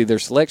to see their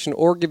selection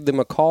or give them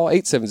a call,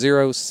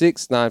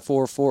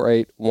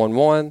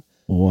 870-694-4811.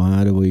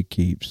 Why do we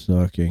keep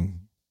sucking?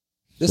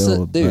 This so is,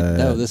 dude, bad?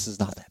 no, this is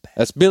not that bad.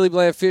 That's Billy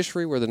Bland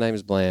Fishery, where the name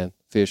is Bland.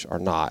 Fish are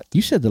not.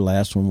 You said the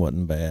last one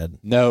wasn't bad.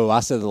 No, I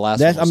said the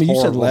last one was I mean, you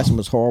said the horrible. last one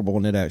was horrible,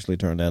 and it actually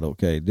turned out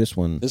okay. This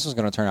one's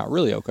going to turn out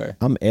really okay.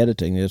 I'm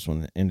editing this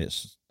one, and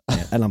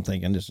and I'm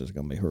thinking this is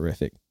going to be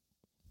horrific.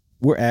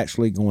 We're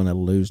actually going to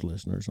lose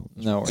listeners on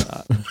this. No, we're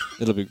not.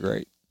 It'll be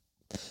great.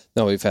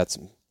 No, we've had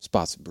some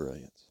spots of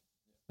brilliance.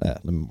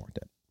 Let me mark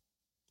that.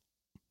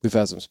 We've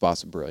had some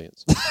spots of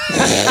brilliance.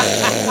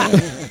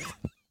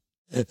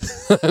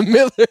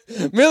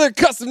 Miller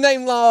Custom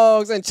Name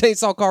Logs and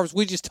Chainsaw Carvers.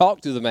 We just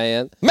talked to the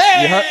man. You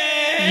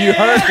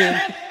heard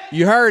him.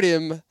 You heard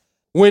him.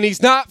 When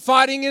he's not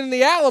fighting in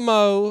the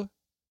Alamo,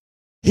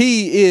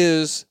 he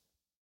is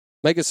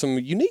making some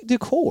unique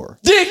decor.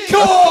 He's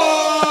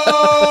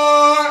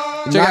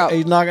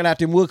knocking out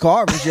them wood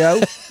carvings,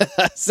 yo.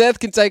 Seth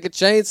can take a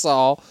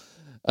chainsaw,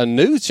 a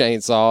new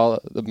chainsaw,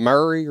 the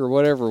Murray or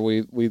whatever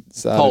we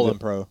decided.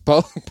 Poland Pro,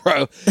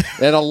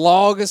 and a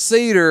log of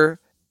cedar,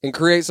 and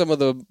create some of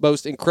the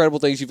most incredible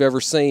things you've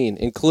ever seen,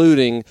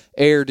 including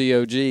air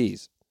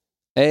DOGs.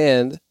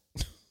 And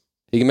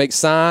he can make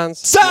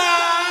signs,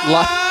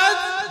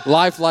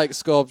 lifelike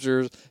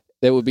sculptures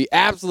that would be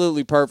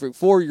absolutely perfect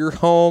for your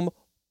home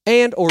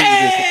and or your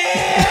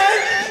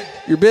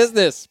business. Your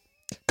business.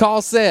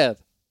 Call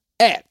Seth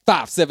at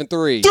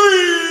 573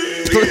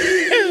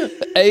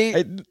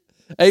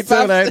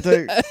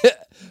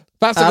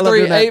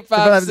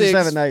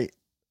 573-856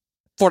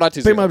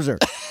 4920.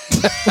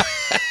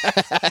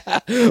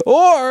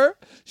 Or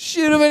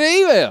shoot him an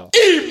email.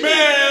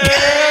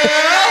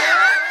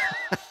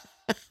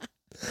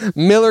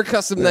 Miller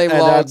Custom Name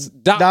Logs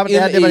at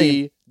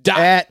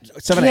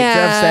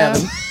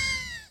 7877.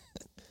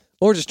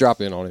 Or just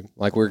drop in on him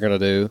like we're going to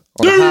do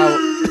on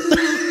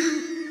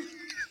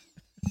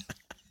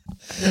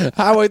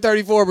Highway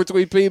 34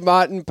 between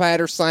Piedmont and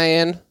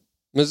Patterson,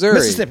 Missouri.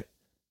 Mississippi.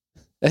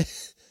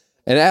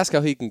 And ask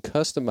how he can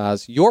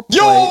customize your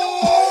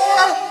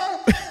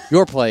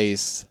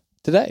place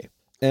today.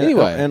 And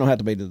anyway. It don't have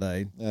to be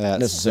today.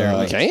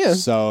 Necessarily. Can.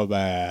 So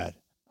bad.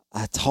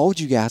 I told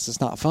you guys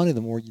it's not funny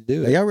the more you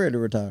do it. Are y'all ready to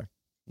retire?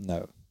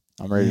 No.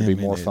 I'm ready to be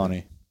more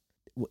funny.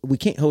 We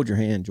can't hold your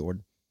hand,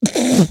 Jordan.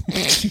 I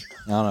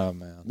know,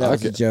 man. That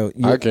was a joke.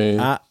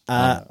 I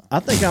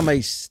think I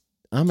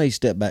may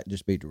step back and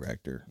just be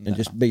director and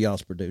just be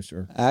y'all's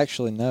producer.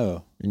 Actually,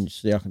 no. And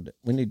see, y'all can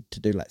we need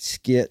to do like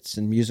skits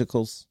and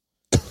musicals.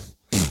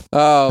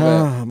 Oh,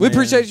 man. We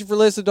appreciate you for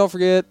listening. Don't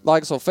forget,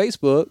 like us on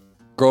Facebook.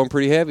 Growing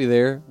pretty heavy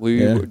there.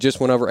 We just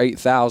went over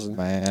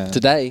 8,000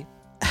 today.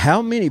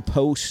 How many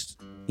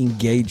post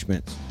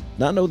engagements?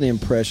 Not know the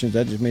impressions.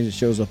 That just means it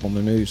shows up on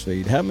the news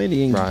feed. How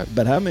many?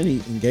 But how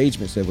many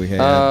engagements have we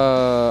had?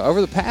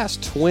 Over the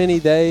past 20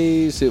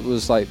 days, it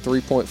was like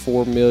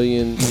 3.4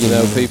 million.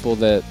 People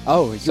that.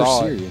 Oh, you're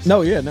serious? No,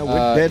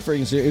 we're dead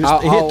freaking serious.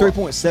 It hit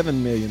 3.7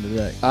 million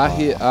today. I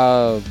hit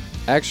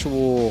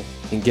actual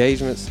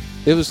engagements.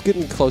 It was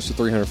getting close to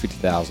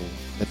 350,000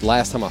 at the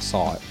last time I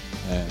saw it.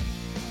 Man,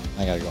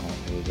 I gotta go home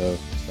really though.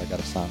 So I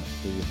gotta sign it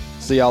to you.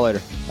 See y'all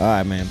later. All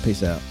right, man.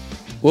 Peace out.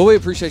 Well, we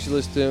appreciate you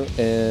listening,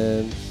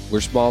 and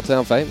we're small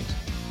town famous,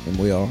 and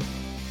we are.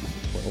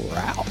 Well, we're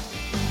out.